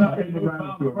 Well, now your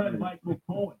newfound friend, Michael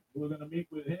Cohen. We're going to meet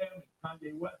with him and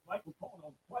Kanye West. Michael Cohen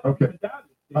owns quite a few medallions.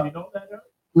 Did you know that, Eric?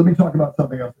 Let me talk about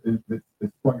something else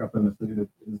that's sprung up in the city that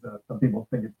is some people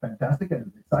think it's fantastic and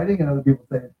it's exciting, and other people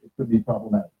say it could be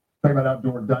problematic. Talking about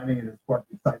outdoor dining, it has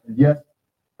sparked excitement, yes,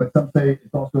 but some say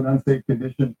it's also an unsafe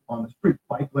condition on the street.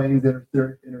 Bike lanes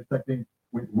intersecting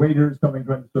with waiters coming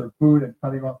trying to serve food and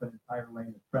cutting off an entire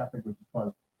lane of traffic, which has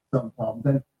caused some problems.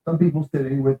 And some people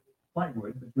sitting with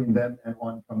plywood between them and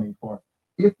oncoming cars.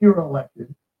 If you're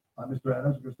elected, Mr.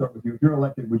 Adams, we're going to start with you. If you're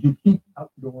elected, would you keep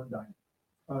outdoor dining?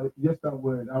 Yes, I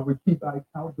would. I would keep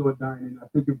outdoor dining. I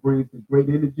think it brings a great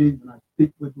energy when I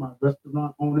speak with my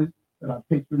restaurant owners that I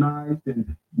patronize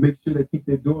and make sure they keep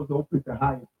their doors open to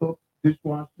hire cooks,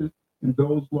 dishwashers, and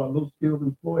those who are low-skilled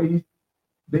employees.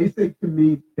 They say to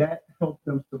me that helped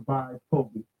them survive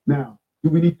COVID. Now, do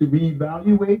we need to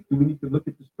reevaluate? Do we need to look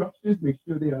at the structures, make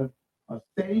sure they are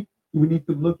safe? Do we need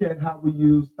to look at how we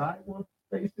use sidewalk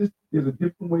spaces? There's a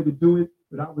different way to do it,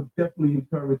 but I would definitely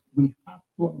encourage, we have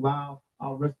to allow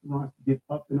our restaurants to get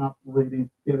up and operating.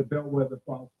 They're the bellwether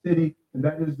for our city, and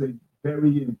that is a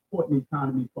very important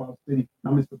economy for our city.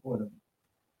 I'm in support of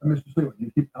it. Mr. Stewart,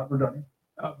 you keep outdoor dining?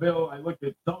 Bill, I looked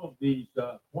at some of these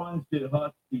Quonset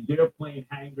huts, these airplane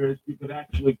hangars. You could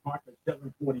actually park a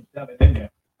 747 in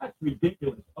there. That's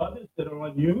ridiculous. Others that are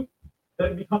unused, that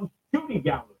have become shooting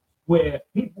galleries where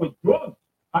people with drugs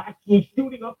are actually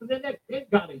shooting up in their neck. They've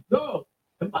got to go.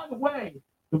 And by the way,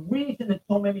 the reason that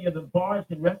so many of the bars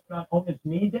and restaurant owners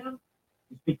need them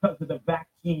is because of the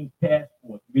vaccine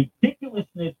passport.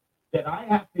 Ridiculousness that I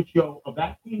have to show a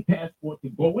vaccine passport to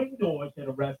go indoors at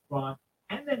a restaurant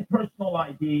and then personal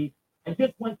ID. I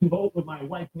just went to vote with my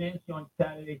wife Nancy on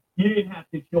Saturday. You didn't have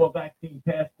to show a vaccine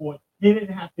passport. You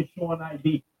didn't have to show an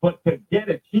ID. But to get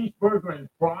a cheeseburger and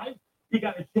fries, you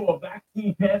got to show a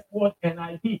vaccine passport and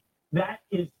ID. That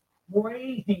is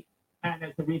crazy. And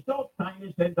as a result,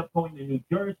 China's end up going to New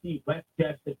Jersey,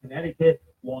 Westchester, Connecticut,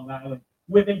 Long Island,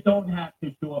 where they don't have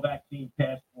to show a vaccine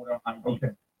passport or ID.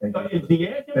 Okay. So is the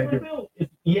air different, Bill? Is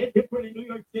the air different in New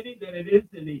York City than it is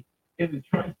in the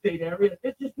tri-state area?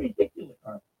 It's just ridiculous.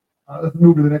 All right. Let's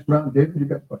move to the next round. David, you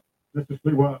got the question. Mr.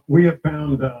 Sliwa, we have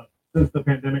found since the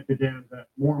pandemic began that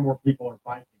more and more people are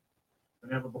biking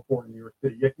than ever before in New York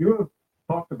City. Yet you have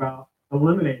talked about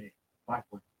eliminating bike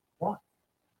lanes. Why?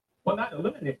 Well, not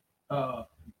eliminating.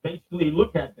 basically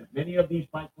look at them. Many of these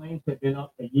bike lanes have been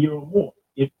up a year or more.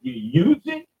 If you use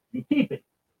it, you keep it.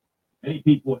 Many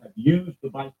people have used the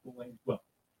bicycle lanes well.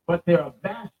 But there are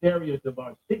vast areas of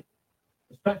our city,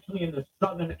 especially in the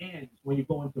southern ends when you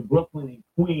go into Brooklyn and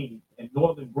Queens and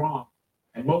northern Bronx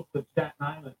and most of Staten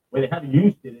Island, where they haven't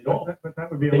used it at all. But that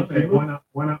would be They eliminated. should.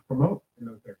 Why not promote in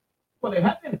those areas? Well, they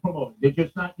have been promoted. They're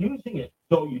just not using it.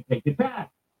 So you take it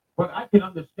back. But I can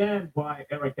understand why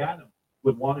Eric Adams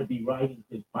would want to be riding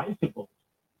his bicycles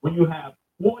when you have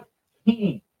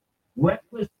 14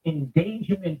 reckless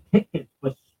endangerment tickets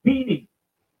for speeding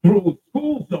through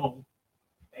school zones.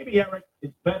 Maybe, Eric,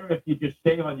 it's better if you just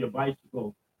stay on your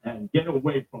bicycle and get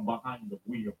away from behind the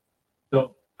wheel.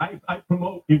 So I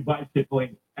promote you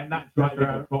bicycling and not driving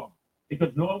a car.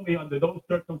 Because normally under those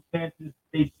circumstances,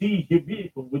 they seize your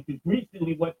vehicle, which is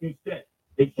recently what you said.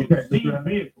 They should seize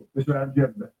vehicles. Mr.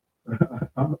 Adams,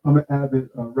 I'm an avid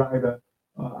rider.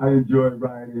 I enjoy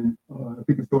riding. I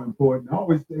think it's so important. I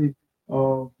always say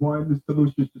one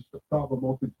solution is to solve a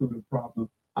multitude of problems.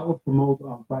 I would promote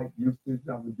bike usage.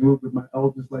 I would do it with my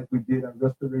elders like we did at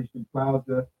Restoration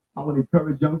Plaza. I would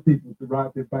encourage young people to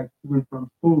ride their bikes to and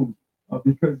from school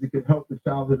because it could help with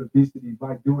childhood obesity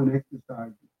by doing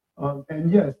exercise.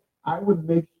 And yes, I would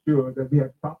make sure that we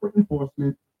have proper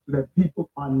enforcement so that people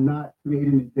are not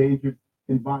creating a dangerous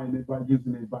environment by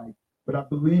using their bike. But I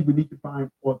believe we need to find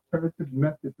alternative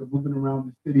methods of moving around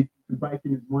the city, and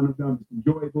biking is one of them. It's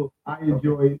enjoyable. I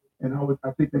enjoy it, and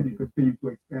I think that we continue to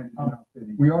expand it in our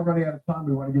city. We are running out of time.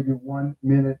 We want to give you 1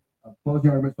 minute of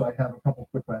closing argument, so I have a couple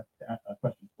quick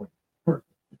questions for you. First,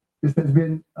 this has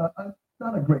been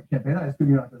not a great campaign. I assume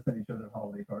you're not going to send each other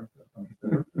holiday cards.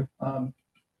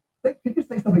 Could you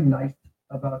say something nice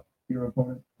about your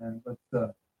opponent? And let's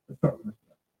start with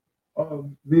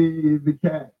Mr. The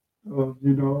cat.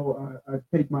 I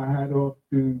take my hat off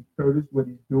to Curtis, what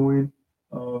he's doing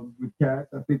with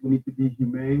cats. I think we need to be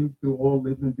humane to all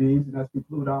living beings, and that's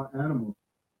include our animals.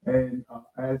 And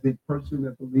as a person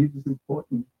that believes it's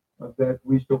important that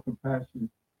we show compassion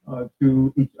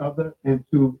to each other and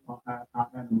to our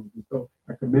animals. And so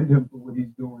I commend him for what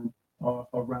he's doing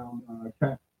around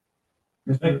cats.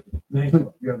 Thank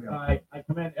you. I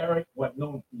commend Eric, who I've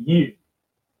known for years,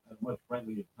 as much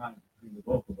friendlier time between the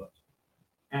both of us.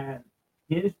 And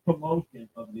his promotion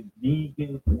of the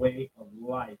vegan way of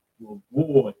life to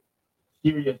avoid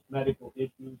serious medical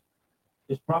issues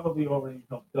has probably already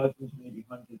helped dozens, maybe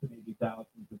hundreds, maybe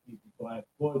thousands of people. So I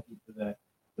applaud you for that.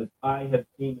 But I have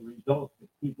seen the results of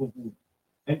people who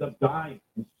end up dying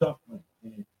and suffering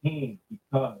and in pain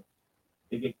because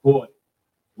they get caught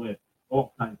with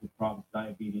all kinds of problems,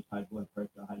 diabetes, high blood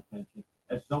pressure, high tension.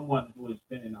 As someone who has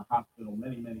been in a hospital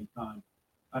many, many times,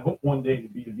 I hope one day to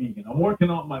be a vegan. I'm working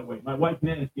on my way. My wife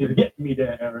Nancy is getting me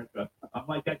there, Erica. I'm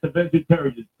like at the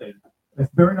vegetarian stage.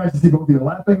 It's very nice to see both of you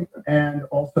laughing and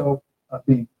also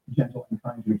being gentle and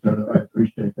kind to each other. I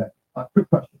appreciate that. Quick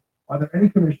question. Are there any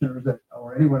commissioners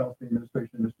or anyone else in the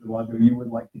administration, Mr. Lago, you would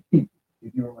like to keep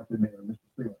if you were elected mayor, Mr.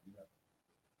 Freeland?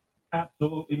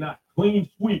 Absolutely not. Clean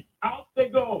sweep. Out they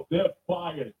go. They're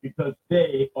fired because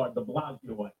they are the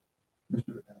Blasio.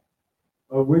 Mr.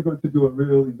 We're going to do a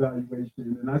real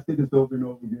evaluation, and I say this over and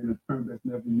over again, a term that's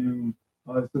never used.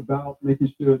 It's about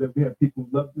making sure that we have people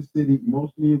who love the city,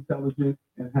 emotionally intelligent,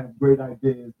 and have great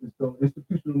ideas. And so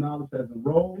institutional knowledge has a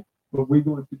role, but we're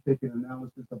going to take an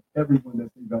analysis of everyone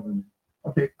that's in government.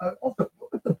 Okay. Also,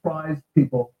 what would surprise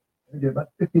people? I get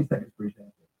about 15 seconds for each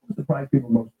answer. What would surprise people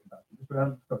most about you? Mr.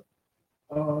 Adams, start.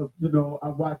 I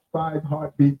watch 5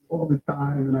 Heartbeats all the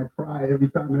time, and I cry every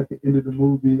time at the end of the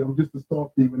movie. I'm just a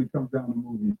softie when it comes down to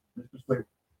movies. Mr. Slater.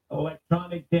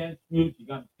 Electronic dance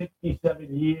music. I'm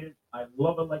 67 years. I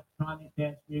love electronic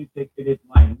dance music. It is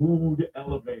my mood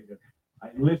elevator. I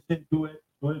listen to it as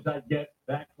soon as I get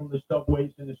back from the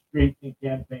subways and the streets and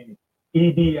campaigning.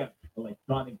 EDM,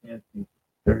 electronic dance music.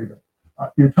 There you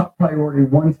go. Your top priority,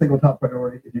 one single top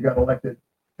priority, if you got elected,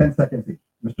 10 seconds each.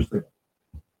 Mr. Slater.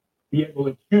 Be able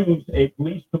to choose a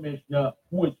police commissioner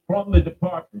who is from the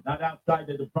department, not outside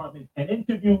the department, and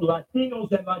interview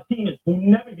Latinos and Latinas who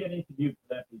never get interviewed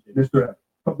for that position. Mr. Adams.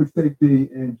 Public safety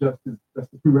and justice, that's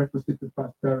the prerequisite to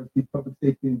prosperity. Public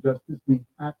safety and justice, we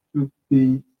have to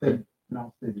be safe in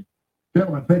our city.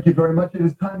 Gentlemen, thank you very much. It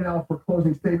is time now for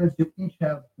closing statements. You each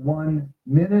have 1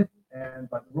 minute, and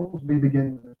by the rules, we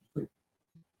begin with Mr.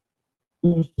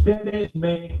 Slater. Ustedes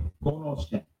me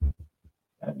conocen.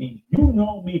 That means you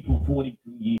know me for 42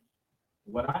 years.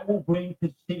 What I will bring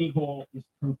to City Hall is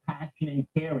compassion and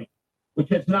caring, which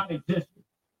has not existed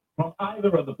from either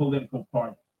of the political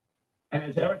parties. And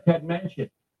as Eric had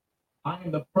mentioned, I am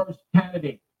the first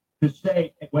candidate to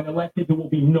say when elected there will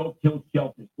be no kill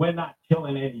shelters. We're not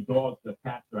killing any dogs or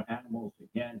cats or animals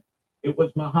again. It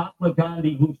was Mahatma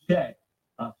Gandhi who said,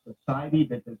 a society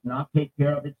that does not take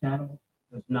care of its animals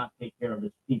does not take care of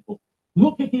its people.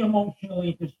 Look at the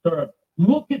emotionally disturbed.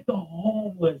 Look at the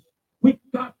homeless. We've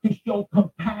got to show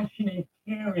compassion and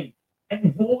caring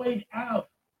and void out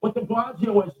what de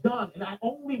Blasio has done. And I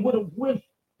only would have wished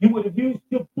you would have used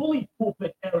your bully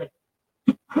pulpit, Eric,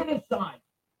 to criticize,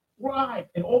 Thrive,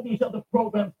 and all these other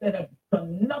programs that have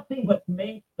done nothing but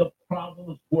make the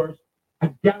problems worse.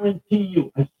 I guarantee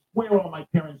you, I swear on my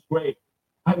parents' grave,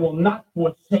 I will not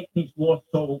forsake these lost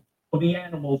souls or the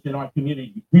animals in our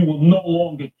community. We will no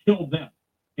longer kill them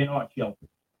in our shelters.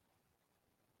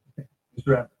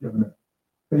 Mr. Governor,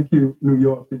 thank you, New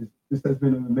York. This has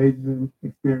been an amazing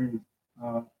experience.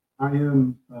 I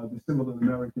am the symbol of the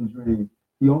American dream.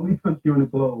 The only country on the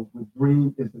globe where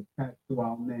dream is attached to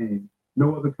our name.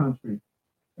 No other country.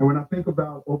 And when I think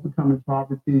about overcoming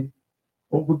poverty,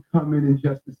 overcoming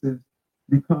injustices,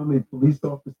 become a police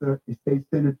officer, a state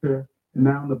senator, and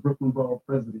now I'm the Brooklyn Borough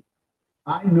president,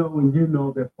 I know and you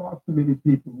know that far too many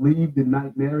people leave the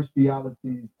nightmarish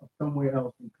realities of somewhere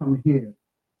else and come here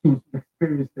to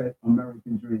experience that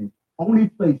American dream. Only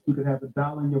place you could have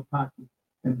 $1 in your pocket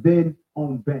and then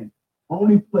own banks.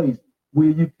 Only place where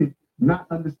you could not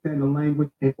understand the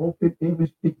language and open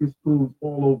English-speaking schools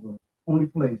all over. Only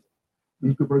place where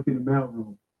you could work in the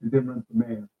mailroom and then run for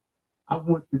mayor. I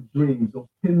want the dreams, those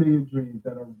 10 million dreams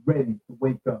that are ready to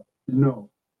wake up, to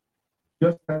know.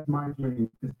 Just as my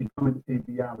dream is becoming a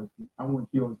reality, I want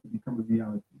yours to become a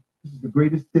reality. This is the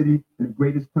greatest city and the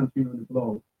greatest country on the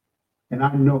globe. And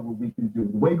I know what we can do.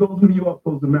 The way goes New York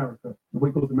goes America. The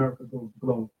way goes America goes the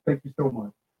globe. Thank you so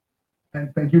much.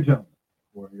 And thank you, gentlemen,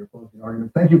 for your closing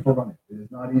argument. Thank you for running. It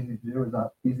is not easy to do. It's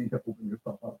not easy to open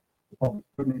yourself up to public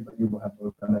scrutiny, but you will have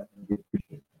both done that, and we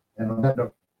appreciate it. And on that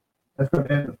note, let's go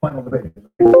to end the final debate.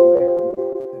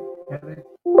 Candidates,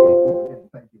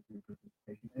 thank you for your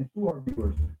participation. And to our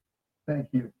viewers, thank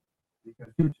you,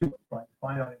 because you too are trying to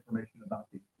find out information about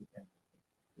these two candidates.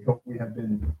 We hope we have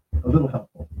been a little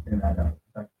helpful in that effort.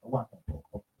 In fact, a lot helpful,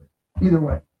 hopefully. Either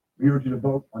way, we urge you to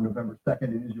vote on November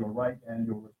 2nd. It is your right and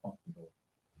your responsibility.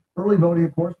 Early voting,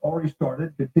 of course, already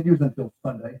started, continues until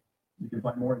Sunday. You can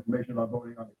find more information about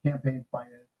voting on the Campaign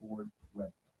Finance Board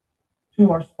website.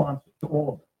 To our sponsors, to all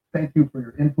of them, thank you for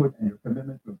your input and your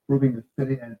commitment to improving the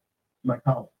city, and to my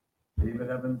colleagues, David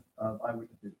Evans of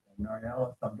Eyewitnesses and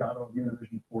Mariela Salgado of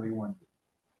Univision 41.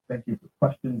 Thank you for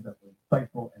questions that were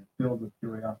insightful and filled with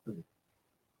curiosity.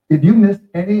 If you missed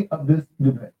any of this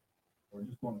debate, or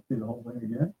just want to see the whole thing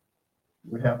again,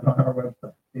 we have it on our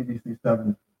website,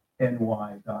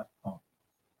 abc7ny.com.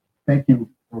 Thank you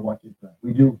for watching tonight.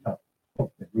 We do hope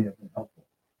that we have been helpful.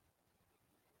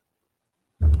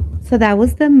 So that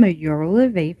was the mayoral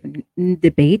debate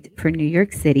for New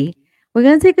York City. We're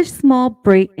going to take a small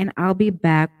break, and I'll be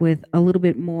back with a little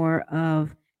bit more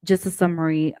of just a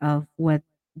summary of what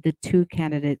the two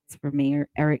candidates for mayor,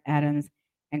 Eric Adams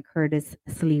and Curtis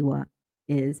Sliwa,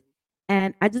 is.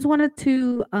 And I just wanted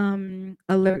to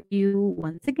alert you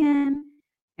once again,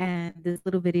 and this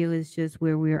little video is just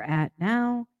where we're at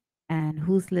now and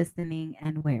who's listening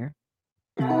and where.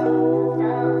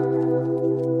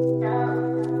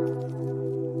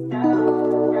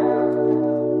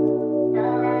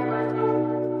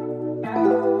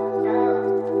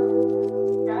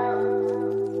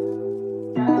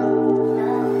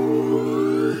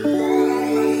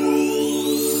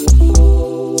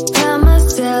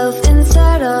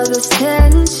 Inside all this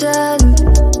tension,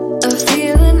 a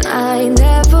feeling I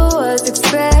never was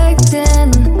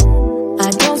expecting.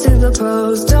 I don't see the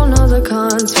pros, don't know the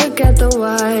cons, forget the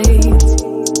whys.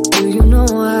 Do you know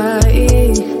why?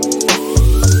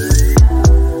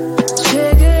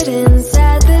 Triggered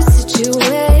inside this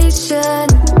situation.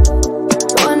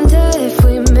 Wonder if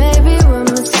we maybe were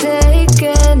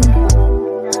mistaken.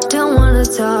 Don't wanna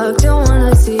talk, don't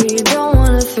wanna see, don't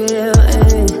wanna feel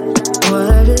it.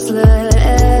 What is left?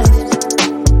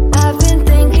 I've been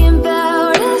thinking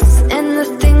about us and the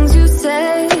things you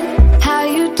say. How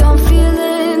you don't feel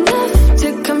enough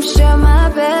to come share my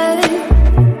bed.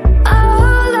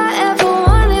 All I ever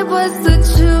wanted was the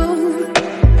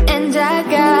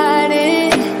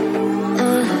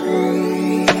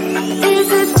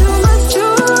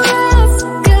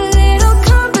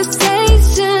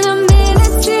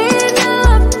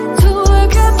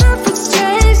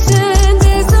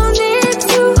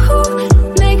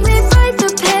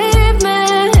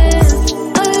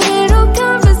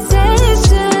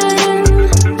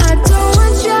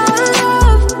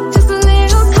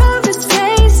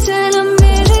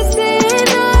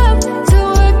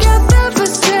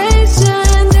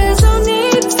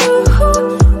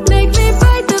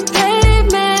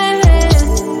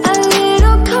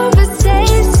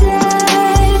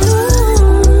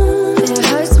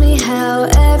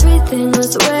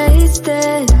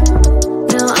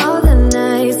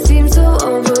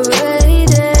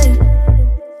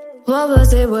what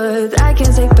was it worth? I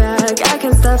can't take back, I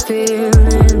can't stop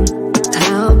feeling.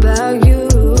 How about you?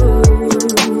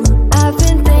 I've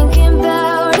been thinking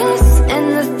about us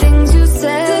and the things you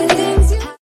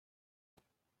said.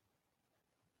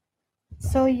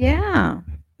 So yeah,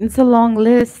 it's a long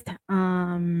list.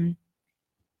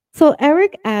 So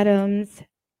Eric Adams'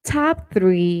 top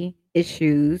three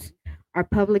issues are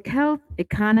public health,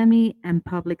 economy, and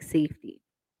public safety.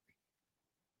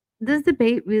 This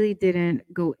debate really didn't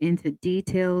go into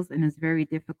details and is very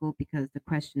difficult because the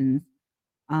questions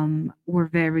were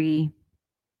very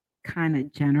kind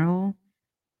of general.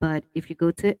 But if you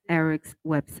go to Eric's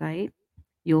website,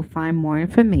 you'll find more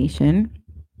information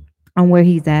on where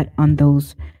he's at on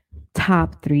those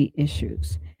top three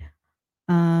issues.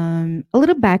 A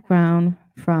little background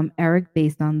from Eric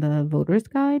based on the voter's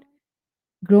guide.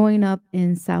 Growing up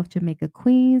in South Jamaica,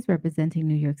 Queens, representing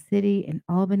New York City and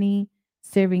Albany,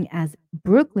 serving as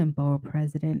Brooklyn Borough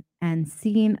President, and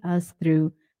seeing us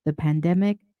through the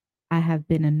pandemic, I have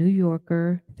been a New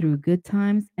Yorker through good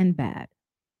times and bad.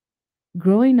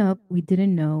 Growing up, we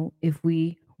didn't know if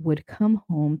we would come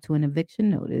home to an eviction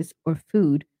notice or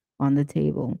food on the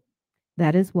table.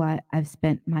 That is why I've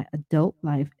spent my adult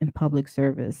life in public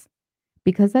service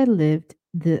because I lived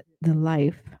the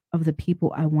life of the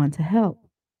people I want to help.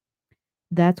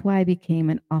 That's why I became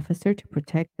an officer to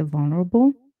protect the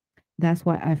vulnerable. That's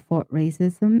why I fought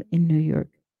racism in New York,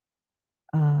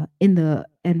 in the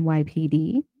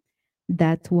NYPD.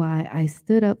 That's why I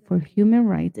stood up for human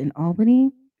rights in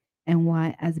Albany, and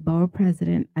why, as borough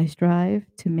president, I strive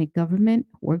to make government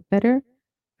work better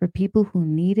for people who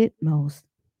need it most.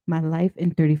 My life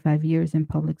in 35 years in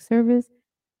public service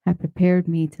have prepared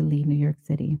me to lead New York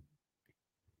City.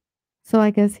 So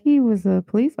I guess he was a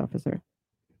police officer.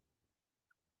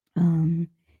 Um,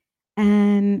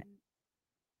 and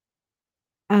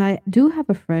I do have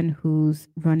a friend who's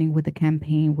running with the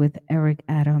campaign with Eric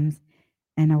Adams,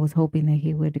 and I was hoping that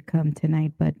he would come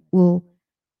tonight, but we'll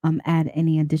add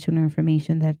any additional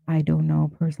information that I don't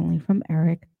know personally from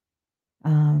Eric.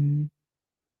 Um,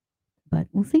 but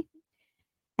we'll see.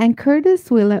 And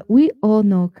Curtis Willett, we all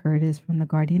know Curtis from the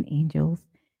Guardian Angels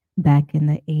back in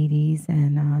the 80s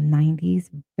and 90s.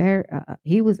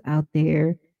 He was out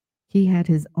there. He had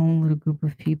his own little group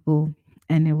of people,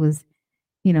 and it was,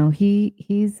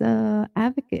 he's a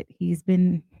advocate. He's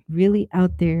been really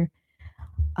out there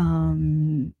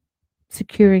um,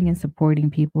 securing and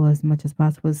supporting people as much as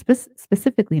possible,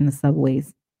 specifically in the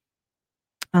subways.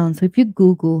 So if you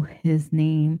Google his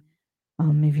name,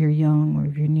 if you're young or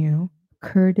if you're new,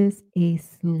 Curtis A.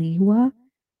 Sliwa,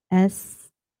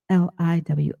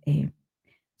 Sliwa.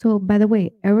 So, by the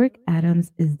way, Eric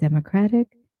Adams is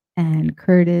Democratic and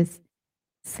Curtis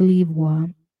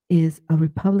Sliwa is a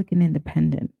Republican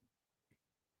independent.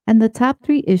 And the top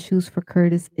three issues for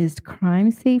Curtis is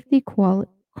crime safety, quality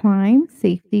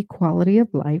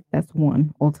of life. That's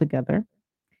one altogether.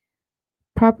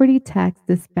 Property tax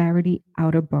disparity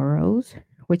outer boroughs,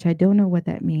 which I don't know what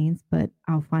that means, but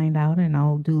I'll find out and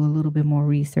I'll do a little bit more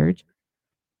research.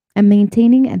 And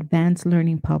maintaining advanced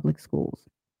learning public schools.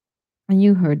 And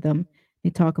you heard them. They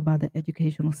talk about the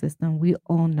educational system. We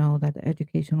all know that the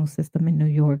educational system in New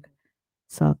York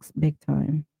sucks big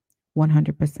time.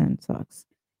 100% sucks.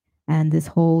 And this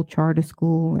whole charter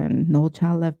school and no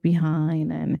child left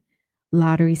behind and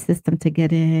lottery system to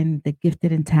get in, the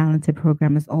gifted and talented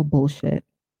program is all bullshit.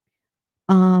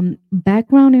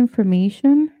 Background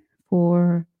information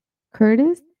for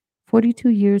Curtis: 42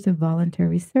 years of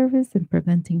voluntary service in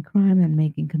preventing crime and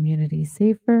making communities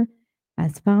safer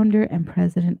as founder and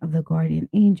president of the Guardian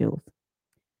Angels.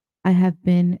 I have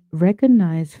been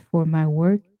recognized for my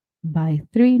work by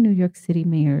three New York City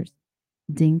mayors: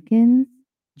 Dinkins,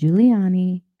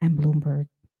 Giuliani, and Bloomberg.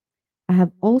 I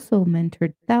have also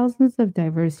mentored thousands of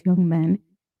diverse young men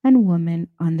and women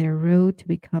on their road to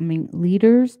becoming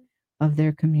leaders of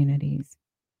their communities.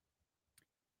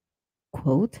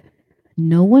 Quote,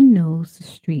 no one knows the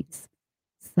streets,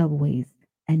 subways,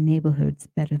 and neighborhoods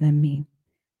better than me.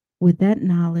 With that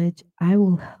knowledge, I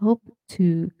will help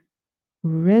to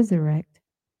resurrect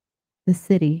the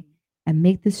city and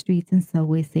make the streets and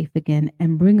subways safe again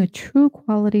and bring a true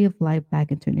quality of life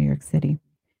back into New York City.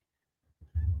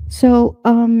 So,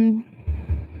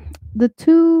 the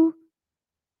two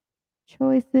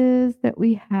choices that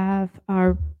we have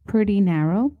are pretty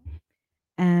narrow,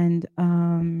 and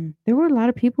there were a lot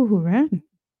of people who ran.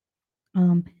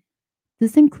 Um,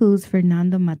 this includes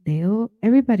Fernando Mateo.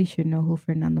 Everybody should know who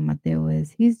Fernando Mateo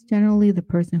is. He's generally the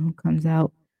person who comes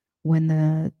out when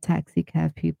the taxi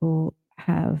cab people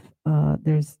have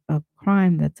there's a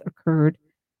crime that's occurred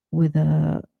with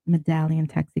a medallion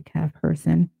taxi cab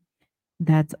person.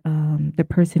 that's the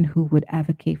person who would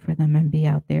advocate for them and be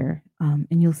out there.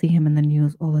 And you'll see him in the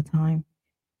news all the time.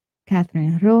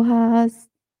 Catherine Rojas,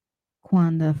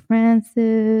 Quanda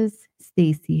Francis,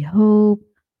 Stacy Hope,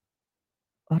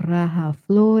 Raja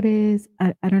Flores.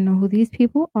 I don't know who these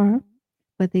people are,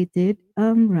 but they did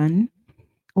run,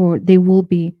 or they will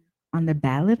be on the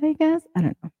ballot, I guess. I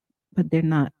don't know. But they're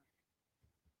not.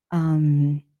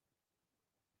 Um,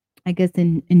 I guess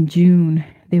in June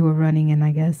they were running, and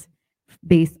I guess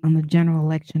based on the general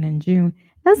election in June.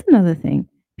 That's another thing.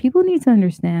 People need to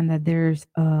understand that there's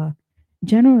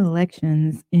general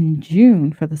elections in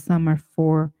June for the summer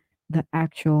for the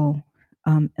actual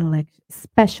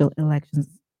special elections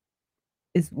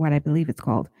is what I believe it's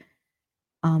called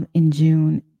in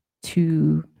June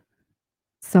to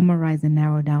summarize and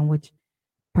narrow down which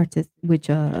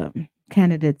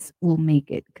candidates will make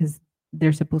it because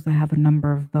they're supposed to have a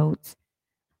number of votes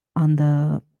on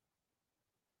the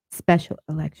special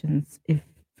elections if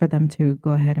for them to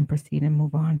go ahead and proceed and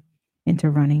move on into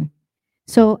running.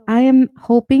 So I am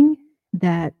hoping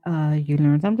that you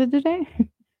learned something today.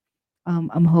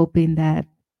 I'm hoping that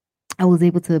I was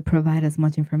able to provide as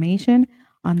much information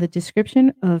on the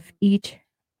description of each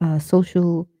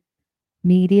social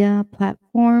media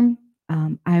platform.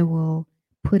 I will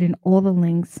put in all the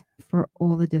links for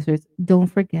all the districts. Don't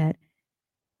forget,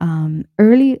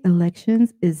 early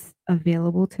elections is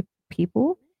available to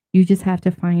people. You just have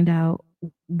to find out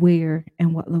where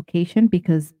and what location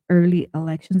because early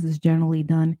elections is generally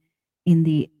done in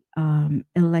the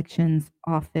elections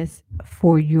office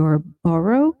for your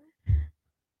borough.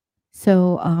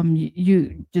 So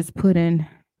you just put in,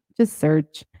 just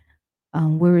search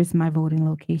where is my voting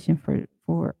location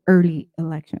for early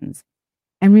elections.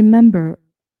 And remember,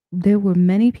 there were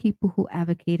many people who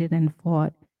advocated and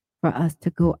fought for us to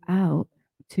go out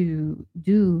to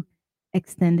do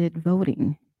extended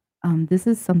voting. This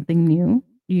is something new.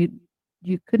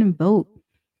 You couldn't vote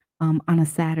on a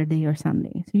Saturday or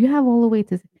Sunday, so you have all the way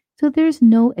to. So there's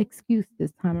no excuse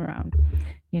this time around,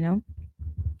 you know.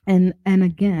 And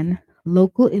again,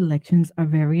 local elections are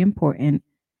very important,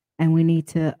 and we need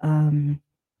to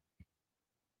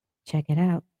check it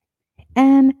out.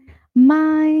 And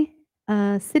my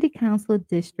city council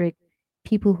district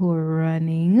people who are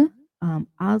running,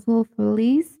 Oswald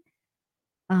Feliz,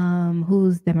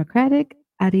 who's Democratic,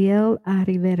 Ariel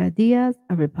Rivera Diaz,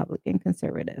 a Republican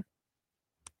conservative.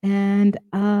 And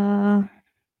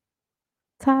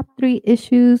top 3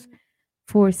 issues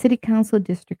for City Council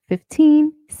District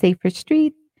 15, safer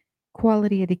streets,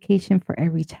 quality education for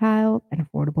every child, and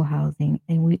affordable housing.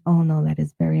 And we all know that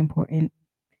is very important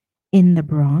in the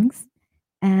Bronx.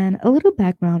 And a little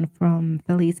background from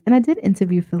Felice. And I did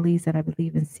interview Felice, and I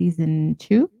believe in season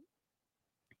 2.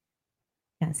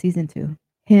 Yeah, season 2.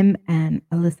 Him and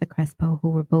Alyssa Crespo, who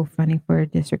were both running for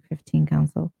District 15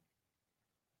 Council.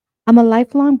 I'm a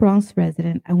lifelong Bronx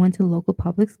resident. I went to local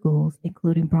public schools,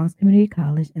 including Bronx Community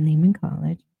College and Lehman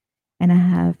College, and I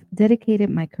have dedicated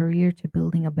my career to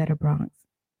building a better Bronx.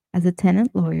 As a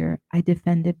tenant lawyer, I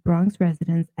defended Bronx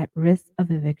residents at risk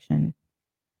of eviction.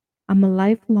 I'm a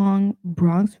lifelong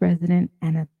Bronx resident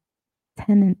and a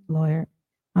tenant lawyer.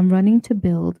 I'm running to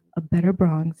build a better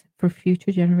Bronx for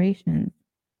future generations,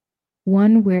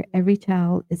 one where every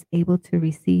child is able to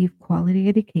receive quality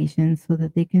education so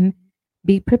that they can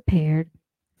be prepared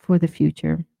for the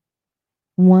future,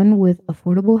 one with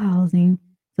affordable housing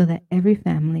so that every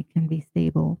family can be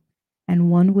stable, and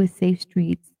one with safe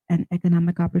streets and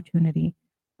economic opportunity.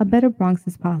 A better Bronx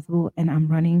is possible, and I'm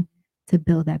running to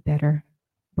build that better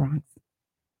Bronx.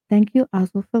 Thank you,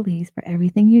 Oswald Feliz, for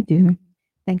everything you do.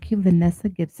 Thank you, Vanessa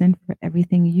Gibson, for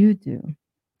everything you do.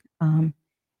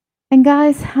 And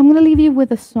guys, I'm going to leave you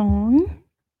with a song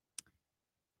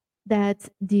that's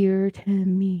dear to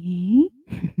me.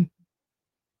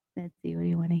 Let's see, what do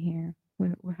you want to hear?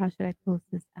 How should I close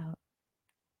this out?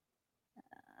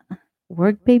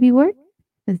 Work, baby, work.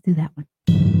 Let's do that one.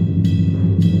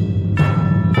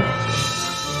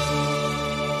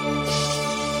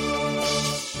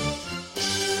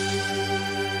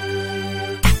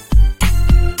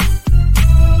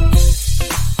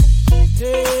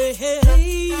 Hey,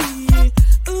 hey,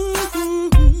 ooh.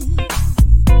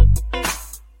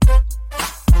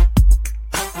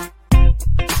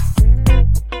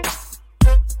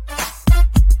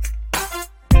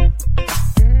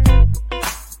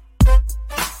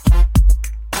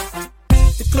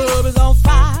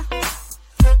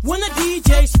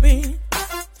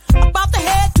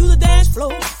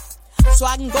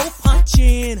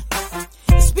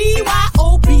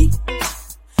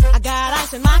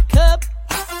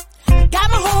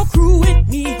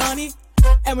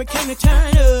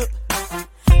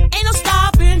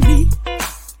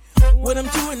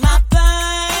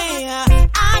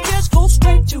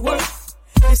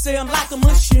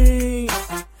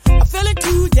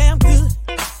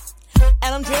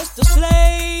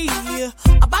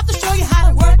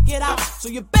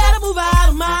 you better move out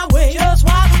of my way. Just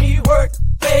watch me work,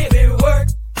 baby, work.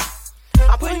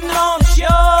 I'm putting on a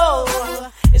show.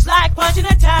 It's like punching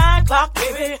a time clock,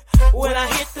 baby, when I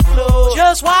hit the floor.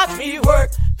 Just watch me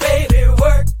work, baby,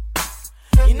 work.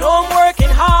 You know I'm working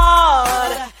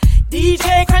hard.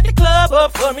 DJ, crank the club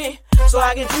up for me so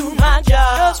I can do my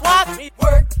job. Just watch me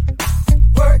work,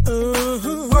 work, work,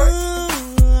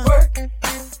 work, work,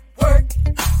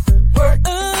 work, work,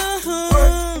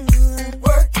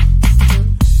 work.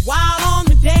 While on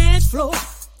the dance floor,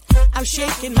 I'm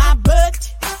shaking my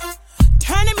butt.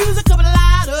 Turn the music up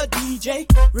louder, DJ.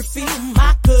 Refill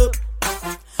my cup.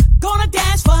 Gonna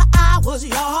dance for hours,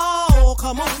 y'all.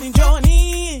 Come on and join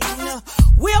in.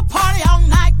 We'll party all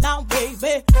night now,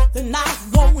 baby. The night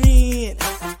won't end.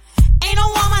 Ain't no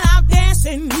woman out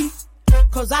dancing me,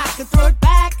 'cause I can throw it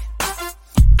back.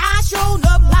 I showed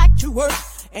up like to work,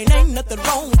 and ain't nothing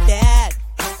wrong with that.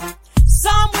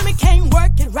 Some women can't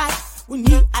work it right. With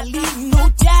me, I leave no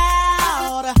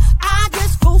doubt. I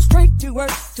just go straight to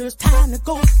work till it's time to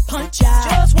go punch out.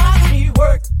 Just watch me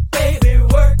work, baby,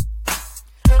 work.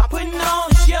 I'm putting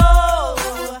on a show.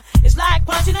 It's like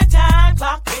punching a time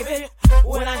clock, baby,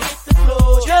 when I hit the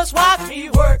floor. Just watch me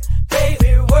work,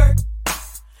 baby, work.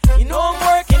 You know I'm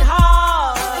working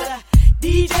hard.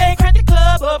 DJ, crank the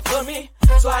club up for me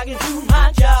so I can do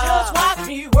my job. Just watch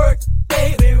me work,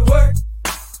 baby, work.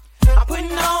 I'm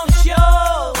putting on a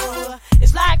show.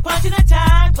 It's like punching a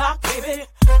time clock, baby,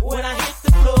 when I hit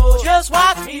the floor. Just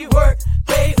watch me work,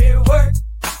 baby, work.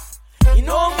 You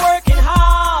know I'm working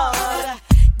hard.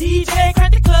 DJ,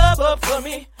 crank the club up for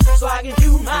me so I can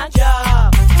do my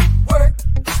job. Work,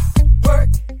 work,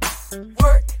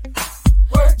 work,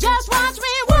 work. Just watch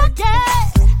me work it.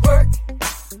 Work,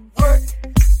 work,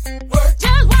 work.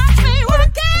 Just watch me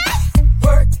work it.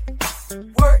 Work,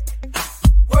 work,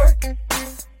 work,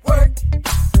 work,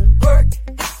 work,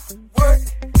 work,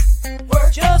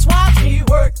 work. Just watch me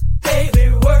work, baby,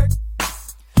 work.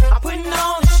 I'm putting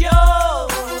on a show.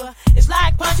 It's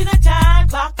like punching a time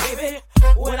clock, baby,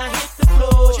 when I hit the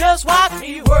floor. Just watch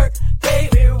me work,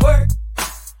 baby, work.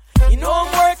 You know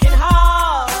I'm working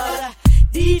hard.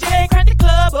 DJ, crank the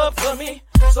club up for me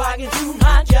so I can do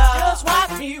my job. Just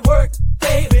watch me work,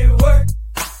 baby, work.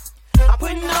 I'm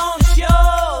putting on a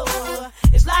show.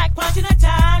 It's like punching a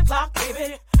time clock,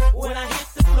 baby, when I hit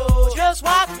the floor. Just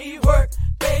watch me work,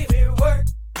 baby, work.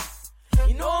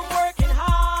 You know I'm working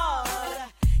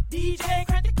hard. DJ,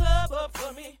 crank the club up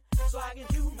for me so I can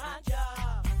do my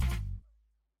job.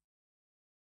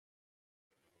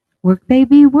 Work,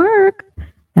 baby, work.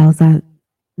 That was our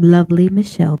lovely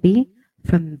Miss Shelby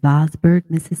from Vosburg,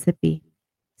 Mississippi.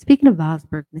 Speaking of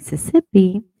Vosburg,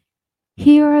 Mississippi,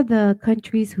 here are the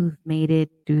countries who've made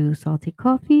it through salty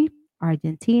coffee: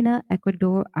 Argentina,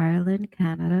 Ecuador, Ireland,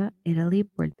 Canada, Italy,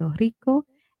 Puerto Rico,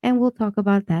 and we'll talk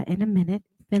about that in a minute,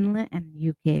 Finland and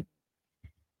UK.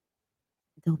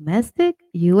 Domestic,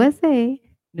 USA,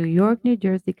 New York, New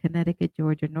Jersey, Connecticut,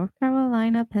 Georgia, North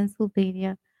Carolina,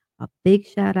 Pennsylvania. A big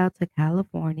shout out to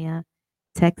California,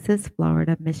 Texas,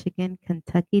 Florida, Michigan,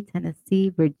 Kentucky, Tennessee,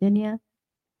 Virginia,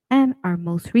 and our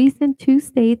most recent two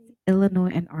states,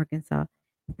 Illinois and Arkansas.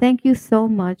 Thank you so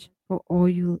much for all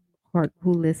you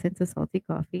who listen to Salty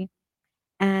Coffee.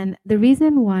 And the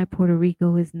reason why Puerto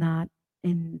Rico is not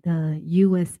in the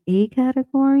USA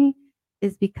category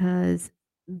is because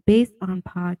based on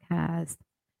podcast,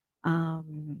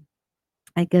 um,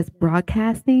 I guess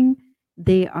broadcasting,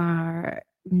 they are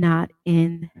not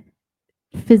in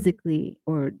physically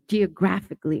or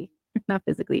geographically, not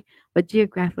physically, but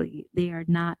geographically, they are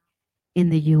not in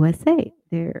the USA.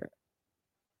 They're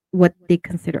what they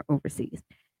consider overseas.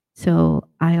 So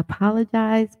I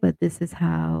apologize, but this is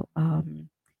how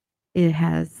it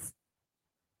has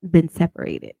been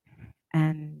separated.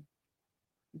 And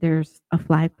there's a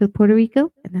flag for Puerto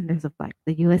Rico, and then there's a flag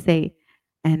for the USA.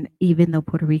 And even though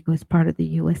Puerto Rico is part of the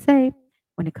USA,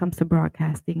 when it comes to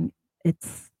broadcasting,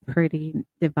 it's pretty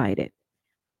divided.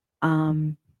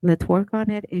 Let's work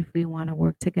on it if we want to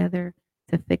work together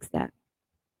to fix that.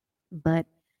 But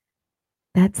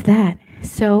that's that.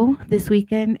 So this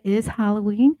weekend is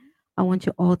Halloween. I want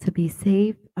you all to be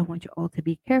safe. I want you all to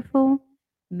be careful.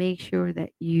 Make sure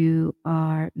that you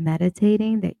are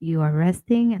meditating, that you are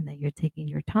resting, and that you're taking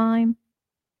your time.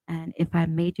 And if I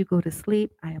made you go to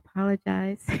sleep, I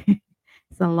apologize.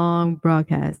 It's a long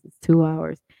broadcast, it's 2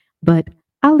 hours. But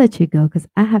I'll let you go because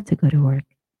I have to go to work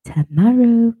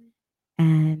tomorrow.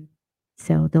 And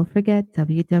so don't forget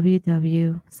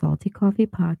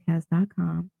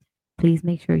www.saltycoffeepodcast.com. Please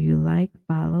make sure you like,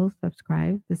 follow,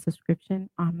 subscribe. The subscription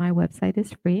on my website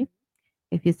is free.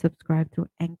 If you subscribe to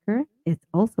Anchor, it's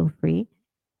also free.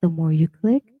 The more you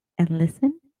click and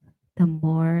listen, the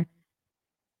more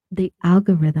the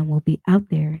algorithm will be out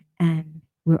there and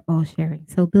we're all sharing.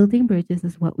 So building bridges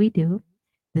is what we do.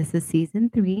 This is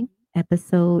season 3,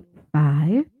 episode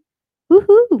 5.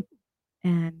 Woohoo!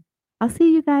 And I'll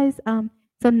see you guys.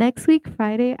 So next week,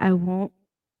 Friday, I won't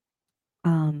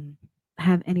um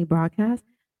have any broadcast.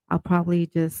 I'll probably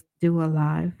just do a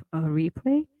live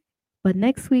replay. But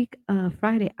next week,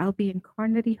 Friday, I'll be in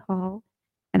Carnegie Hall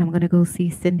and I'm gonna go see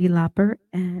Cindy Lauper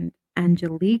and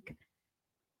Angelique.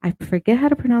 I forget how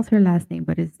to pronounce her last name,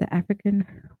 but it's the African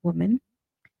woman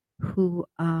who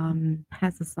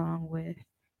has a song with,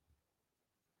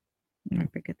 I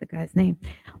forget the guy's name,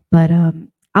 but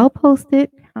I'll post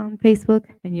it on Facebook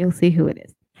and you'll see who it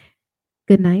is.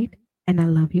 Good night, and I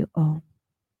love you all.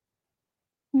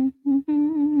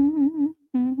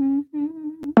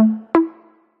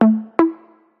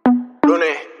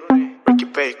 Lunes, Ricky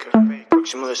Baker,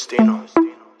 próximo destino,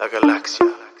 la galaxia.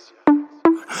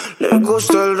 Le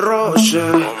gusta el roce,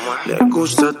 le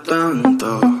gusta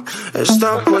tanto.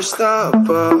 Está puesta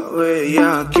pa'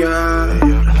 bellaquear.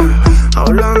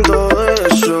 Hablando de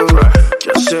eso,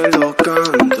 ya se lo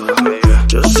canto.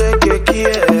 Yo sé que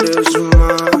quieres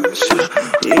más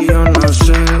y yo no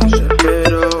sé,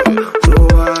 pero tu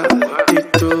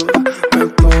actitud me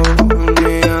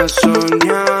pone a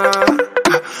soñar.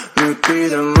 Me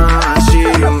pide más y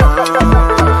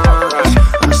más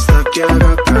hasta que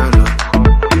haga calor.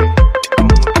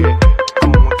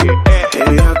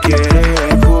 Ella quiere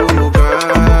jugar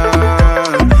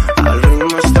al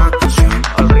ritmo esta canción,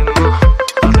 al ritmo,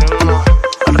 al ritmo,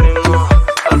 al ritmo,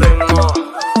 al ritmo.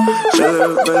 Se le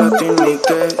ve la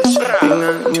timidez,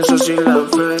 engañoso si la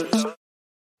ves.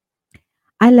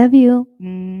 I love you.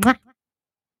 Mwah.